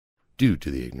Due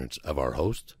to the ignorance of our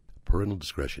host, parental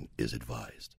discretion is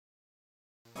advised.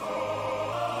 Let's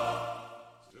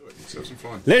have some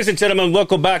fun. Ladies and gentlemen,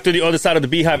 welcome back to the Other Side of the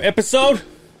Beehive episode.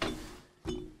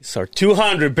 It's our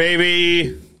 200,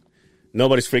 baby.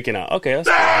 Nobody's freaking out. Okay,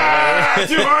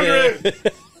 that's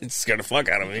 200! It scared the fuck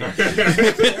out of me.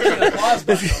 Pause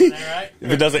button on there, right?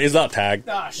 If it doesn't, it's not tagged.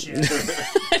 Oh, shit.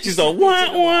 She's like,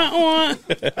 wah, wah,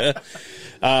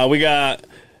 wah. We got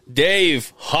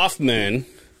Dave Hoffman,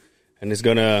 and it's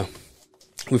gonna.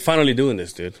 We're finally doing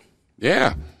this, dude.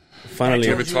 Yeah. Finally.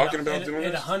 Have been talking about doing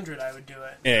At this? 100, I would do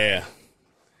it. Yeah.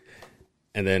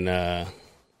 And then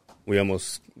we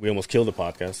almost killed the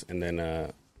podcast, and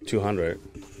then 200.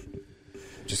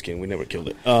 Just kidding, we never killed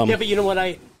it. Yeah, but you know what?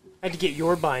 I had to get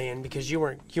your buy-in because you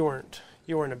weren't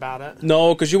about it.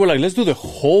 No, because you were like, let's do the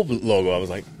whole logo. I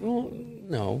was like, well,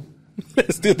 no.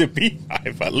 Let's do the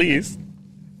beehive at least.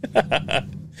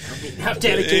 How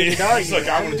dedicated are you? It's like,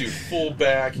 I want to do full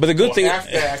back. But the good thing-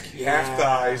 half back, half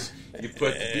thighs. You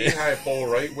put the beehive hole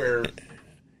right where...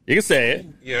 You can say it.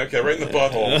 Yeah, okay, right in the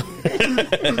butthole.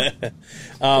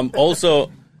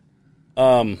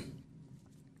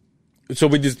 So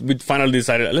we finally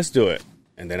decided, let's do it.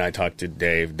 And then I talked to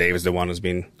Dave. Dave is the one who's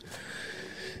been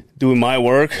doing my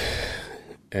work.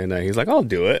 And he's like, I'll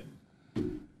do it.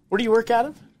 Where do you work out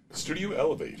of? Studio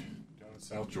Elevate down in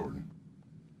South Jordan.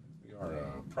 We are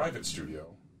a private studio,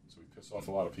 so we piss off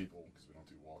a lot of people because we don't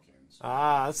do walk-ins.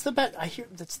 That's the I hear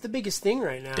that's the biggest thing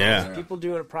right now. Yeah. Is people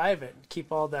doing it private,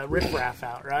 keep all that riffraff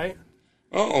out, right?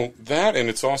 Oh, that, and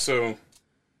it's also...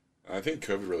 I think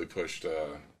COVID really pushed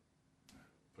that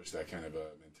kind of a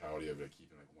mentality of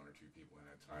keeping like one or two people in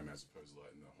at a time as opposed to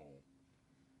letting the whole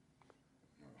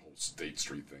State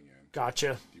Street thing in.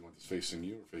 Gotcha. Do you want this facing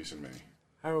you or facing me?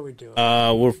 How are we doing?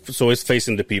 So it's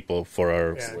facing the people for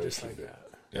our... yeah, just like that.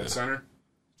 Yeah. Center?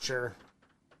 Sure.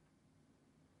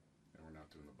 And we're not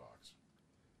doing the box.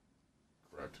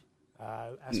 Correct.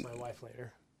 Ask my wife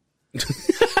later.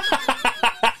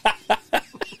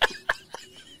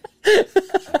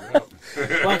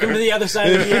 Welcome to the other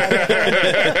side of the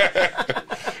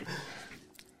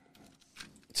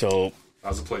So...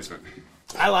 How's the placement?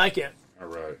 I like it. All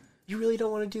right. You really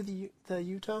don't want to do the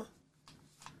Utah?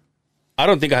 I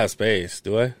don't think I have space,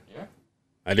 do I? Yeah.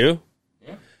 I do?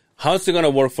 Yeah. How's it going to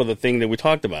work for the thing that we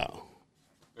talked about?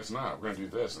 It's not. We're going to do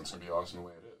this, and it's going to be awesome the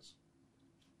way it is.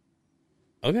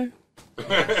 Okay.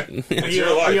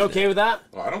 Are you okay with that?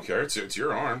 Well, I don't care. It's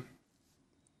your arm.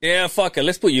 Yeah, fuck it.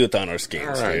 Let's put Utah on our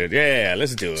skins, All right. dude. Yeah,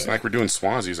 let's do It's it. like we're doing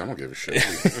Swanseas. I don't give a shit.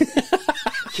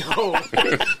 Yo.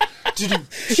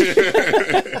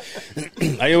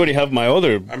 I already have my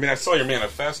other... I mean, I saw your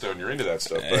manifesto, and you're into that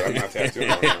stuff, but I'm not tattooing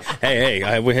right now.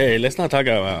 Hey, let's not talk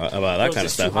about that Is kind of this too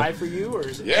stuff. high for you, or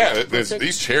is it? Yeah,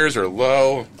 these chairs are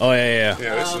low. Oh, yeah.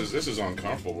 Yeah, this is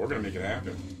uncomfortable. We're going to make it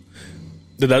happen.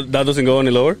 That doesn't go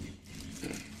any lower?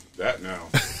 That, no.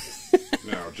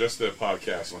 No, just the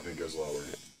podcast, I think, goes lower.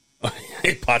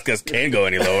 Podcast can't go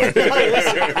any lower.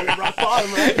 Rock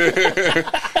bottom, right?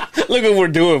 Look what we're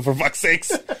doing, for fuck's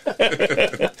sakes.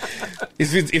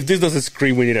 If this doesn't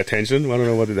scream, we need attention. I don't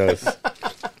know what it does. All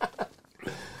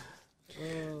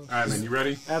right, man, you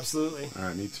ready? Absolutely. All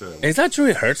right, me too. Is that true?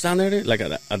 It hurts down there, dude? Like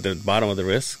at the bottom of the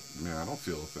wrist? Man, I don't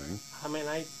feel a thing. I mean,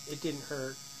 it didn't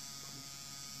hurt.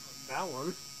 That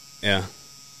one. Yeah.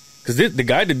 Because the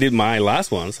guy that did my last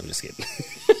ones, I'm just kidding.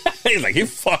 He's like, he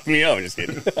fucked me up. I'm just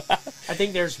kidding. I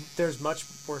think there's much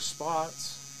worse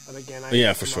spots, but again,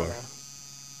 Yeah, for sure.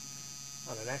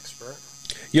 Not an expert.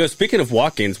 Yo, speaking of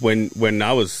walk-ins, when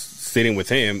I was sitting with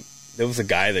him, there was a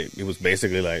guy that he was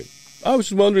basically like, I was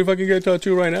just wondering if I could get a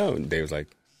tattoo right now. And Dave was like,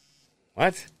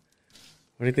 what?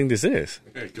 What do you think this is?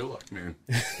 Hey, good luck, man.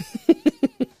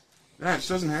 That just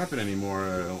doesn't happen anymore.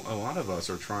 A lot of us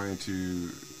are trying to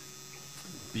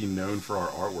be known for our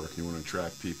artwork. You want to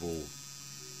attract people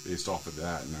based off of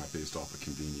that, and not based off of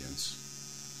convenience.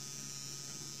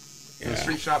 Yeah. The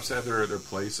street shops have their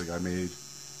place. Like, I made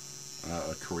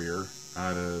a career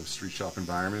out of street shop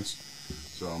environments,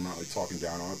 so I'm not like talking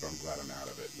down on it, but I'm glad I'm out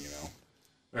of it. You know,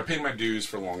 I paid my dues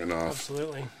for long enough.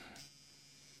 Absolutely.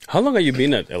 How long have you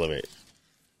been at Elevate?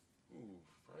 Ooh,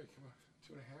 probably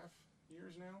 2.5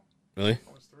 years now. Really?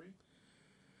 Almost 3.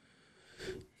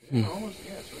 Yeah, almost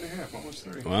 2.5, almost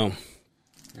 3. Wow.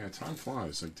 Yeah, time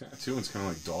flies. Like, tattooing's kind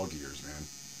of like dog years, man.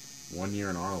 1 year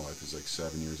in our life is like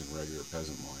 7 years in regular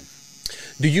peasant life.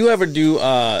 Do you ever do,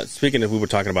 speaking of, we were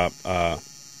talking about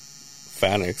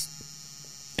Fanix,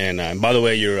 and by the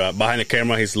way, you're behind the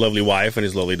camera, his lovely wife and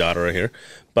his lovely daughter are here.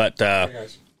 But, Hey,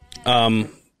 guys.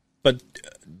 but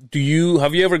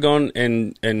have you ever gone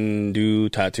and do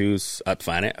tattoos at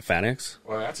Fanex?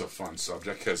 Well, that's a fun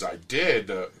subject because I did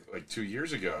like 2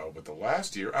 years ago, but the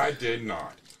last year I did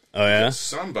not. Oh yeah,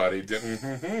 somebody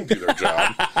didn't do their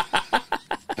job.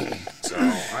 So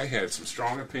I had some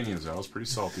strong opinions. I was pretty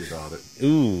salty about it.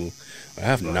 Ooh, I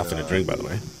have nothing to drink, by the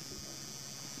way.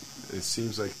 It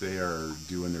seems like they are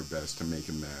doing their best to make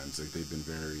amends. Like they've been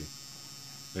very,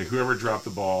 like whoever dropped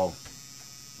the ball,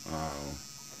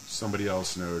 somebody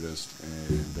else noticed,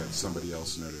 and that somebody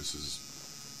else noticed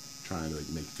is trying to like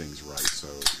make things right. So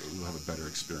we'll have a better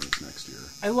experience next year.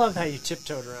 I love how you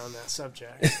tiptoed around that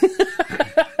subject.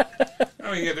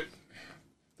 I mean,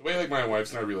 the way like my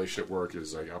wife's and I relationship work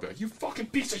is like I'll be like, "You fucking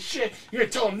piece of shit! You're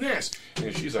gonna tell him this,"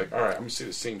 and she's like, "All right, I'm gonna say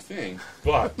the same thing,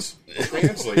 but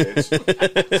translate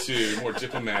it to more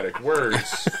diplomatic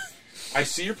words. I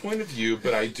see your point of view,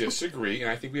 but I disagree, and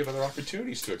I think we have other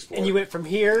opportunities to explore." And you went from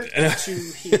here to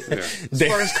here. Yeah. As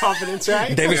far as confidence,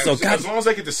 right? David's so as long as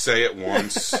I get to say it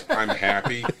once, I'm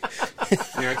happy.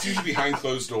 It's usually behind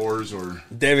closed doors or.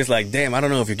 David's like, damn, I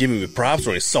don't know if you're giving me props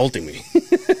or insulting me.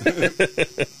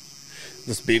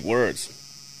 Just big words.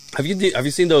 Have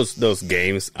you seen those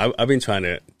games? I've been trying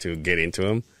to get into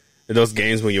them. Those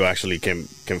games where you actually can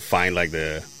find like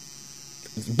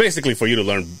basically for you to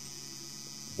learn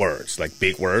words, like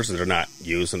big words that are not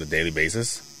used on a daily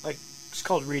basis. Like it's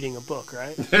called reading a book,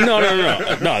 right? No.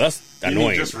 That's You mean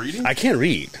annoying. just reading? I can't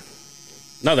read.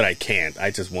 Not that I can't. I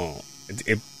just won't.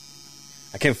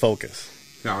 I can't focus.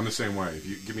 No, I'm the same way. If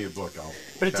you give me a book, I'll.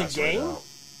 But it's a pass right game? out.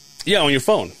 Yeah, on your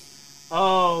phone.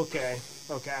 Oh, okay.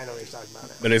 Okay, I know what you're talking about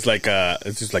now. But it's like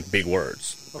it's just like big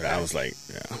words. Okay. I was like,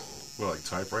 yeah. What, like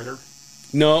typewriter?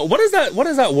 No, what is that? What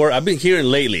is that word? I've been hearing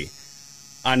lately.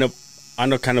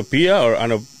 Anocanopia or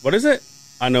what is it?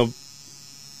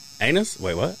 Anus?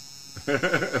 Wait, what?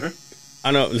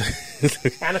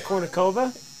 Anna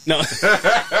Kournikova? No.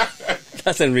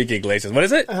 That's Enrique Iglesias. What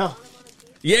is it? Oh.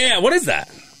 Yeah, what is that?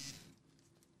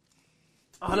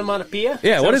 Onomatopoeia?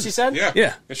 Yeah, Is what that is- she said?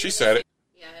 Yeah. And she said it.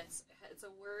 Yeah, it's a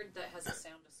word that has a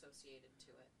sound associated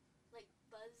to it. Like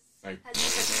buzz. Like-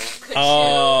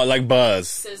 Oh, like buzz.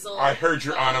 Sizzle. I heard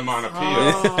your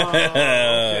onomatopoeia.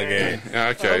 Okay.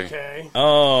 Okay. Okay.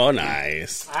 Oh,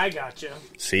 nice. I got you.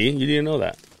 See, you didn't know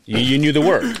that. You knew the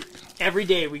word. Every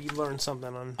day we learn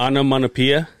something on.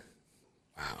 Onomatopoeia.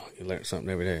 Wow, you learn something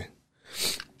every day.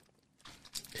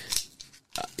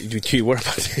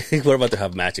 We're about to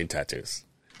have matching tattoos.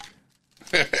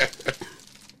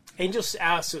 Angel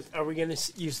asked, "Are we going to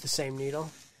use the same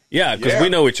needle?" Yeah, because Yeah. we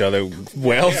know each other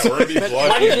well. Yeah, we're gonna be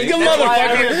blood. You That's why I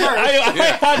motherfucker! heard it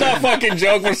first. I had that fucking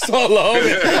joke for so long,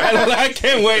 and I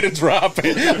can't wait to drop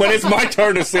it when it's my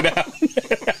turn to sit down.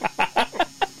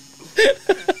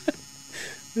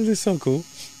 This is so cool.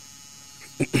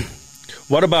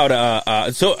 What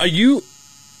about so are you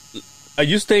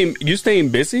staying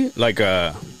busy? Like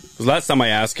 'cause last time I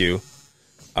asked you,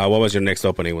 what was your next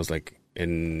opening? Was like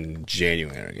in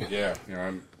January. Yeah,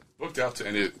 I'm booked out to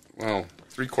end it. Well,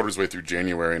 3/4 way through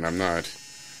January, and I'm not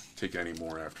taking any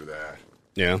more after that.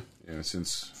 Yeah.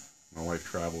 Since my wife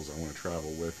travels, I want to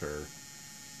travel with her,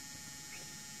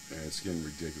 and it's getting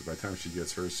ridiculous. By the time she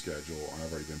gets her schedule,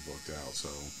 I've already been booked out, so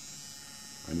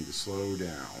I need to slow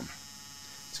down.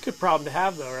 It's a good problem to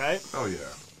have, though, right? Oh yeah,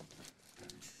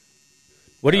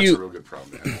 What do that's you? a real good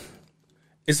problem to have.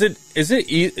 Is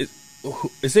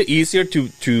it easier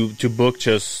to book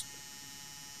just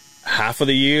half of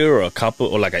the year or a couple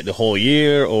or like the whole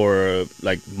year or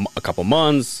like a couple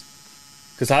months?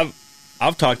 Because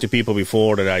I've talked to people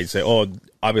before that I say, oh,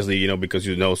 obviously because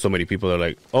so many people are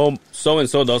like, oh, so and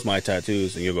so does my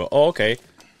tattoos, and you go, oh, okay,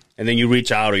 and then you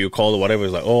reach out or you call or whatever,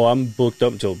 it's like, oh, I'm booked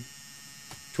up until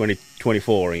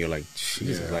 2024, and you're like,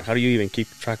 Jesus, Yeah. like how do you even keep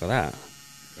track of that?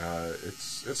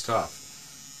 It's tough.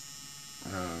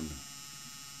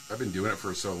 I've been doing it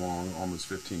for so long, almost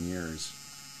 15 years,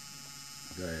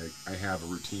 that I have a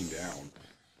routine down.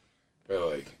 But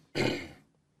like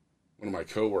one of my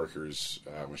coworkers,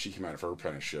 when she came out of her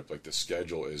apprenticeship, like the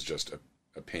schedule is just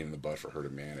a pain in the butt for her to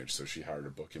manage, so she hired a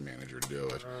booking manager to do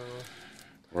it.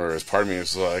 Whereas part of me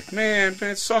is like, man,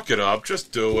 suck it up,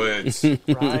 just do it.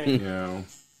 Right.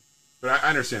 But I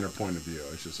understand her point of view.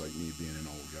 It's just like me being an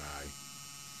old guy.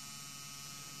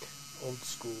 Old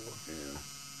school. Yeah.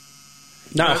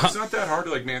 Now, It's not that hard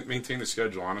to like maintain the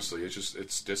schedule. Honestly,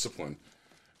 it's discipline.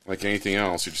 Like anything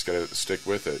else, you just got to stick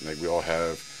with it. Like we all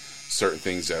have certain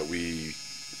things that we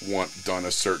want done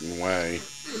a certain way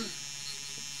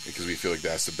because we feel like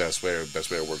that's the best way, or the best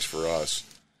way it works for us.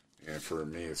 And for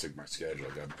me, it's like my schedule.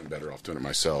 Like I've been better off doing it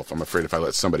myself. I'm afraid if I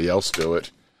let somebody else do it,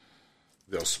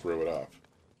 they'll screw it up.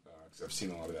 Because I've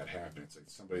seen a lot of that happen. It's like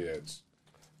somebody that's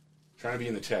trying to be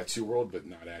in the tattoo world, but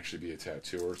not actually be a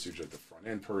tattooer. So you're just the front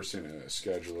end person, a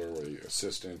scheduler, or the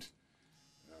assistant.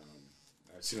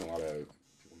 I've seen a lot of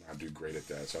people not do great at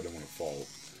that, so I don't want to fall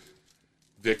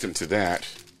victim to that.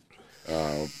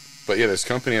 But yeah, this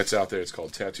company that's out there, it's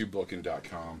called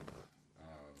tattoobooking.com.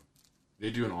 They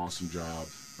do an awesome job.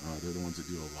 They're the ones that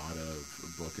do a lot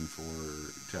of booking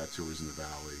for tattooers in the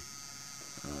Valley.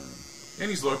 And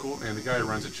he's local, and the guy who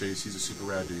runs it, Chase, he's a super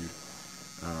rad dude.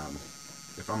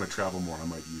 If I'm going to travel more, I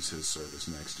might use his service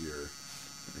next year,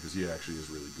 because he actually is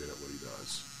really good at what he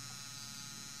does.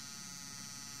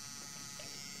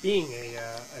 Being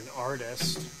an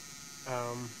artist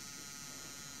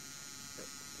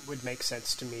would make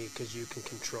sense to me because you can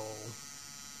control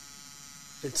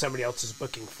that somebody else is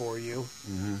booking for you.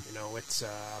 Mm-hmm. You know, it's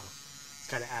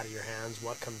kind of out of your hands.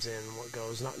 What comes in, what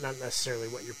goes. Not necessarily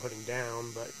what you're putting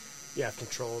down, but you have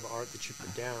control of the art that you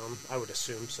put down. I would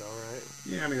assume so, right?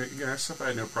 Yeah, I mean, that's stuff I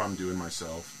had no problem doing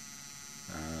myself.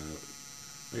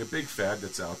 Like a big fad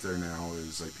that's out there now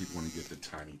is like people want to get the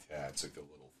tiny tats, like the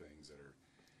little things that are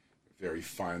very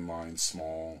fine line,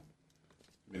 small,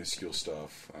 minuscule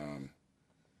stuff.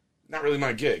 Not really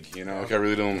my gig, you know. Like I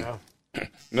really don't. Yeah.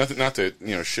 Not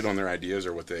to shit on their ideas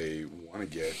or what they want to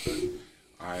get, but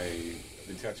I've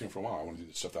been tattooing for a while. I want to do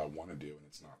the stuff that I want to do, and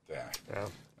it's not that. Yeah.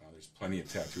 There's plenty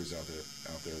of tattooers out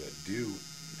there that do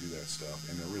that stuff,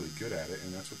 and they're really good at it,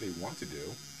 and that's what they want to do.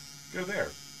 Go there.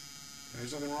 And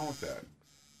there's nothing wrong with that.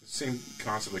 It's the same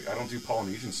concept. Like I don't do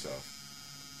Polynesian stuff.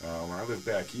 When I lived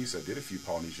back east, I did a few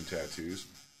Polynesian tattoos,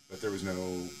 but there was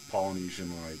no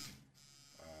Polynesian like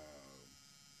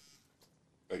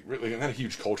really not a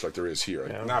huge culture like there is here.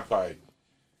 Like, not by.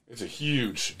 It's a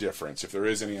huge difference. If there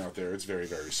is any out there, it's very,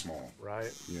 very small.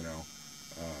 Right. You know.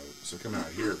 So coming out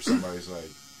here, if somebody's like,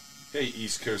 "Hey,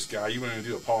 East Coast guy, you want to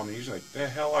do a Polynesian?" Like, the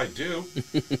hell I do.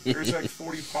 There's like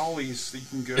 40 polys that you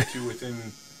can go to within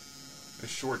a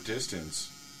short distance.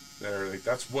 That are like,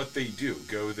 that's what they do.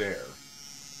 Go there.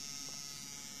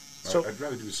 So, I'd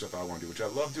rather do the stuff I want to do, which I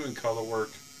love doing color work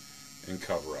and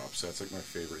cover-ups. That's like my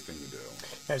favorite thing to do.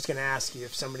 I was going to ask you,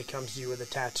 if somebody comes to you with a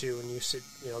tattoo and you said,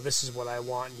 this is what I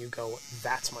want, and you go,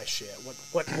 that's my shit.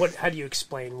 What? How do you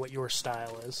explain what your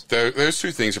style is? Those two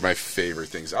things are my favorite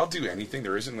things. I'll do anything.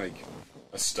 There isn't like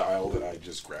a style that I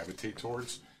just gravitate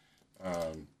towards.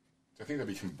 I think that'd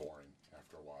become boring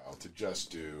after a while to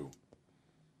just do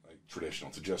like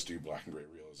traditional, to just do black and gray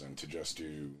realism, to just do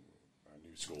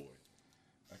new school.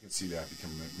 I can see that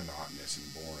become monotonous and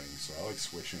boring, so I like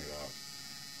switching it up.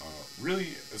 Really,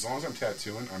 as long as I'm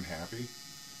tattooing, I'm happy.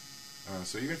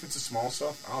 So even if it's the small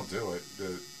stuff, I'll do it.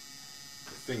 The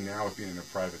thing now with being in a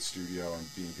private studio and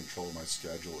being in control of my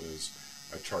schedule is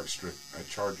I charge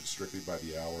it strictly by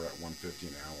the hour at $150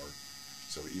 an hour.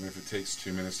 So even if it takes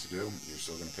 2 minutes to do, you're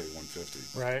still going to pay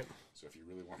 $150. Right. So if you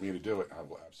really want me to do it, I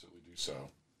will absolutely do so.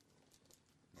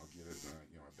 I'll give it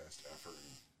my best effort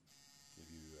and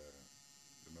give you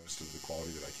the most of the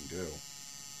quality that I can do.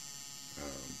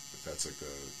 But that's like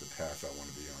the path I want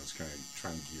to be on, is kind of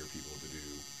trying to gear people to do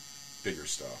bigger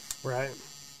stuff. Right.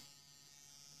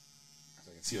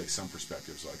 I can see like some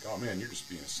perspectives like, oh man, you're just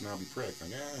being a snobby prick.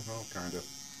 Like, well, kind of.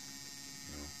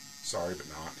 Sorry, but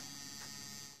not.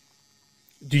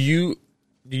 Do you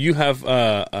have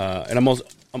and I'm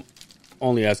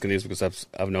only asking this because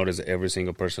I've noticed every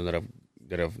single person that I've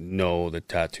know the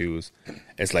tattoos,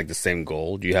 it's like the same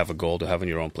goal. Do you have a goal to have in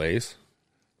your own place?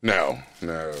 No.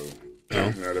 To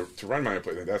run my own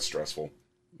place, that's stressful.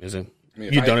 Is it? I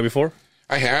mean, You've done it before?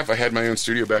 I have. I had my own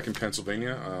studio back in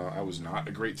Pennsylvania. I was not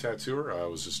a great tattooer. I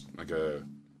was just like a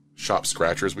shop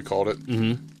scratcher, as we called it.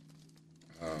 Mm-hmm.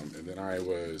 And then I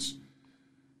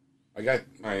got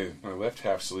my left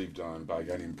half sleeve done by a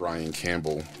guy named Brian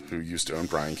Campbell, who used to own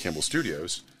Brian Campbell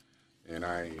Studios. And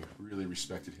I really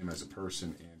respected him as a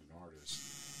person and an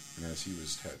artist. And as he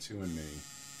was tattooing me,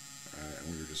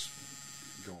 and we were just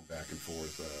going back and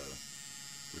forth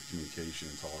with communication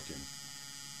and talking,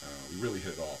 we really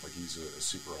hit it off. Like, he's a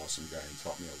super awesome guy. He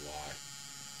taught me a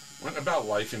lot about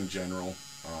life in general.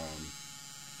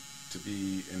 To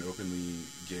be an openly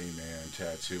gay man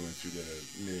tattooing through the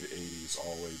mid-'80s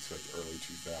all the way to like the early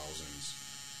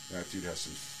 2000s. That dude has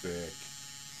some thick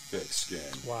skin.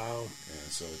 Wow.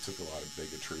 And so it took a lot of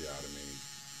bigotry out of me.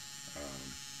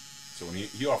 So when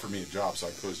he offered me a job, so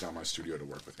I closed down my studio to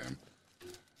work with him.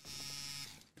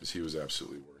 Because he was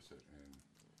absolutely worth it. And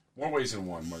more ways than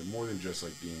one. More than just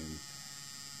like getting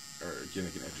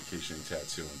like an education in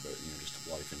tattooing, but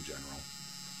just life in general.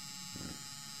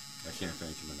 I can't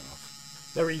thank him enough.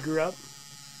 Is that where you grew up?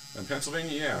 In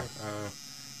Pennsylvania, yeah.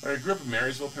 I grew up in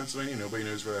Marysville, Pennsylvania. Nobody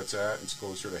knows where that's at. It's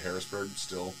closer to Harrisburg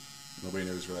still. Nobody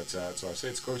knows where that's at. So I say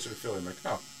it's closer to Philly. I'm like,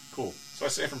 oh, Cool. So I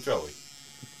say from Philly.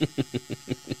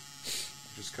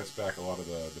 Just cuts back a lot of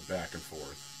the back and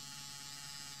forth.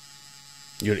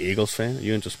 You're an Eagles fan? Are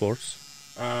you into sports?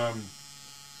 I'm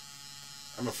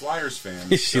a Flyers fan.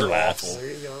 She They're laughs. awful.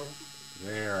 There you go.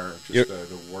 They are just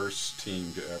the worst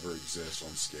team to ever exist on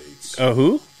skates. Oh,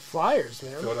 who? Flyers,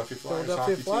 man. Philadelphia Flyers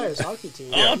Philadelphia hockey Flyers team. hockey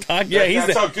team. Oh, talk. Yeah,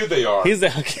 That's how good they are. he's the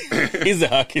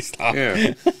hockey star.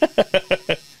 Yeah.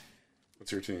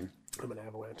 What's your team? I'm an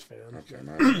Avalanche fan. Okay, I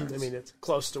nice. mean, it's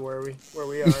close to where we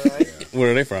are, right?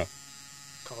 Where are they from?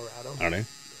 Colorado. Are they?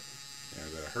 Yeah,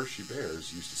 the Hershey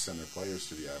Bears used to send their players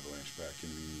to the Avalanche back in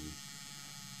the,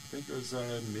 I think it was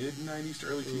mid 90s to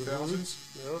early 2000s,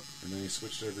 Yep. and then he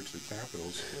switched over to the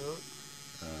Capitals. Yep.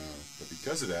 But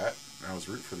because of that, I was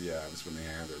rooting for the Avs when they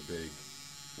had their big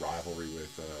rivalry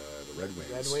with the Red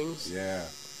Wings. Red Wings? Yeah.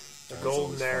 The That was golden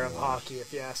always era fun of to watch. hockey,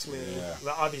 if you ask me. Yeah.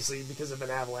 Well, obviously, because of an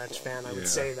Avalanche fan, I would Yeah.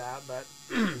 say that. But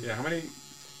Yeah, how many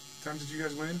times did you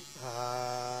guys win?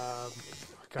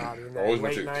 God, in the Always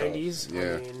went late to the Cup. 90s.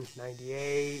 Yeah. I mean,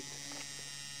 98,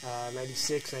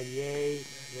 96, 98.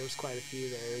 There was quite a few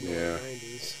there in the Yeah. late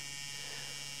 90s.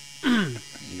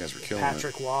 You guys were killing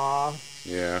Patrick Waugh,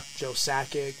 it. Yeah. Joe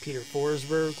Sakic, Peter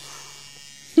Forsberg.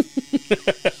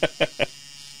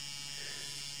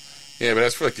 Yeah, but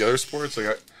as for like the other sports,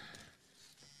 like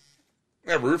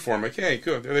I root for them. Like, hey,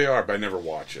 good, there they are, but I never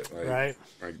watch it. Like, Right.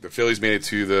 Like the Phillies made it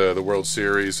to the World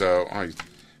Series, so I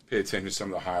pay attention to some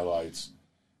of the highlights.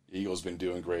 The Eagles been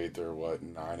doing great. They're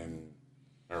 8-1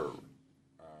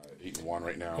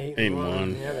 right now.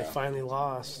 8-1. Yeah, they finally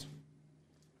lost.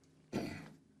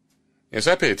 Yeah,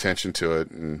 so I pay attention to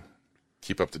it and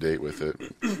keep up to date with it.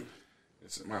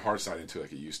 My heart's not into it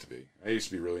like it used to be. I used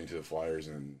to be really into the Flyers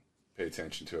and pay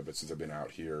attention to it, but since I've been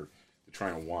out here,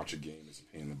 trying to watch a game is a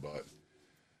pain in the butt.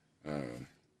 By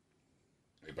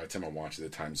the time I watch it, the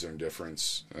time zone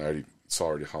difference, I already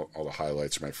saw all the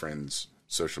highlights from my friends'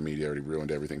 social media. Already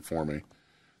ruined everything for me.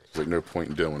 There's like no point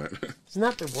in doing it. Isn't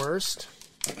that the worst?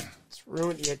 It's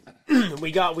ruined it.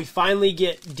 We finally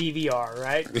get DVR,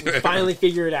 right? We finally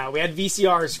figure it out. We had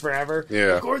VCRs forever.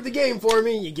 Yeah. Record the game for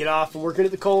me. You get off from working at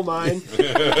the coal mine.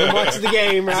 Come watch the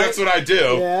game, right? That's what I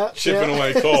do. Yeah, Shipping yeah.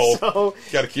 away coal. So,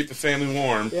 Got to keep the family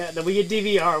warm. yeah, then we get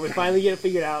DVR. We finally get it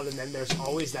figured out, and then there's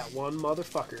always that one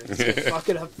motherfucker that's gonna fuck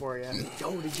it up for you.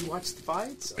 Yo, did you watch the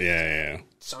fights? Yeah.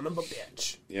 Son of a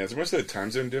bitch. Yeah, it's much of the time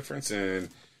zone difference and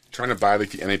trying to buy like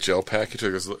the NHL package.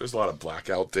 There's a lot of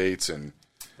blackout dates and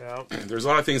Yeah. there's a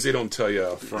lot of things they don't tell you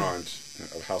up front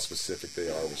of how specific they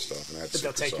are with stuff. And that's But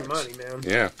they'll take your money, man.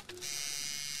 Yeah.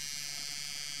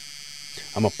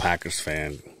 I'm a Packers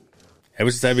fan.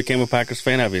 Ever since I became a Packers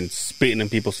fan, I've been spitting in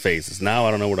people's faces. Now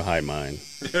I don't know where to hide mine.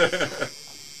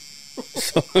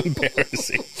 So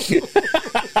embarrassing.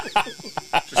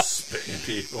 Just spitting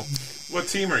people. What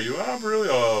team are you? I'm really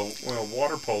a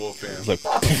water polo fan. It's like,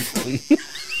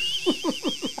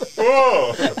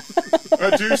 Oh,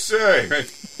 I do say.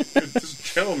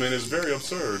 This gentleman is very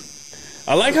absurd.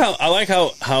 I like how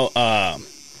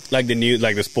like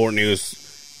the sport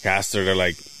news caster,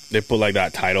 they put like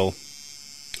that title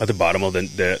at the bottom of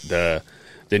the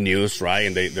news, right?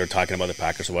 And they're talking about the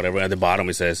Packers or whatever. At the bottom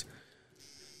it says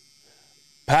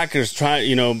Packers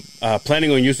planning on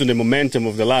using the momentum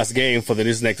of the last game for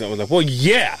this next. I was like, well,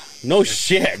 yeah, no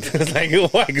shit. It's like,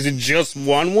 why? Because you just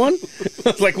won one.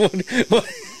 I was like, what?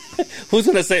 Who's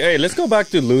gonna say, hey, let's go back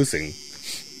to losing?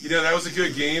 That was a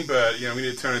good game, but we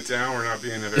need to tone it down. We're not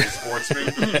being a very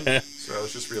sportsman, so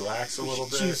let's just relax a little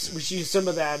bit. We should use some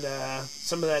of that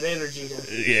energy to.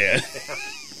 Yeah.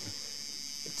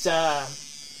 It's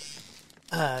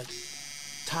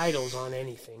titles on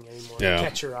anything anymore. Yeah.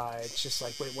 Catch your eye. It's just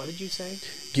like, wait, what did you say?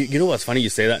 You know what's funny? You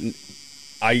say that.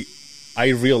 I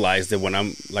realize that when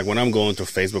I'm going through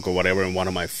Facebook or whatever, and one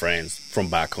of my friends from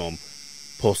back home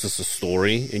posts a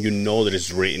story, and that it's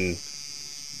written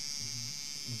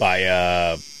by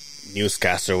a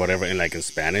newscaster or whatever, in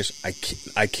Spanish,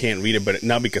 I can't read it, but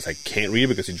not because I can't read it,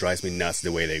 because it drives me nuts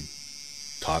the way they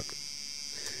talk.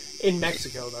 In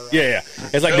Mexico, though, right? Yeah.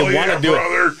 It's like they want to do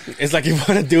brother. it. It's like they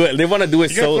want to do it. They want to do it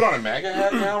You gotta so. put on a MAGA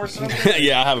hat now or something?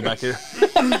 Yeah, I have it back here.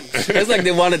 It's like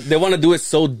they want to do it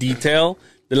so detailed.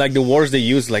 Like the words they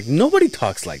use, like nobody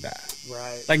talks like that.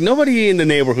 Right. Like nobody in the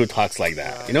neighborhood talks like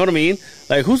that. Right. You know what I mean?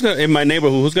 Like in my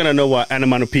neighborhood, who's gonna know what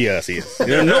onomatopoeias is?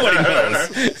 Nobody knows.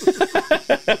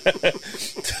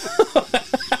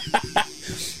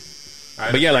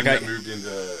 But yeah, I moved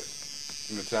into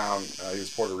town. He was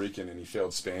Puerto Rican and he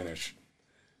failed Spanish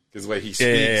because the way he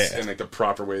speaks and the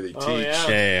proper way they teach.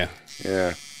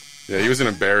 Yeah. He was an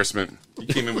embarrassment. He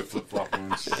came in with flip flop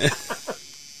ones.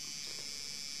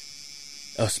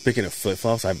 Oh, speaking of flip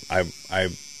flops, I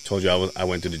told you I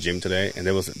went to the gym today, and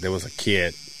there was a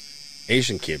kid,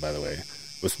 Asian kid, by the way.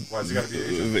 Why's he got to be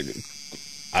Asian?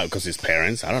 Because his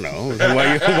parents, I don't know.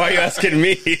 Why are you asking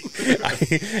me?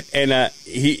 And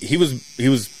he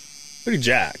was pretty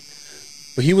jacked,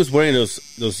 but he was wearing those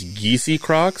Yeezy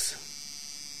Crocs.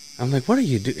 I'm like, what are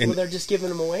you doing? Well, they're just giving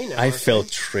them away now. I felt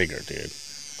triggered, dude.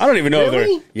 I don't even know if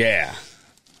Really? yeah,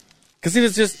 because it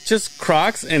was just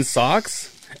Crocs and socks,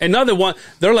 and now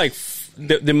they're like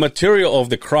the material of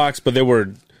the Crocs, but they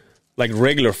were like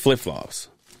regular flip flops.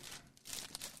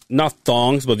 Not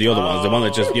thongs, but the other ones, the one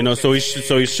that just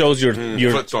So he shows your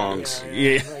foot thongs.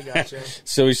 Yeah. I gotcha.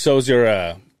 So he shows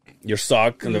your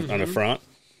sock on the front.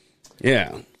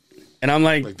 Yeah, and I'm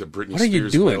like Like the Britney what are you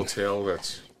Spears doing? whale tail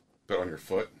that's put on your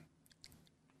foot.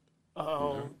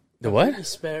 Oh, The what?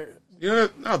 spare.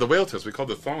 No, the whale tails. We called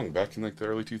the thong back in like the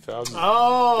early 2000s.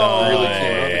 Oh, Really yeah,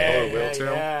 came out. They call it yeah, whale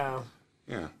tail. yeah.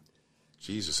 Yeah.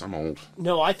 Jesus, I'm old.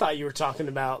 No, I thought you were talking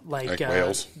about like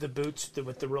whales. the boots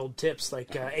with the rolled tips,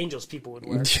 like Angels people would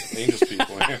wear. Angels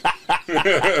people.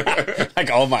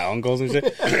 Like all my uncles and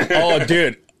shit. Oh,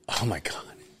 dude. Oh my god.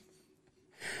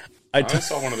 I only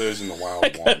saw one of those in the wild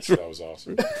once. That was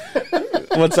awesome.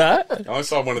 What's that? I only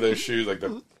saw one of those shoes, like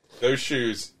those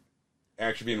shoes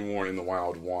actually being worn in the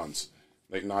wild once.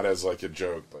 Like, not as like a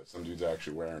joke, but some dude's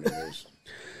actually wearing it.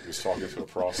 He was talking to a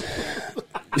prostitute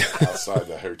outside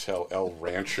the hotel El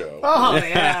Rancho Oh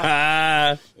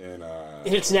yeah, in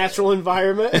in its natural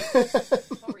environment.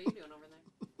 What were you doing over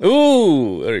there?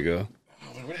 Ooh, there you go.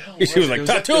 where the hell She was like, it?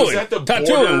 tattooing. It was at the Tattooing,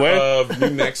 border where? of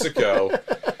New Mexico.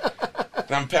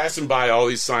 And I'm passing by all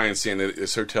these signs saying that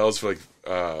this hotel's for like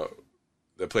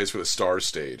the place where the stars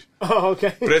stayed. Oh,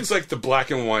 okay. But it's like the black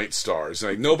and white stars.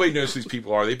 Like, nobody knows who these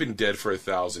people are. They've been dead for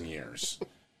 1,000 years.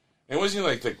 And it wasn't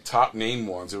like the top name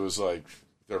ones. It was like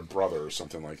their brother or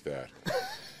something like that.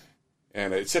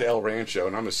 And it said El Rancho,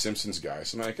 and I'm a Simpsons guy.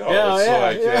 So I'm like, like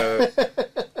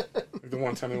the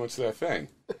one time I went to that thing.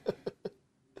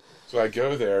 So I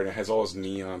go there, and it has all those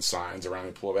neon signs around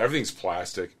me. Pull up. Everything's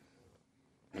plastic.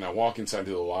 And I walk inside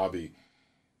to the lobby.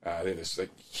 They have this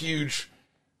like huge,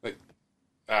 like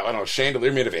I don't know,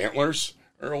 chandelier made of antlers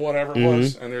or whatever it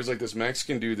was. And there's like this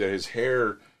Mexican dude that his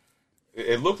hair,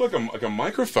 it looked like a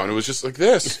microphone. It was just like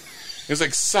this. It was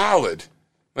like solid,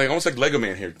 like almost like Lego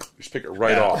Man hair. Just pick it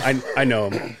right off. I know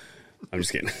him. I'm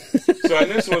just kidding. So I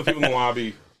noticed one of the people in the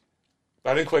lobby,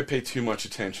 but I didn't quite pay too much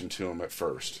attention to him at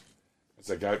first.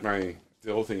 As I got the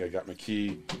whole thing, I got my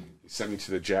key. He sent me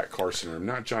to the Jack Carson room,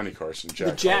 not Johnny Carson,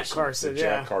 Jack Carson.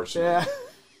 Jack Carson. Yeah.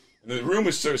 And the room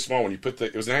was so small when you put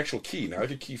it was an actual key, not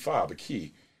like a key fob, a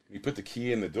key. When you put the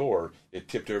key in the door, it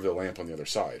tipped over the lamp on the other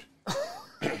side.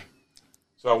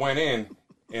 So I went in,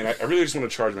 and I really just want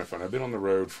to charge my phone. I've been on the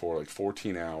road for like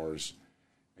 14 hours.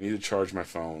 I need to charge my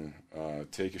phone,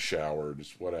 take a shower,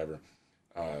 just whatever.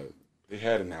 They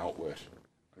had an outlet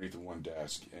underneath the one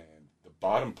desk, and the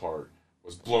bottom part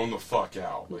was blown the fuck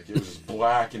out. Like, it was just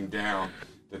black and down.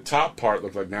 The top part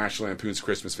looked like National Lampoon's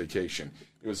Christmas Vacation.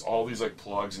 It was all these like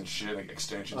plugs and shit, like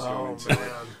extensions going into it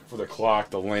for the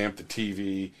clock, the lamp, the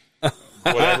TV,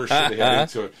 whatever shit they had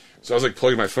into it. So I was like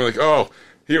plugging my phone, like, oh,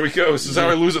 here we go. This is how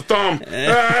I lose a thumb.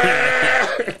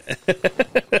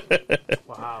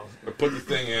 Wow. I put the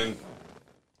thing in,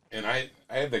 and I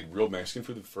had like real Mexican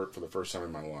food for the first time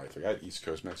in my life. Like, I had East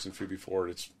Coast Mexican food before.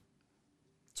 It's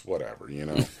whatever, you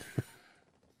know.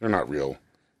 They're not real.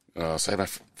 So I had my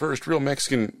first real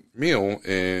Mexican meal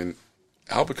in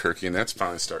Albuquerque, and that's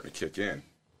finally starting to kick in.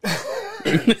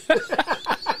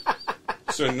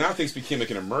 So now things became like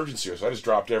an emergency. So I just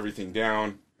dropped everything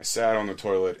down. I sat on the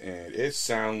toilet, and it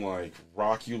sounded like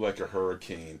Rock You Like a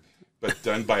Hurricane, but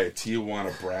done by a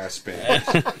Tijuana brass band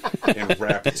in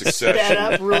rapid succession.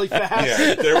 That up really fast.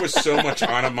 Yeah, there was so much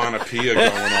onomatopoeia going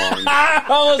on. I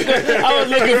was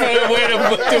looking for a way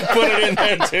to put it in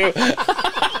there too.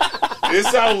 This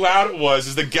is how loud it was.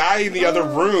 Is the guy in the other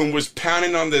room was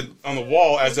pounding on the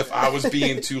wall as if I was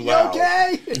being too loud.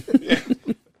 Okay. Yeah.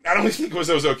 I don't think it was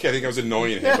okay. I think I was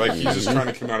annoying him. Like, he's just trying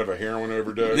to come out of a heroin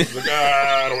overdose. He's like,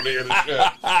 I don't want to hear this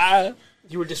shit.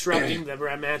 You were disrupting the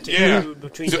romantic mood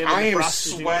between So him I and the am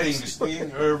prostitute. sweating, just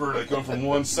leaning over, like going from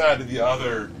one side to the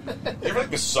other. You ever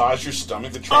like massage your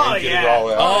stomach to try and get it all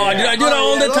out? Oh, I do that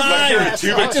all the yeah, time. those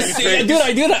are I just see- Dude,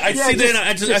 I do that. I sit there and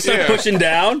I start pushing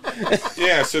down.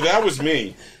 Yeah, so that was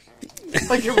me.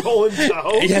 Like you're rolling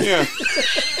dough. Yeah.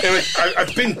 And like,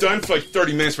 I've been done for like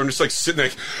 30 minutes, but I'm just like sitting there,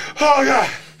 like, oh, God.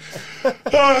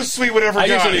 Oh, sweet whatever I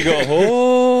God. usually go,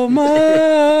 oh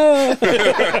my.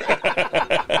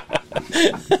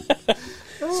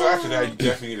 So after that, you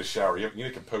definitely need a shower. You need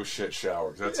like a post-shit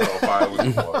shower, because that's how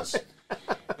violent it was.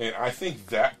 And I think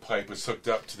that pipe was hooked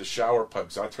up to the shower pipe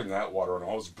because I turned that water on.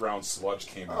 All this brown sludge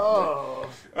came out. Oh.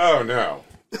 Oh no!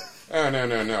 Oh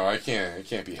no! I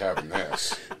can't be having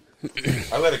this.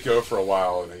 I let it go for a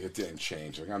while and it didn't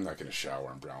change. Like, I'm not going to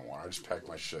shower in brown water. I just packed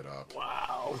my shit up.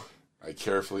 Wow. I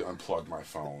carefully unplugged my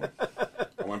phone.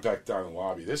 I went back down the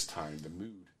lobby. This time the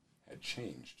mood had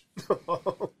changed.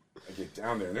 I get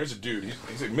down there and there's a dude.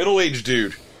 He's a middle-aged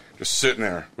dude just sitting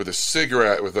there with a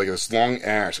cigarette with like this long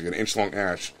ash, like an inch-long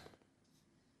ash.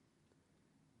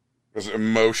 Was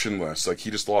emotionless. Like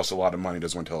he just lost a lot of money.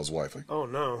 Doesn't want to tell his wife. Like, oh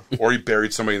no. Or he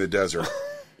buried somebody in the desert.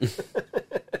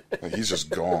 Like he's just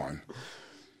gone.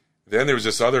 Then there was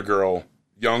this other girl,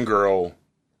 young girl,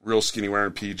 real skinny,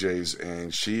 wearing PJs,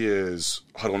 and she is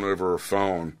huddling over her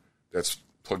phone that's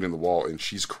plugged in the wall, and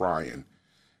she's crying.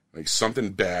 Like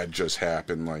something bad just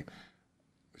happened. Like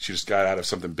she just got out of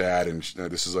something bad, and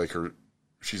this is like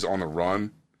she's on the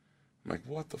run. I'm like,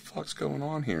 what the fuck's going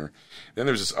on here? Then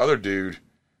there's this other dude,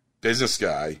 business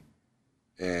guy,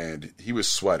 and he was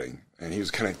sweating, and he was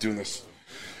kind of doing this,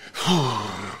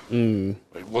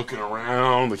 like looking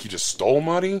around, like he just stole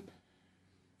money.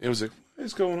 It was like, what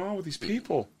is going on with these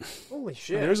people? Holy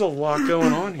shit! And there's a lot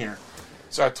going on here.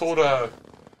 So I told the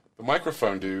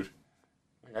microphone dude,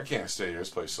 like, I can't stay here. This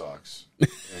place sucks. And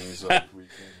he's like, we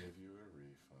can give you a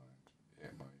refund.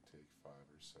 It might take 5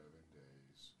 or 7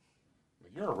 days.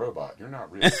 Like, you're a robot. You're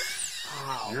not real.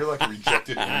 Wow. You're like a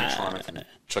rejected animatronic from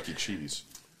Chuck E. Cheese.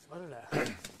 What did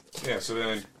I... Yeah, so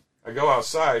then I go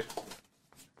outside,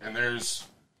 and there's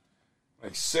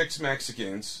like 6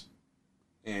 Mexicans,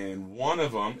 and one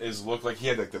of them looked like he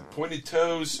had like the pointed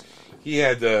toes. He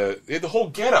had the whole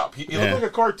getup. He looked like a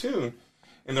cartoon,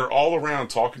 and they're all around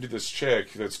talking to this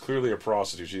chick that's clearly a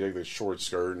prostitute. She had this short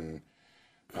skirt and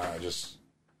just.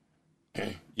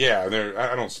 Yeah,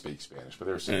 I don't speak Spanish, but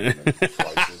they were saying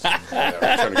prices and whatever,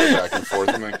 trying to go back and forth.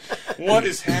 I'm like, what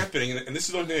is happening? And this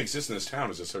is the only thing that exists in this town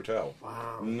is this hotel.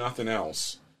 Wow. Nothing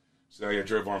else. So I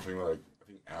drove on from like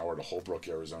an hour to Holbrook,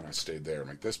 Arizona. I stayed there. I'm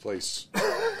like, this place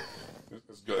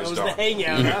is good. That It's was done. the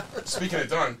hangout, huh? Speaking of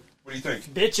done, what do you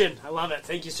think? Bitchin'. I love it.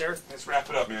 Thank you, sir. Let's wrap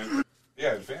it up, man.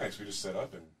 Yeah, in Phoenix, we just set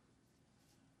up and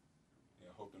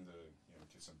hoping to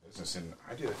get some business. And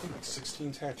I think like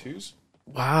 16 tattoos.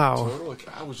 Wow. Total, like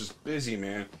I was just busy,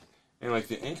 man, and like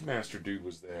the Ink Master dude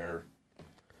was there.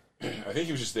 I think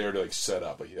he was just there to like set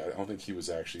up. Like I don't think he was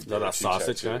actually there that to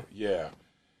sausage tattoo. guy? Yeah,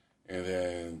 and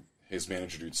then his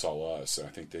manager dude saw us, and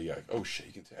I think they like, oh shit,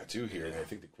 you can tattoo here. And I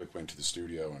think they quick went to the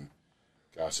studio and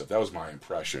got stuff. That was my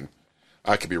impression.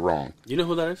 I could be wrong. You know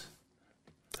who that is?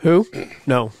 Who?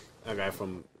 No. A guy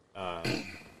from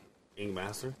Ink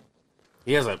Master.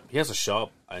 He has a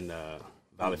shop in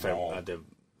Valley Fair at the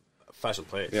Fashion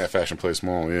Place. Yeah, Fashion Place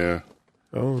Mall. Yeah.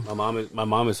 Oh. My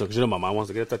mom is so, because my mom wants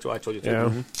to get a tattoo. I told you to.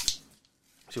 Yeah.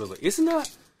 She was like, "Isn't that?"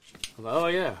 I was like, "Oh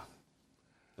yeah." I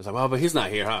was like, "Well, but he's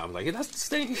not here, huh?" I was like, "Yeah,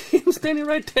 he was standing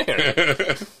right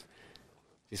there."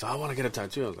 She said, "I want to get a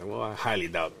tattoo." I was like, "Well, I highly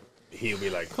doubt he'll be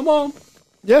like, come on."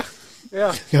 Yeah.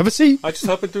 Yeah. Have a seat. I just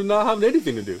happen to not have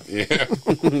anything to do. Yeah.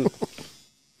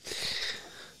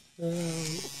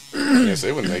 Yeah,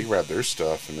 so when they grabbed their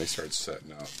stuff and they started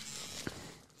setting up.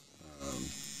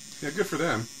 Yeah, good for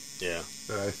them. Yeah.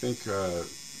 But I think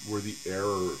where the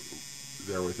error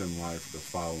there within life the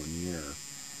following year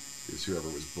is whoever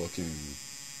was booking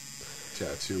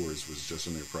tattooers was just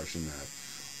under the impression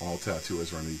that all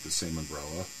tattooers were underneath the same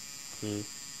umbrella.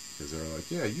 Because they're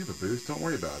like, yeah, you have a booth, don't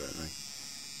worry about it. And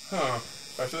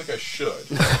I feel like I should.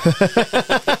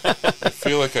 I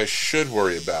feel like I should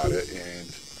worry about it,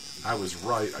 and I was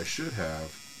right, I should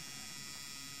have.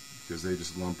 Because they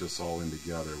just lumped us all in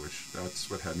together, which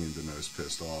that's what had me the most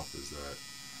pissed off, is that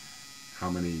how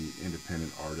many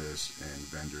independent artists and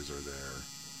vendors are there,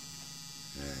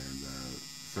 and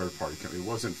third-party company. It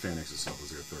wasn't Phoenix itself,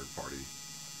 it was like a third-party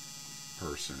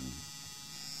person.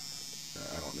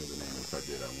 I don't know the name. If I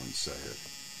did, I wouldn't say it.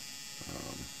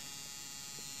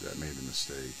 That made the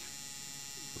mistake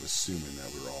of assuming that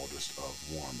we were all just of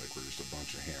one, like we're just a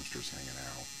bunch of hamsters hanging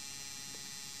out,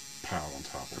 piled on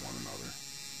top of one another.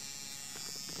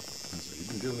 So you've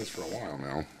been doing this for a while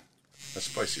now. That's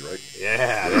spicy, right?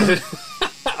 Yeah.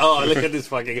 Oh, look at this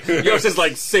fucking... Yours is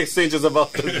like 6 inches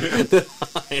above the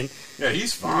line. Yeah,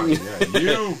 he's fine. Yeah, you...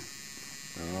 No.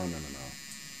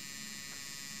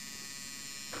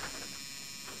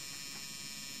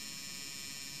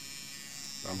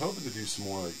 I'm hoping to do some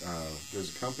more, like,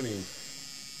 there's a company,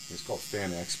 it's called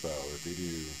Fan Expo, that they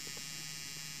do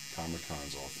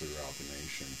Comic-Cons all throughout the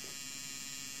nation.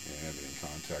 And I've been in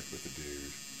contact with the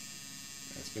dude.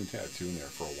 It's been tattooing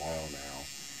there for a while now.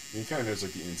 And he kind of knows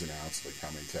like the ins and outs, like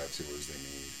how many tattooers they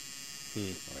need.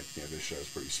 Like, this show's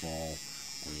pretty small.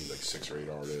 We need like 6 or 8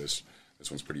 artists. This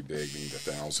one's pretty big. We need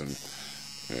 1,000.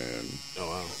 And Oh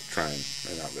wow!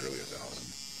 not literally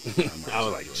 1,000. I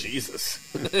was like, Jesus.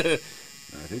 And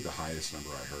I think the highest number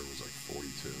I heard was like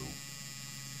 42.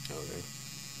 Okay.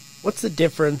 What's the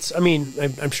difference? I mean,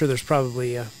 I'm sure there's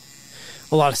probably a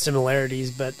lot of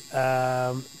similarities, but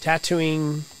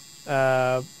tattooing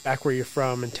back where you're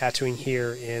from and tattooing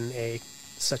here in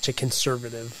such a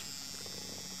conservative.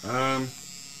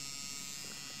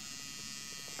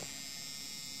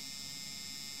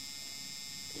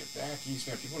 Back east,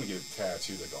 man, people want to get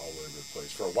tattooed like all over the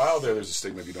place. For a while there's a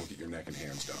stigma if you don't get your neck and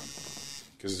hands done.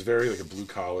 Because it's very like a blue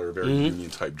collar, very union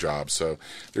type job. So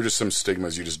there are just some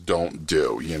stigmas you just don't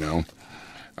do,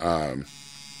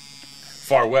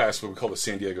 Far west, what we call the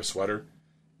San Diego sweater,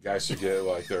 guys who get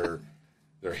like their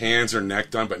hands or neck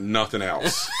done, but nothing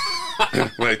else.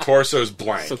 Like torso's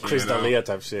blank. So Chris D'Elia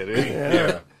type shit.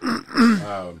 Yeah.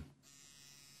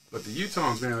 But the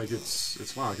Utahns, man, like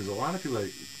it's wild because a lot of people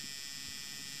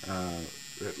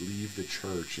that leave the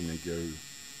church and they go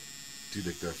do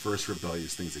like their first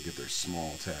rebellious things. They get their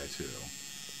small tattoo.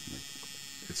 Like,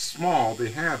 it's small,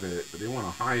 they have it, but they want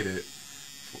to hide it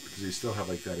because they still have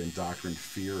like that indoctrined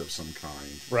fear of some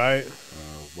kind. Right.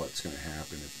 Of what's going to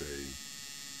happen if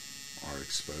they are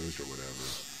exposed or whatever.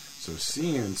 So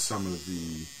seeing some of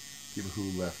the people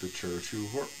who left the church, who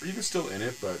are even still in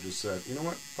it, but just said, you know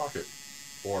what, fuck it,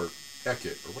 or heck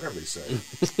it, or whatever they say.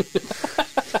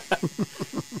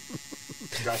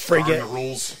 Gosh, Frigate. the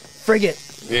rules. Frigate.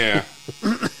 Yeah.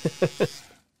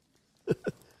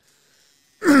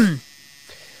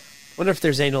 Wonder if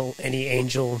there's any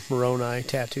Angel Moroni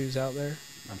tattoos out there.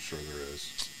 I'm sure there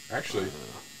is. Actually,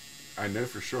 I know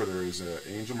for sure there is a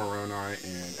Angel Moroni and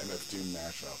MF Doom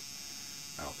mashup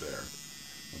out there.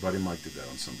 My buddy Mike did that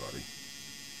on somebody.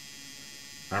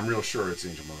 I'm real sure it's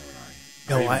Angel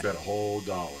Moroni. I bet a whole $1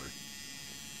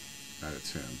 that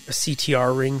it's him. A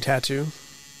CTR ring tattoo.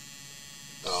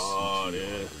 Oh, CTR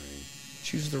yeah. ring.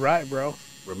 Choose the right, bro.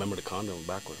 Remember the condom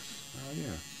backwards. Oh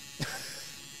yeah.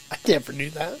 I never knew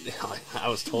that. I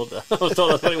was told that. I was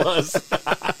told that's what it was.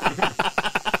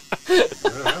 Yeah,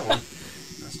 that one.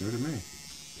 That's new to me.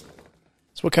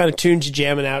 So what kind of tunes you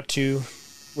jamming out to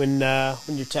when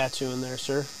you're tattooing there,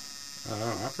 sir?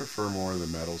 I prefer more of the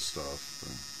metal stuff.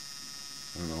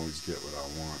 I don't always get what I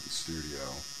want in the studio.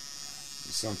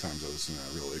 Sometimes I listen to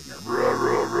that real ignorant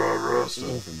rah,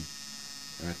 stuff, and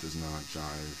that does not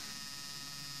jive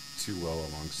too well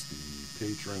amongst the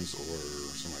patrons or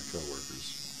some of my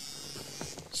coworkers.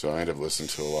 So I end up listening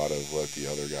to a lot of what the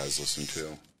other guys listen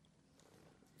to.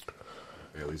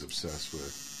 Bailey's obsessed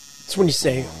with. So when you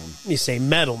say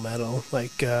metal,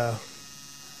 like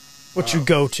what's your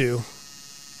go-to?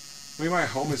 I mean, my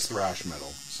home is thrash metal.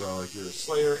 So like your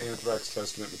Slayer, Anthrax,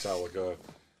 Testament, Metallica,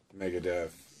 Megadeth.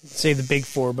 Say the big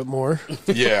four, but more.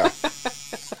 Yeah.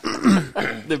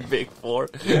 The big four.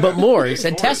 Yeah, But more. He Big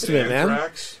said Four, Testament, man.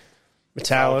 Anthrax,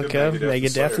 Metallica,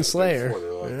 Megadeth, and Slayer.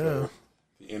 They're like Yeah.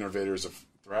 the innovators of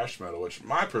thrash metal, which, in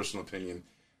my personal opinion,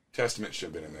 Testament should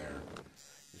have been in there.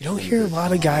 You don't hear a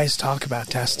lot of guys talk about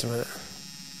Testament.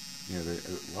 Yeah,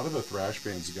 a lot of the thrash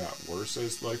bands got worse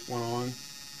as life went on.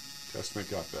 Testament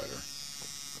got better.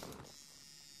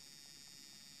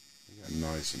 They got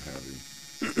nice and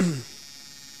heavy.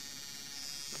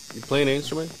 You play an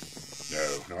instrument?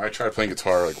 No, I tried playing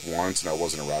guitar like once, and I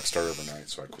wasn't a rock star overnight,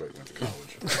 so I quit and went to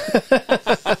college.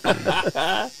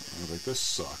 I was like, this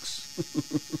sucks.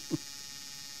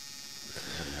 I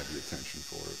haven't had the attention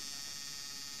for it.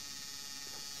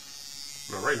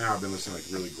 But right now, I've been listening to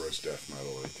like really gross death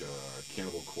metal, like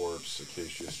Cannibal Corpse,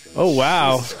 Acacia Strain. Oh,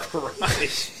 wow.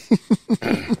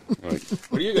 Like,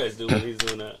 What do you guys do when he's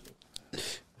doing that?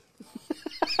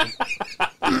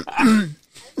 I've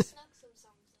snuck some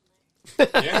songs in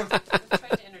there. yeah, I'm trying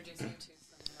to introduce him to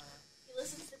some. He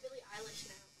listens to Billie Eilish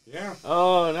now. yeah.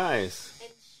 Oh, nice.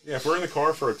 And Yeah, if we're in the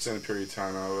car for an extended period of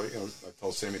time, I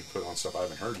told Sammy to put on stuff I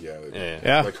haven't heard yet. Yeah.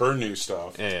 Yeah. Like her new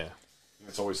stuff. Yeah.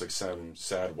 It's always like some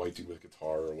sad white dude with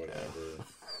guitar or whatever.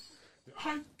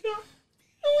 I got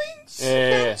doing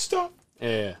Yeah. stuff.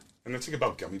 Yeah. And it's like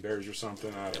about gummy bears or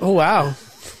something. I don't Oh, wow.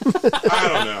 I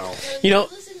don't know. You know-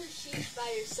 listen to Sheesh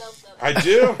by yourself, though. I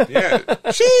do. Yeah.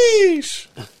 Sheesh.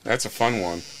 That's a fun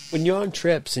one. When you're on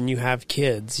trips and you have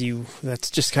kids, that's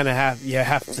just kind of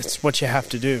that's what you have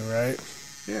to do, right?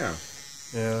 Yeah.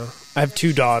 Yeah. I have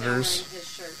 2 daughters. His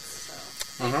shirts,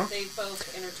 so Uh-huh. they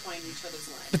both intertwine each other's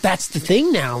lives. But that's the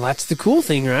thing now. That's the cool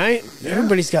thing, right? Yeah.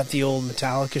 Everybody's got the old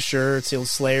Metallica shirts, the old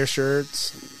Slayer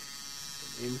shirts.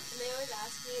 And they always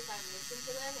ask me if I listen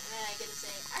to them, and then I get to say,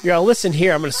 You're all, listen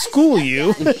here, I'm going to school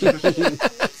you. Mixtape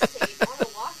on a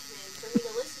Walkman for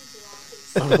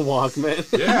the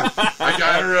Walkman. Yeah, I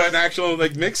got her an actual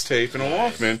like mixtape and a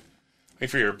Walkman. Like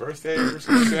for your birthday or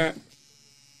something like that.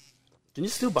 Can you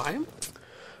still buy them?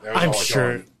 That was I'm all like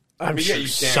sure. on- I'm yeah, sure you can,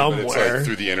 but somewhere. it's like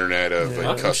through the internet of like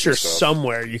I'm custom sure stuff.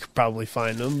 somewhere you could probably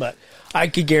find them, but I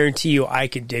could guarantee you I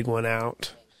could dig one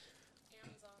out.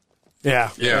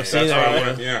 Yeah. Yeah, See, that's there how you I go.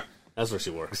 went. Yeah. That's where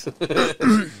she works.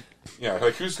 Yeah,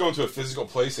 like who's going to a physical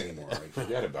place anymore? Like,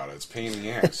 forget about it. It's a pain in the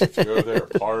ass. If you go there,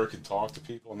 park and talk to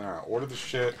people, now order the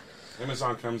shit.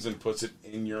 Amazon comes in, puts it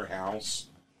in your house.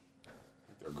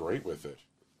 They're great with it.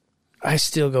 I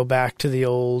still go back to the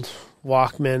old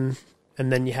Walkman,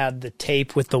 and then you had the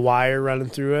tape with the wire running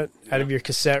through it out of your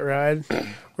cassette ride,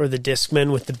 or the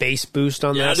Discman with the bass boost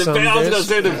on that. I was gonna disc.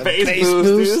 say the bass Bass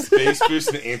boost. boost. Bass boost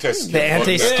and anti-skip. The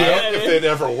anti-skip. I don't know if it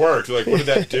ever worked. Like, what did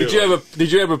that do?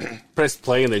 Did you ever press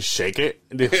play and then shake it?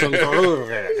 And the song goes,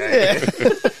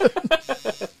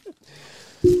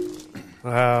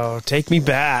 Oh, take me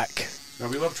back. No,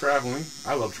 we love traveling.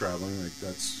 I love traveling. Like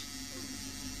that's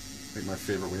like my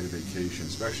favorite way to vacation,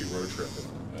 especially road tripping.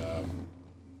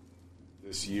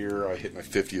 This year I hit my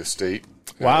 50th state.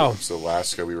 Wow. So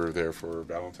Alaska, we were there for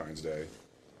Valentine's Day.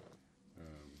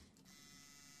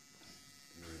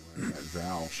 I met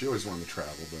Val. She always wanted to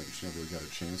travel, but she never really got a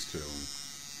chance to. And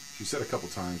she said a couple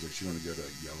times like she wanted to go to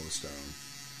Yellowstone.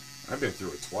 I've been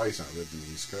through it twice, and I lived in the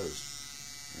East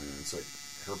Coast. And it's like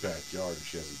her backyard, and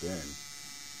she hasn't been.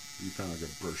 You found like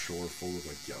a brochure full of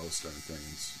like Yellowstone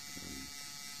things,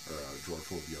 or a drawer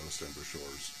full of Yellowstone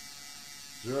brochures.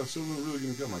 Yeah, I'm still really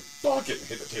going to go. I'm like, fuck it, and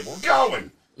hit the table. We're going.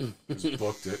 Just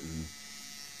booked it, and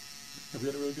we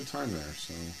had a really good time there.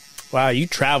 So Wow, you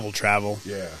travel.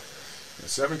 yeah,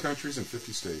 7 countries and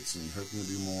 50 states, and hoping to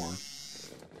do more.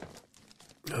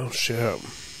 Oh, shit.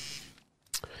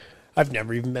 I've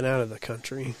never even been out of the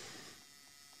country.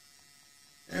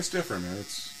 And it's different, man.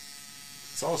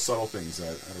 It's all subtle things that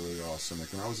are really awesome.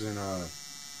 Like when I was in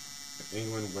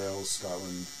England, Wales,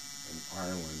 Scotland, and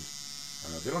Ireland,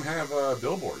 they don't have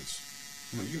billboards.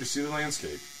 You can just see the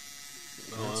landscape.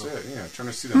 That's it. Yeah, trying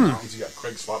to see the mountains. You got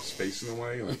Craig Swap's face in the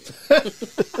way. Like,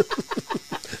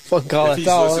 Fuck call if it he's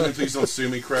all. listening, please don't sue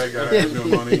me, Craig. I have no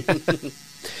money.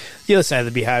 The other side of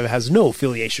the Beehive has no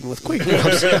affiliation with Quake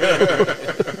Jobs. They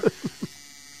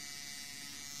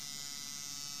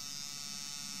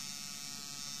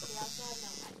also have no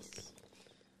ice.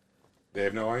 They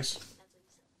have no ice?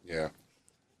 Yeah.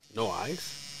 no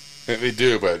ice? They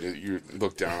do, but you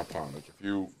look down upon it. If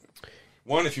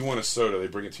you want a soda, they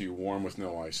bring it to you warm with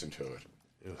no ice into it.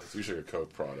 It's usually a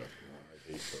Coke product.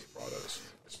 I hate Coke products,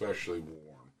 especially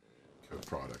warm Coke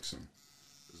products. And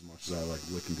as much as I like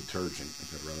licking detergent, I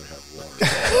think I'd rather have water.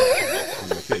 I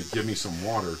was like, hey, give me some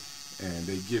water. And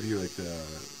they give you like the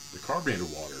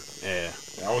carbonated water. Yeah.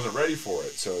 And I wasn't ready for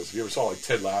it. So if you ever saw like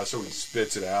Ted Lasso when he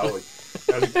spits it out, like,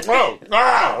 I was like, whoa,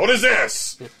 what is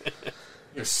this?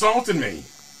 You're salting me.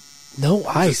 No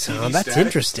ice, TV huh? That's static.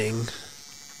 interesting.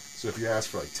 So if you ask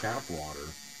for like tap water,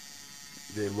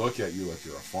 they look at you like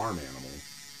you're a farm animal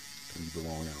and you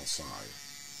belong outside.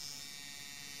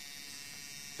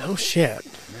 No shit.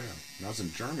 Yeah. When I was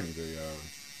in Germany,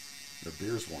 their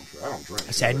beer's warm. I don't drink.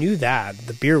 I said, I knew that.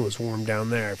 The beer was warm down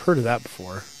there. I've heard of that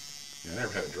before. Yeah, I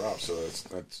never had a drop, so that's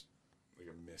like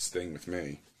a missed thing with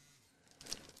me.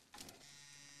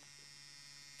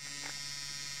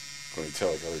 When you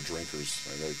tell like other drinkers,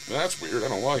 they're like, that's weird. I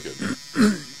don't like it.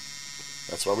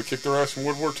 That's why we kicked their ass in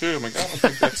World War II. I'm like, I don't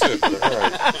think that's it. But all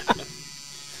right.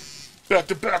 Back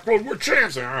to back World War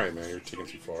champs. All right, man, you're taking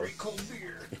too far. Cold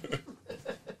beer.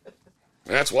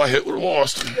 That's why Hitler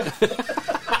lost.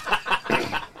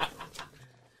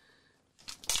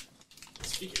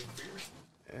 Speaking of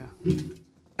beer.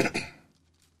 Yeah.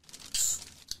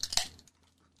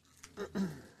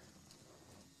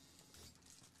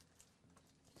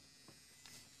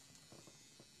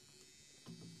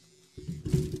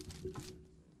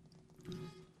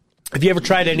 Have you ever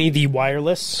tried any of the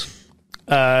wireless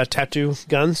tattoo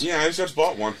guns? Yeah, I just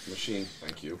bought one machine.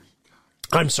 Thank you.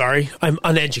 I'm sorry. I'm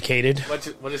uneducated.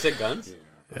 What is it, guns?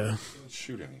 Yeah.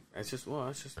 Shoot any. It's just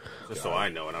so I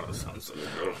know, and I don't sound so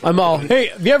I'm all, hey,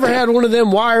 have you ever had one of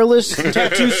them wireless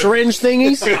tattoo syringe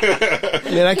thingies?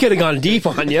 Man, I could have gone deep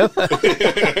on you.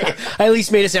 I at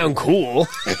least made it sound cool.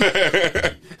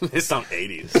 They sound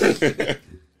 80s.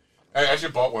 I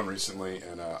actually bought one recently,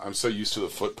 and I'm so used to the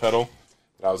foot pedal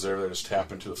that I was over there just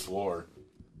tapping to the floor.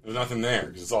 There's nothing there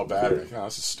because it's all battery. Like, oh,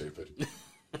 this is stupid.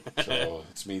 So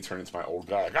it's me turning into my old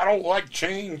guy. Like, I don't like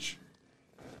change.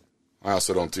 I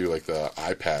also don't do like the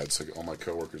iPads. Like all my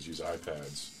coworkers use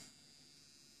iPads.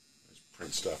 Just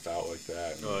print stuff out like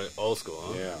that. Old school,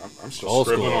 huh? Yeah, I'm still Old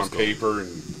scribbling school, on old school. paper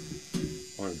and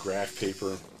on graph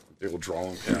paper, They will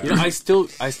draw them. Yeah. You know, I still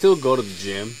go to the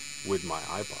gym with my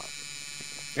iPod.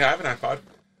 Yeah, I have an iPod.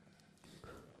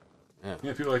 Yeah.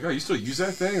 Yeah, people are like, oh, you still use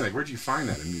that thing? Like, where'd you find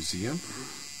that? A museum?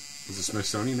 Was the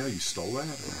Smithsonian know you stole that?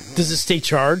 Does it stay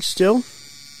charged still?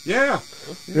 Yeah.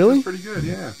 Really? It's pretty good,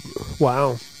 yeah.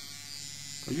 Wow.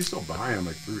 Well, you still buy them,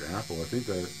 like, through Apple. I think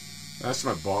the last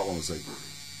time I bought one was, like,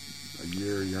 a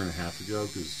year and a half ago,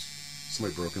 because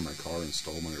somebody broke in my car and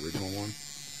stole my original one.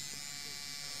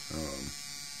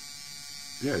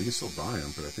 Yeah, you can still buy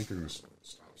them, but I think they're going to stop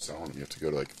selling them. You have to go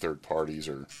to, like, third parties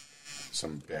or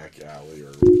some back alley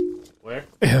or... Where?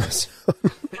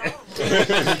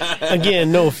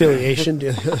 Again, no affiliation.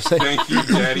 Thank you,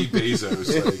 Daddy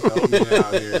Bezos. Like, help me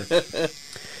out here.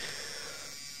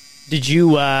 Did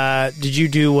you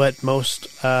do what most?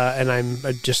 And I'm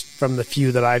just from the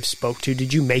few that I've spoke to.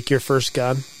 Did you make your first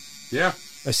gun? Yeah.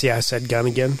 I see. I said gun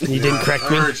again. You didn't correct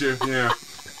me. I heard you. Yeah.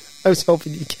 I was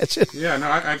hoping you'd catch it. Yeah.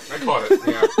 No, I caught it.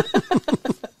 Yeah.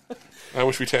 I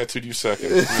wish we tattooed you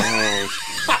second.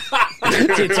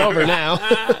 It's over now.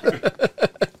 Must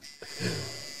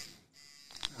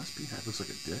be that looks like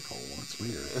a dick hole. It's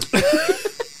weird.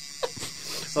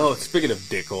 Oh, speaking of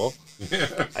dick hole,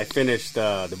 I finished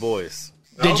The Boys.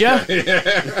 Did ya?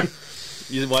 Yeah.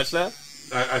 You watch that?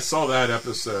 I saw that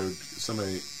episode.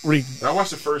 Somebody. I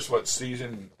watched the first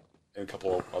season and a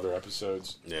couple of other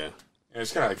episodes. Yeah. And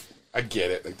it's kind of like I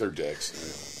get it. Like they're dicks.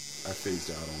 I phased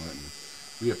out on it. And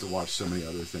we have to watch so many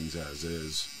other things as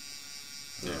is.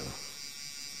 Yeah.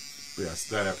 But yes,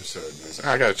 that episode.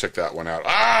 I gotta check that one out.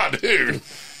 Ah, dude.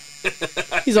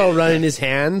 He's all running his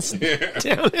hands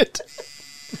down it.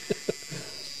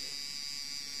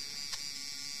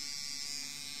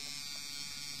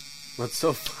 What's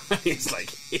so funny? It's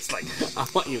like I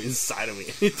want you inside of me.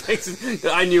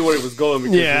 I knew where it was going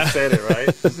because you said it, right?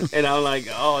 And I'm like,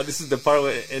 oh, this is the part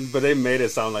where, but they made it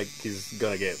sound like he's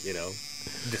gonna get,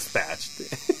 dispatched.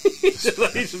 Just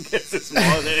like he should get this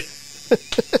morning.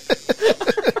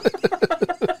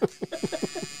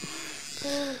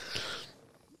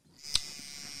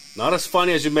 Not as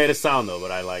funny as you made it sound, though,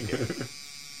 but I like it.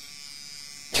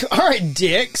 All right,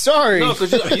 Dick. Sorry. No,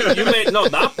 because you made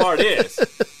that part is,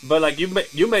 but like you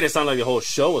made it sound like the whole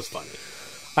show was funny.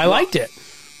 I liked it.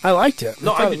 No,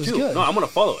 I did too. Good. No, I'm gonna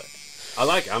follow it. I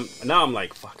like it. I'm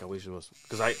like, fuck. I wish it was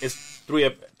because it's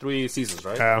three seasons,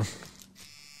 right? Yeah.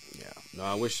 No,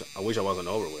 I wish I wasn't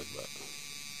over with, but.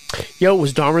 Yo,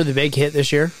 was Dahmer the big hit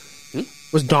this year?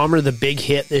 Was Dahmer the big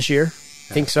hit this year?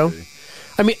 Think so.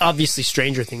 I mean, obviously,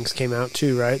 Stranger Things came out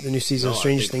too, right? The new season of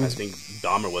Stranger Things. I think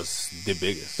Dahmer was the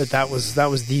biggest. But that was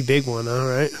the big one, all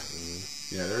right?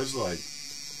 Yeah, there's like,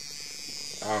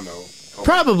 I don't know.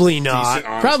 Probably not.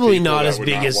 Probably not as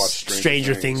big as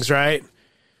Stranger Things, right?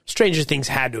 Stranger Things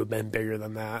had to have been bigger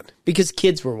than that because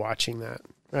kids were watching that,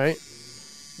 right?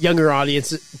 Younger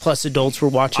audience plus adults were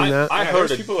watching that. I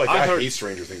heard people like I hate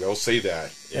Stranger Things. They'll say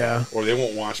that, yeah, or they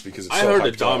won't watch because it's. I heard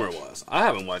that Dahmer was. I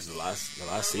haven't watched the last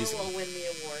season. Will win the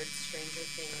award. Stranger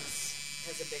Things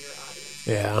has a bigger audience.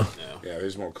 Yeah.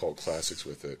 There's more cult classics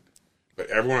with it, but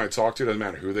everyone I talk to doesn't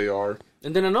matter who they are.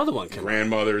 And then another one came.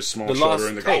 Grandmothers, small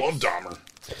children. They go, "I love Dahmer."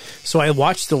 So I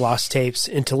watched the Lost Tapes,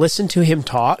 and to listen to him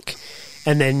talk,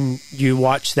 and then you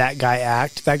watch that guy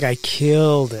act. That guy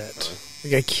killed it. The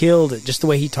guy killed it. Just the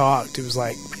way he talked. It was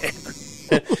like,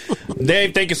 man.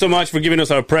 Dave, thank you so much for giving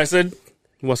us our present.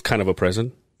 It was kind of a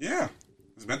present. Yeah. It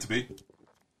was meant to be.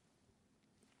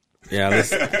 Yeah,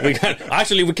 we can.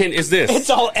 It's this.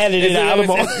 It's all edited out of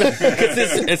all.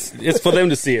 It's for them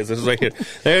to see it. It's right here.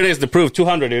 There it is. The proof.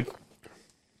 200, dude.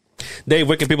 Dave,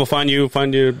 where can people find you?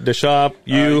 Find you the shop.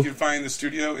 You can find the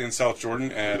studio in South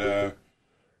Jordan at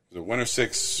the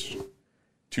 106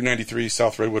 293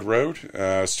 South Redwood Road,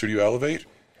 Studio Elevate.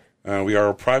 We are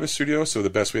a private studio, so the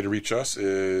best way to reach us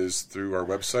is through our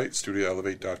website,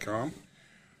 studioelevate.com.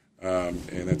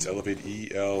 And that's Elevate,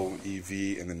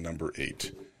 E-L-E-V, and then number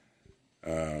 8. You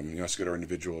can also go to our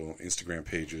individual Instagram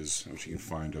pages, which you can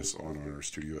find us on our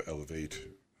Studio Elevate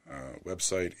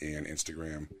website and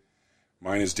Instagram.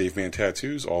 Mine is Dave Man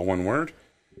Tattoos, all one word.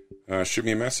 Shoot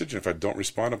me a message, and if I don't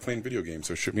respond, I'm playing video games,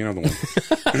 so shoot me another one.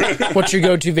 What's your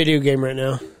go-to video game right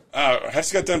now? I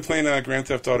just got done playing Grand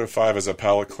Theft Auto 5 as a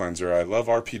palate cleanser. I love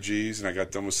RPGs, and I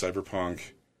got done with Cyberpunk.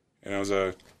 And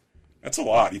that's a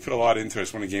lot. You put a lot into it.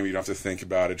 It's one game you don't have to think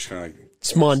about it. Just kind of like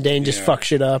it's mundane, just fuck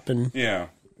shit up. And yeah,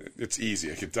 it's easy.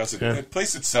 Like it does it. Yeah. It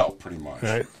plays itself pretty much.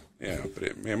 Right. Yeah,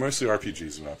 but mostly RPGs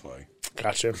is what I play.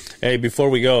 Gotcha. Hey, before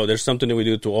we go, there's something that we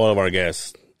do to all of our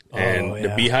guests. And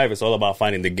the Beehive is all about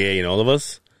finding the gay in all of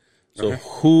us. So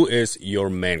who is your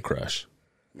man crush?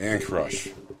 Man crush.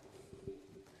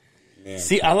 Man.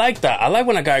 See, I like that. I like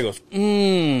when a guy goes,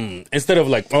 instead of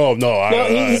like, oh, no.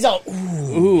 He's all,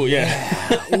 ooh,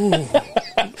 yeah. ooh.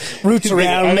 Roots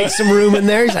around, make some room in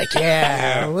there. He's like,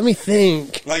 yeah, let me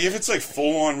think. Like, if it's, like,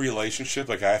 full-on relationship,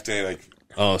 like, I have to, like...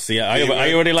 Oh, see, I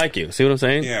already like you. See what I'm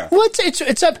saying? Yeah. Well,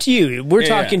 it's up to you. We're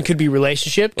talking could be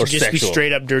relationship, could Or just sexual. be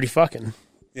straight up dirty fucking.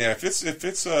 Yeah, if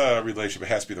it's a relationship, it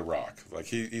has to be The Rock. Like,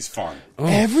 he's fun. Oh.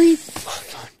 Every...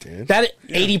 Dude. That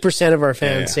 80% of our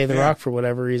fans say The Yeah. Rock for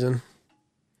whatever reason.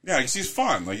 Yeah, because he's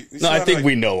fun. Like, No, I think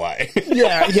we know why.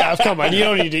 Yeah, come on. You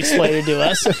don't need to explain it to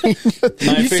us. I mean,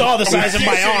 you saw the size of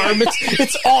my arm.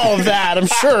 It's all of that, I'm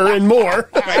sure, and more.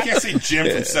 I can't say Jim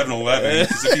from 7-Eleven,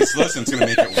 because if he's listening, it's going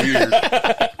to make it weird.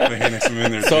 Like, hey, next time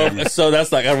in there, Jim. So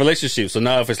that's like a relationship. So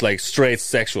now if it's like straight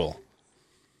sexual.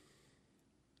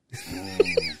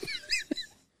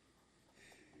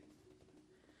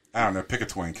 I don't know, pick a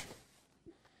twink.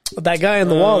 That guy on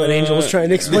the wall that Angel was trying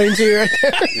to explain to you right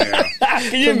there. Yeah.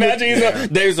 Can you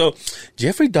imagine? Dave's so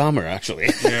Jeffrey Dahmer, actually.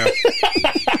 Yeah.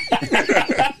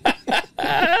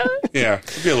 Yeah,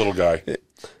 be a little guy.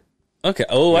 Okay.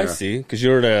 Oh, I Yeah. see. Because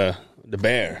you're the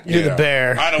bear. You're the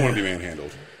bear. I don't want to be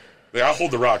manhandled. Like, I'll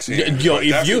hold the Rock's hand. Yo, but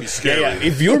if that's you gonna be scary.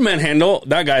 if you're manhandle,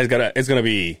 that guy's it's gonna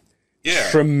be Yeah.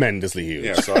 tremendously huge.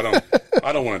 Yeah, so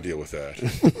I don't want to deal with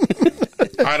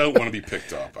that. I don't want to be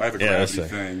picked up. I have a Yeah, that's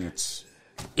gravity fair. thing. It's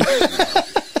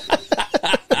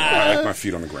I like my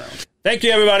feet on the ground. Thank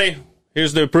you, everybody.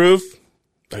 Here's the proof.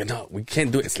 But no, we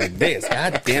can't do it. It's like this.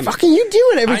 God damn it. Fucking you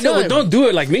do it every I know, time. but don't do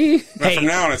it like me. Now, from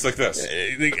now on, it's like this.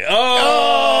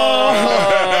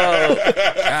 Oh!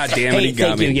 God damn it, he got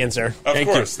thank me. you again, sir. Of Thank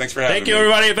course. you. Thanks for having Thank me. you,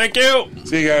 everybody. Thank you.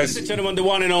 See you guys. Ladies and gentlemen, the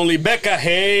one and only Becca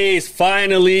Hayes.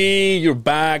 Finally, you're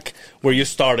back where you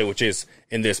started, which is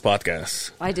in this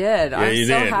podcast. I did. I'm you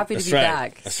so did. happy to That's be right.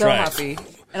 back. That's So right. happy.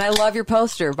 And I love your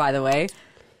poster, by the way.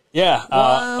 Yeah,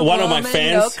 one of my woman,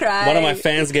 fans. don't cry. One of my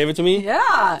fans gave it to me,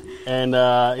 Yeah. and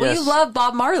Well, yes, you love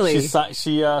Bob Marley. she signed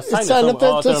signed up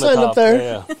there- it's on the signed up top. there.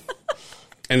 Yeah, yeah.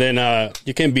 And then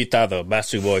you can't beat that though.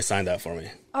 Backstreet Boys signed that for me.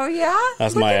 Oh, yeah?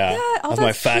 That's Look my at that. Oh, that's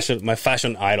my cute.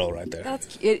 fashion idol right there.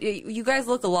 That's you guys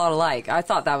look a lot alike. I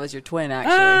thought that was your twin,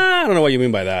 actually. I don't know what you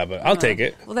mean by that, but I'll take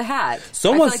it. Well, the hat.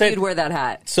 Someone I feel like said- you'd wear that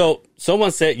hat. So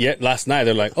someone said last night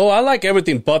they're like, "Oh, I like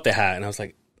everything but the hat," and I was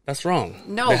like, "That's wrong."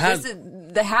 No, the hat,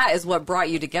 the hat is what brought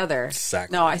you together.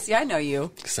 Exactly. No, I know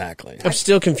you. exactly. I'm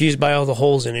still confused by all the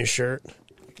holes in his shirt.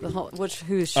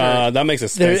 Whose shirt? That makes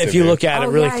sense. If you look at it Oh,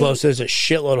 really yeah, close, there's a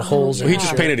shitload of holes in he his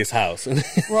just shirt. painted his house. Well,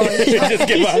 He just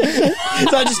gave up.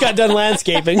 So I just got done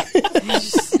landscaping.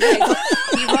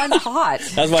 he runs hot.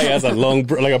 That's why he has a long,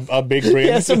 a big brim,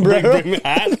 Yeah, sombrero. big brim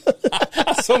hat,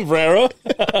 a sombrero.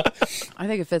 I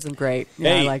think it fits him great.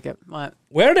 Yeah, Hey. I like it. What?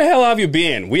 Where the hell have you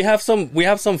been? We have some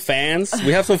fans.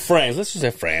 We have some friends. Let's just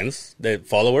say friends, the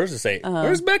followers. That say,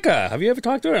 "Where's Becca? Have you ever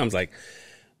talked to her?" I was like,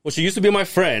 "Well, she used to be my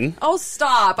friend." Oh,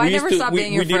 stop. I never stopped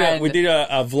being your friend. We did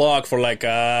a vlog for like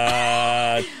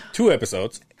 2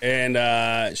 episodes,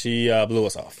 and she blew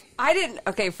us off. I didn't.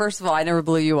 Okay, first of all, I never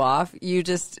blew you off. You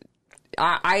just.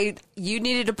 You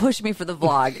needed to push me for the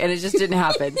vlog, and it just didn't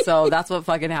happen. So that's what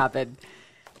fucking happened.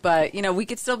 But we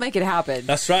could still make it happen.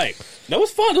 That's right. That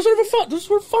was fun. Those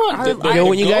were fun.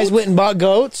 When you guys went and bought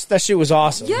goats, that shit was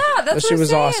awesome. Yeah, that's that what shit I'm was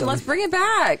saying. awesome. Let's bring it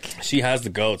back. She has the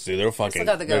goats, dude. They're fucking.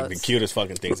 got the They're the goats. cutest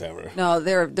fucking things ever. No,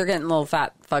 they're getting little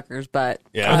fat fuckers, but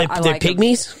Yeah. Are they, I they're like 'em.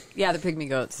 pygmies? Yeah, they're pygmy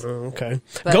goats. Oh, okay.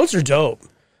 But- Goats are dope.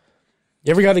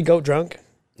 You ever got a goat drunk?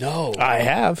 No. I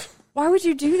have. Why would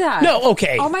you do that? No,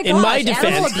 okay. Oh my In my gosh,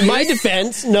 animal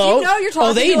defense, no. Do you know you're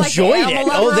talking they to, like, enjoyed the it.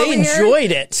 animal Oh, lover they over here?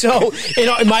 enjoyed it. So,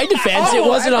 in my defense, it Oh,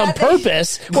 wasn't I on bet they-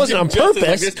 purpose. It wasn't on Just like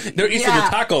purpose. this. They're eating Yeah.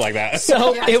 the taco like that.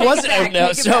 So Yeah, it take it wasn't. back, no,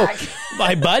 take it so back.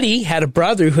 my buddy had a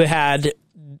brother who had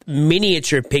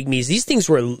miniature pygmies. These things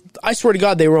were, I swear to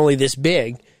God, they were only this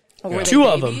big. Were they Two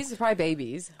of them. babies? Probably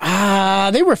babies.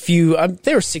 They were few.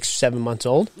 They were 6 or 7 months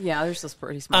old. Yeah, they're still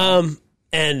pretty small.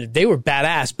 And they were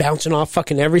badass, bouncing off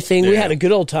fucking everything. We Yeah. had a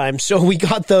good old time. So we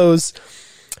got those.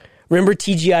 Remember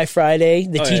TGI Friday?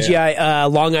 The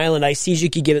TGI Long Island iced teas you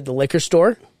could get at the liquor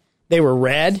store? They were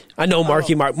red. I know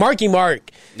Marky Mark. Marky Mark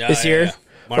is here.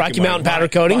 Rocky Mountain Powder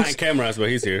Coatings. Behind cameras, but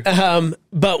he's here.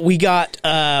 But we got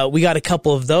a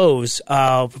couple of those,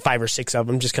 5 or 6 of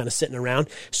them, just kind of sitting around.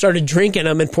 Started drinking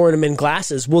them and pouring them in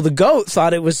glasses. Well, the goat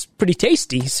thought it was pretty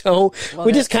tasty, so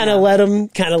we just kind of let them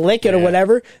kind of lick it or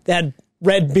whatever. They had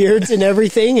red beards and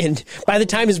everything, and by the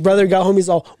time his brother got home, he's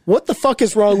all, "What the fuck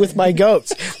is wrong with my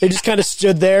goats?" They just kind of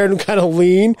stood there and kind of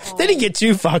leaned. They didn't get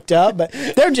too fucked up, but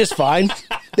they're just fine.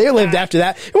 They lived after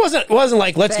that. It wasn't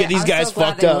like let's get these I'm guys so glad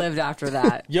fucked they up. lived after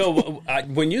that. Yo,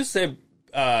 when you said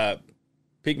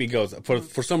pygmy goats.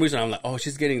 For some reason, I'm like, oh,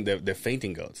 she's getting the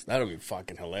fainting goats. That would be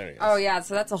fucking hilarious. Oh yeah,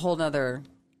 so that's a whole nother.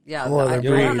 Yeah, Well, I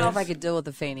they're don't know breed. if I could deal with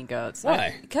the fainting goats.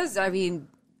 Why? Because I mean,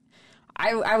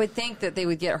 I would think that they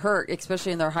would get hurt,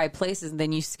 especially in their high places, and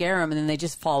then you scare them, and then they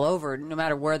just fall over, no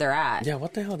matter where they're at. Yeah,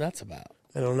 what the hell that's about?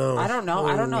 I don't know. I don't know.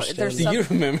 I don't know. understand. There's Do you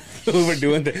remember we were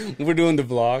doing the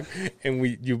vlog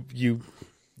and you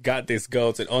got these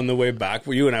goats and on the way back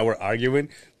you and I were arguing,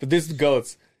 but these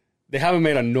goats they haven't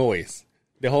made a noise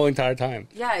the whole entire time.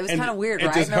 Yeah, it was And- kind of weird, and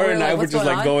right? just Remember, her and like, I were what's just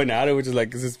going like on? going at it, which is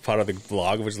like this is part of the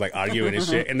vlog, which is like arguing and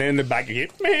shit. And then in the back you hear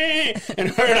meh, and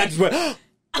her and I just went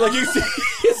like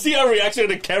you see our reaction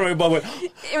to the camera. We both went.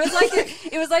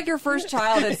 It was like your first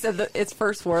child had said its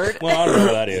first word. Well, I don't know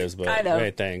what that is, but I know.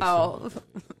 hey, thanks. Oh,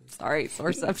 sorry,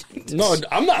 sore subject. No,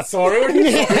 I'm not sorry. What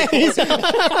are you sorry?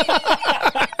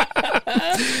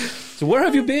 So where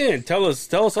have you been? Tell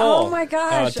us all. Oh my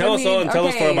gosh! Tell us all and tell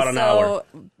us for about an hour.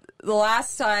 The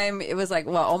last time it was like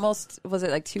almost was it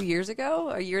like 2 years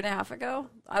ago, a year and a half ago?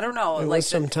 I don't know. It like was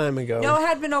some time ago. No, it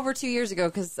had been over 2 years ago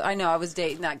because I know I was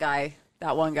dating that guy,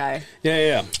 that one guy.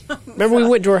 Yeah. Remember we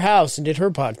went to her house and did her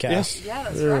podcast? Yeah,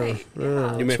 that's right.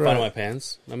 Yeah. You made right. fun of my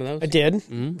pants. Remember those? I did,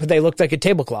 but they looked like a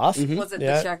tablecloth. Was it the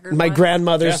Yeah. checkered My one?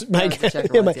 grandmother's Yeah. my, the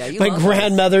checkered yeah, ones, my, yeah. You my love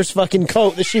grandmother's fucking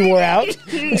coat that she wore out.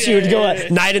 She would go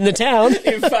at night in the town.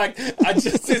 In fact,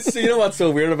 you know what's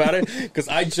so weird about it? Because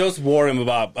I just wore him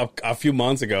about a few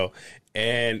months ago.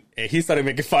 And he started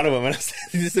making fun of him, and I said,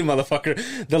 "This is a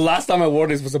motherfucker." The last time I wore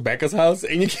this was at Becca's house,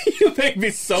 and you make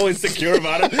me so insecure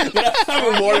about it that I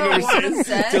haven't worn him You ever haven't worn him since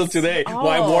since? till today. Well,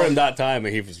 I Oh. wore him that time,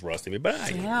 and he was roasting me. But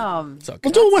Damn. it's okay.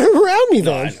 Well, don't wear it around me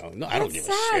No, then. I know. No, I don't That's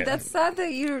give a sad. shit. That's sad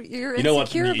that you're You know what-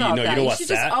 insecure you about know- that. you know You what's should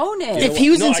sad? just own it. If he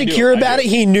was No, I do. insecure I about do. it,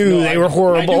 he knew No, they I were do.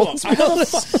 horrible. I do.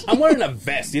 I'm wearing a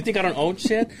vest. Do you think I don't own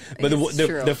shit? But It's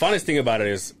true. the funniest thing about it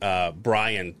is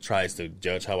Brian tries to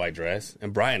judge how I dress,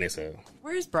 and Brian is a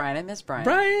Where's Brian? I miss Brian.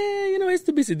 Brian. You know, he's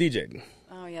the busy DJ.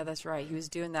 Oh yeah, that's right. He was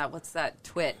doing that. What's that?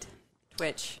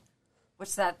 Twitch.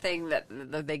 What's that thing that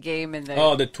the game and the?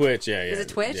 Oh, the Twitch, yeah. Is it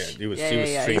Twitch? Yeah, he was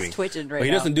Yeah, streaming. He's twitching right But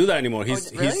he now. doesn't do that anymore.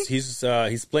 He's really?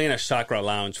 he's playing at Chakra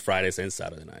Lounge Fridays and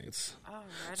Saturday nights. Oh,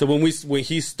 right So when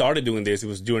he started doing this, it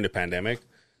was during the pandemic.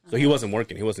 So he wasn't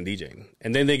working. He wasn't DJing.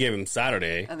 And then they gave him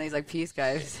Saturday. And he's like, "Peace,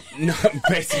 guys. No,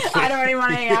 basically. I don't even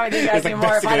want to hang out with you guys It's like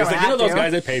anymore if I basically, don't it's like, have you know those to."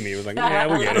 guys that pay me. It was like,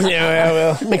 yeah, we get it. Yeah,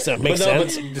 well, makes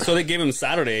sense. So they gave him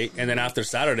Saturday, and then after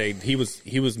Saturday, he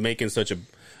was making such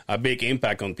a big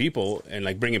impact on people and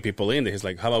like bringing people in. That he's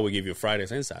like, how about we give you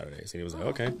Fridays and Saturdays? And he was like,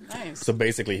 okay. Nice. So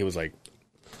basically, he was like,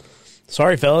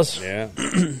 Sorry, fellas. yeah.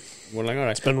 We're like, all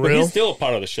right. It's been But real. he's still a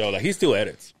part of the show. Like he still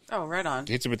edits. Oh, right on.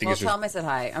 It's everything Well, is tell just- him I said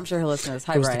hi. I'm sure he'll listen to this.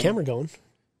 Hi, Was Brian. the camera going?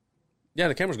 Yeah,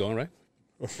 the camera's going right.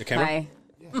 The camera. Hi.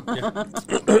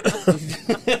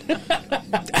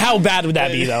 How bad would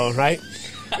that be, though? Right?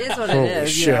 It is what it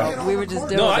is. You shit. know, we were just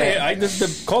doing No, it. I just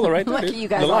the caller right there. Look at dude. you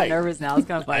guys The all light. nervous now. It's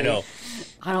kind of funny. I know.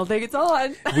 I don't think it's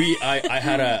on. I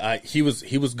had he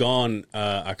was gone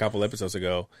a couple episodes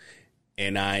ago,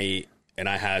 and I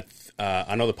had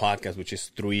another podcast which is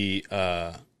three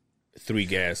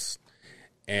guests,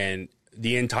 and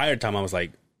the entire time I was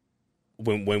like,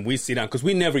 when we sit down, because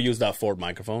we never use that Ford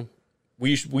microphone,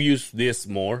 we use this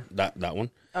more, that one,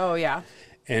 Oh yeah.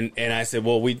 and I said,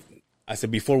 well, I said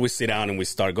before we sit down and we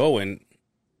start going,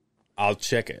 I'll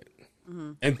check it.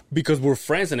 And because we're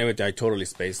friends and everything, I totally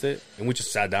spaced it. And we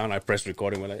just sat down. I pressed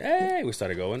record and we're like, hey, we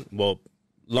started going. Well,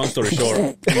 long story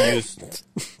short,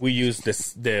 we used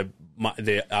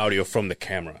the audio from the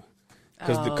camera.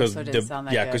 Because so it didn't sound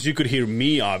that good. because you could hear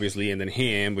me obviously and then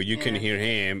him, but you couldn't hear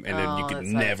him and then you Oh, could that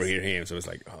never sucks. hear him. So it's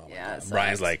like, oh my Yeah, God. it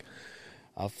Brian's sucks. like,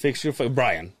 I'll fix your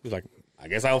Brian. He's like, I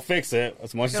guess I'll fix it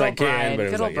as much as Good I old can. Brian. But it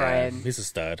was Good like, old yeah, Brian. he's a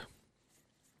stud.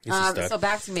 He's a stud. So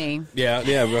back to me. Yeah,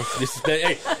 bro. This is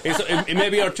it may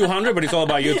be our 200, but it's all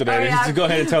about you today. Oh, yeah. So go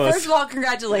ahead and tell First us. of all,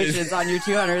 congratulations on your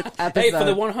 200th episode. Hey, for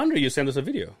the 100, you sent us a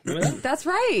video. Remember that? That's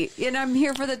right. And I'm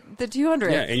here for the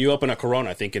 200th. Yeah, and you open a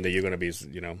Corona thinking that you're going to be,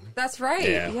 That's right.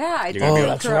 yeah. Yeah. I You're gonna be on-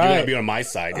 that's You're going right. to be on my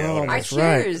side. Yeah, Oh, whatever. I That's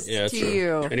right. cheers Yeah, that's to true.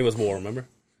 you. And it was warm, remember?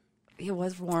 It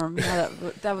was warm. Yeah,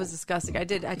 that was disgusting. I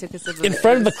took a sip of In it.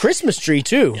 front of the Christmas tree,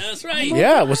 too. That's right.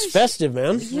 Yeah, it was festive,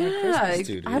 man. Yeah, Christmas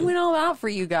too, dude. I went all out for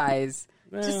you guys.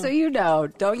 Just so you know,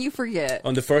 don't you forget.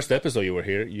 On the first episode you were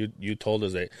here, you told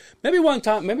us that maybe one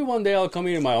day I'll come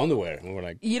in my underwear. And we were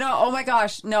like, You know, oh my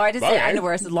gosh. No, I didn't say Okay.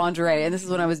 underwear. I said lingerie. And this is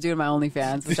when I was doing my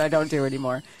OnlyFans, which I don't do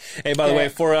anymore. hey, by the way,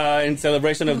 for in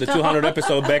celebration of the 200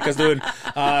 episode, Becca's doing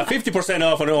 50%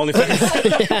 off on her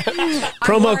OnlyFans.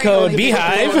 Promo wearing code OnlyFans.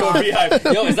 Beehive.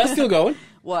 Yo, is that still going?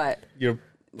 What? Your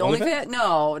OnlyFans?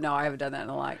 No, I haven't done that in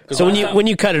a lot. So when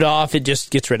you cut it off, it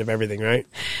just gets rid of everything, right?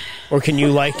 Or can you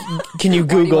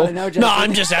Google? wanna know, Justin? No,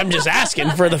 I'm just asking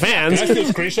for the fans. Can I still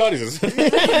screenshot?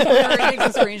 Taking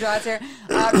some screenshots here.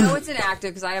 No, it's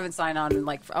inactive because I haven't signed on in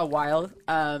like a while.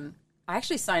 I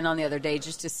actually signed on the other day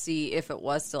just to see if it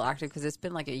was still active because it's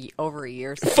been like over a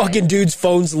year. Since Fucking dude's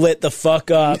phone's lit the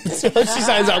fuck up. So she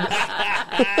signs up.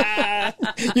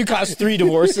 You caused 3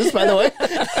 divorces, by the way.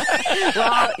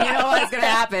 Well, you know what's going to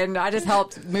happen. I just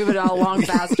helped move it all along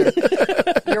faster.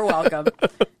 You're welcome.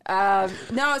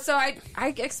 No, so I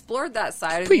explored that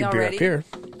side of Put me your beer already. up here.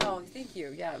 Oh, thank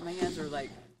you. Yeah, my hands are like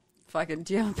fucking.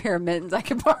 Do you have a pair of mittens I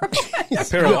can borrow? A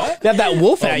pair of what? They have that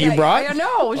wolf hat you brought. I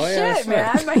know. yeah, Shit, sure.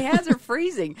 man. My hands are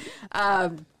freezing.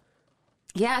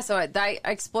 Yeah, so I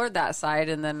explored that side,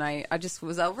 and then I just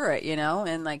was over it,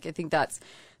 and like I think that's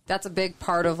a big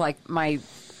part of like my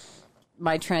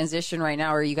transition right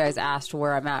now, or you guys asked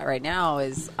where I'm at right now,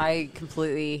 is I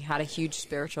completely had a huge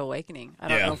spiritual awakening. I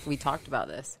don't know if we talked about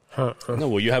this. No,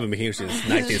 well, you haven't been here since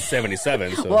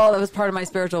 1977. So. Well, that was part of my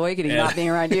spiritual awakening, not being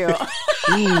around you.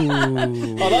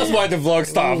 Oh, that's why the vlog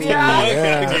stopped.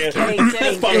 Kidding.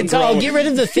 It's all get rid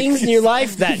of the things in your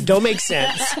life that don't make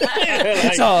sense.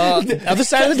 It's all other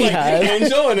side of the beehive.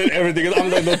 Angel and then everything. I'm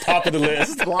like the top of the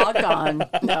list. Log on.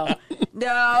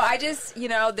 No, I just,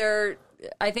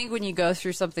 I think when you go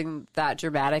through something that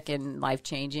dramatic and life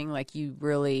changing, like you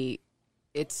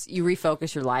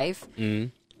refocus your life.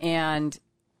 And,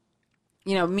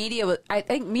 media, I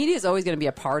think media is always going to be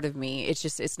a part of me. It's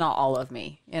just, it's not all of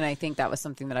me. And I think that was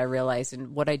something that I realized.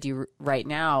 And what I do right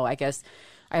now, I guess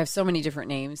I have so many different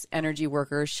names: energy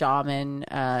worker, shaman,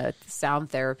 sound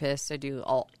therapist. I do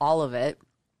all of it.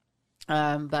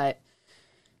 But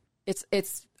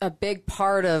it's a big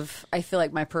part of, I feel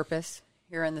like, my purpose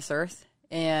here on this earth.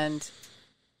 And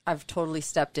I've totally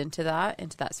stepped into that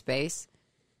space.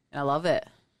 And I love it.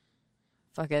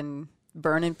 Fucking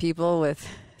burning people with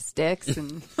sticks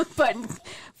and putting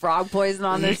frog poison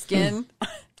on their skin.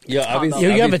 Yeah,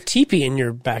 You have a teepee in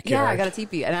your backyard. Yeah, I got a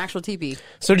teepee, an actual teepee.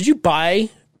 So did you buy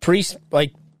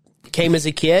came as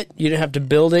a kit? You didn't have to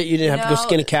build it? You didn't have to go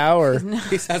skin a cow? Or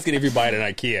He's asking if you buy it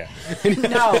at IKEA.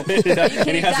 No. Are you And he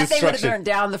kidding? has That thing would have instruction. burned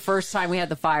down the first time we had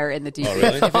the fire in the teepee. Oh,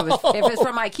 really? If it's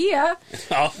from IKEA,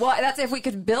 Oh. well, that's if we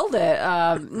could build it.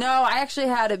 No, I actually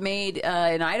had it made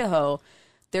in Idaho.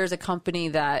 There's a company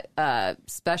that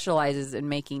specializes in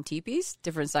making teepees,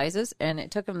 different sizes, and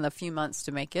it took them a few months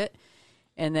to make it.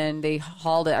 And then they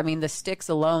hauled it. I mean, the sticks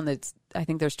alone, I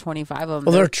think there's 25 of them.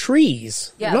 well, they're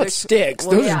trees. Yeah, They're not they're- sticks.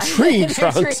 well, Those yeah. are tree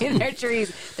They're trunks. They're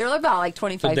trees. They're about like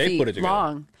 25 So they feet put it together.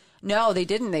 long. No, they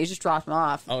didn't. They just dropped them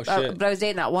off. Oh, shit. But I was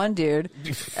dating that one dude.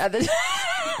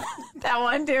 That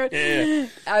one dude. Yeah.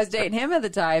 I was dating him at the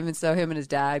time, and so him and his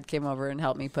dad came over and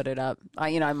helped me put it up.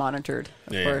 I monitored,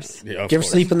 of course. Yeah, of Do you ever course.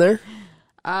 sleep in there?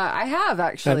 I have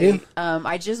actually. Have you?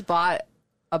 I just bought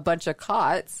a bunch of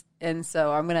cots, and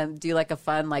so I'm gonna do like a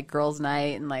fun like girls'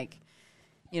 night and like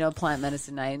plant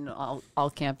medicine night, and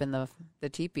I'll camp in the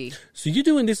teepee. So you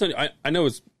doing this on? I know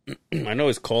it's I know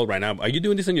it's cold right now. But are you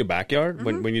doing this in your backyard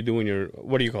Mm-hmm. when you're doing your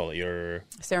what do you call it? Your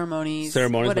Ceremonies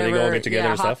when they all get together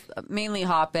and stuff? Mainly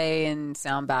hot bay and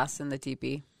sound baths in the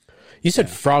teepee. You said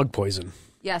frog poison.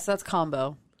 Yes, that's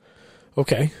combo.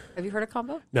 Okay. Have you heard of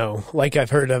combo? No, like I've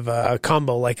heard of a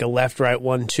combo, like a left, right,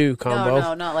 1-2 combo.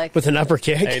 No, not like with an upper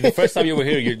kick. Hey, the first time you were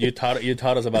here, you taught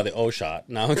us about the O shot.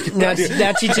 Now Now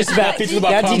teaches about Teaches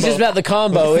about combo. the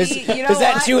combo. Is See, you know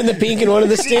that what? 2 in the pink and 1 in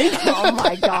the stink? Oh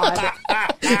my god!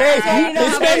 Hey, you know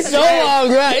it's how been so versatile-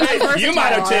 long, right? You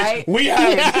might have Versatile, changed. We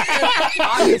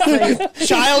haven't. Obviously,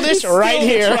 Childish right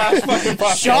here.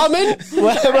 Shaman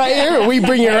right here. We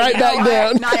bring you right back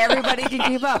down. Not everybody can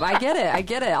keep up. I get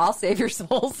it. I'll save your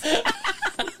souls.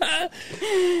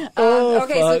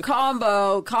 Okay, so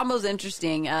combo's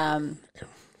interesting.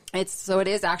 It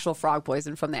is actual frog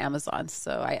poison from the Amazon,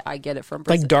 so I get it from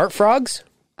Like dart frogs?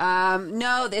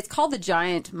 no, it's called the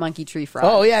giant monkey tree frog.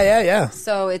 Oh, yeah.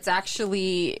 So it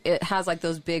has like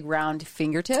those big round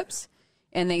fingertips,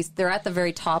 and they're at the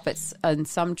very top. It's on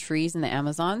some trees in the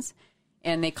Amazons,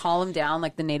 and they call them down,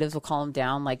 like the natives will call them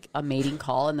down, like a mating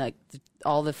call, and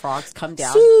all the frogs come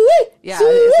down. Yeah,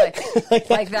 it's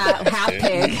like that half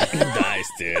pig.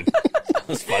 Nice, dude.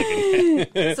 That's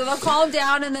fucking. So they'll call them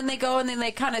down, and then they go, and then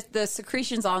they kind of the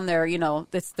secretions on there.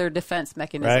 That's their defense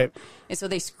mechanism. Right. And so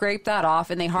they scrape that off,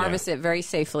 and they harvest it very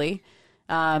safely.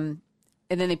 And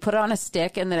then they put it on a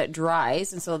stick, and then it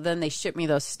dries, and so then they ship me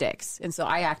those sticks, and so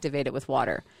I activate it with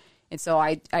water. And so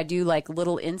I do like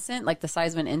little incense, like the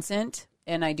size of an incense,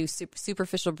 and I do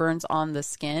superficial burns on the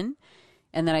skin.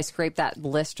 and then I scrape that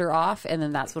blister off, and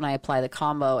then that's when I apply the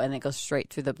combo, and it goes straight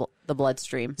through the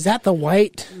bloodstream. Is that the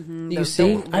white you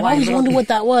see? I've always wondered what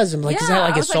that was. I'm like, is that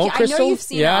like a salt crystal? I know you've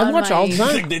seen it I on watch all the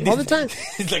my- time. All the time.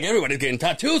 It's like everybody's getting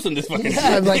tattoos on this fucking.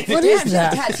 Yeah, I'm like, what is Damn,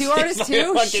 that? tattoo artist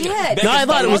too? fucking- Shit. No, I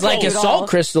thought it was like a Look at salt all.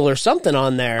 crystal or something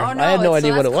on there. Oh, no, I had no so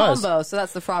idea what that's it was. combo, so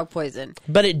that's the frog poison.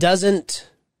 But it doesn't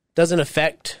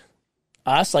affect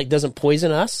us, like doesn't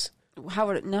poison us. How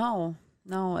would it? No.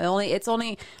 It's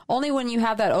only when you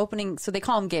have that opening. So they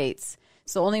call them gates.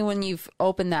 So only when you've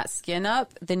opened that skin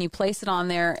up, then you place it on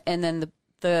there, and then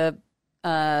the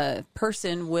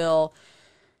person will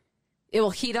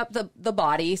heat up the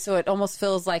body. So it almost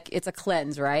feels like it's a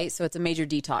cleanse, right? So it's a major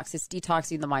detox. It's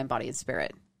detoxing the mind, body, and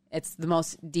spirit. It's the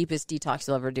most deepest detox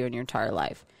you'll ever do in your entire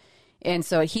life. And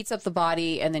so it heats up the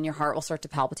body, and then your heart will start to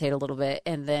palpitate a little bit.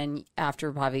 And then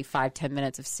after probably 5-10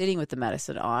 minutes of sitting with the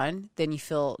medicine on, then you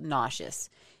feel nauseous.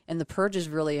 And the purge is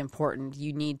really important.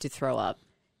 You need to throw up.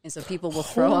 And so people will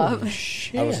throw up.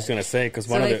 Shit. I was just gonna say because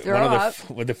So one they of throw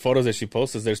with the photos that she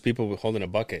posts is there's people holding a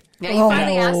bucket. Yeah, you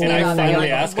finally asked me And I about that. You're finally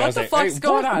like, asked her, I what was the like, fuck's hey,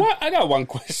 going on? What? I got one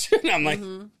question. I'm like,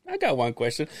 I got one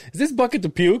question. Is this bucket to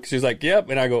puke? She's like, yep.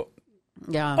 And I go,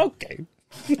 Yeah. okay.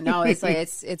 No, it's like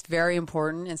it's very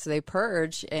important. And so they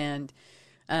purge, and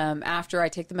after I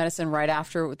take the medicine, right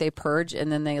after they purge, and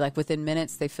then they like within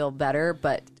minutes they feel better,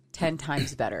 but 10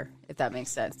 times better, if that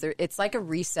makes sense. It's like a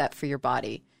reset for your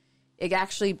body.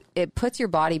 It puts your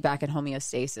body back in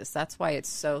homeostasis. That's why it's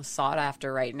so sought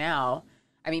after right now.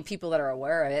 I mean, people that are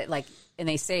aware of it, like, and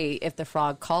they say if the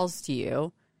frog calls to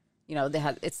you,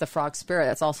 it's the frog spirit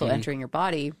that's also entering your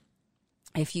body.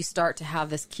 If you start to have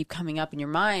this keep coming up in your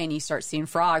mind, you start seeing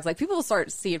frogs. Like, people will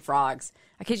start seeing frogs.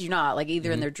 I kid you not. Like,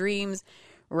 either in their dreams,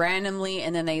 randomly,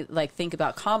 and then they like think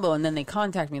about combo, and then they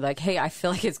contact me like, hey, I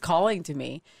feel like it's calling to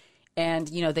me. And,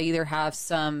 they either have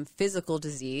some physical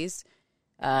disease,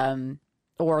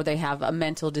 or they have a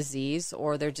mental disease,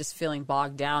 or they're just feeling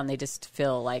bogged down. They just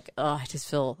feel like, I just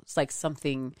feel it's like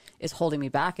something is holding me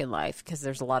back in life because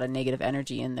there's a lot of negative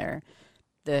energy in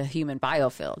the human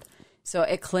biofield. So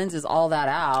it cleanses all that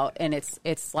out, and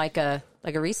it's like a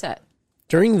reset.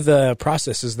 During the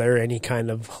process, is there any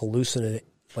kind of hallucinate?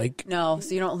 No,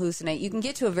 so you don't hallucinate. You can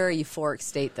get to a very euphoric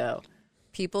state, though.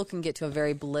 People can get to a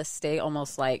very bliss state,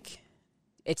 almost like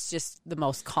it's just the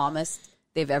most calmest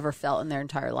they've ever felt in their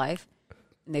entire life.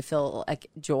 And they feel like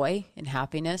joy and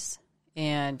happiness.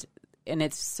 And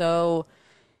it's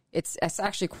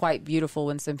actually quite beautiful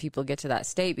when some people get to that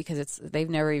state, because they've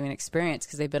never even experienced,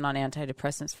 because they've been on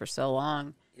antidepressants for so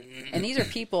long. And these are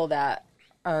people that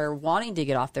are wanting to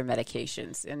get off their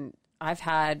medications. And I've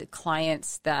had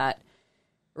clients that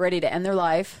ready to end their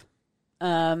life.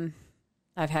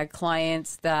 I've had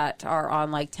clients that are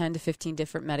on like 10 to 15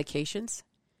 different medications,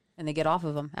 and they get off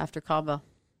of them after combo.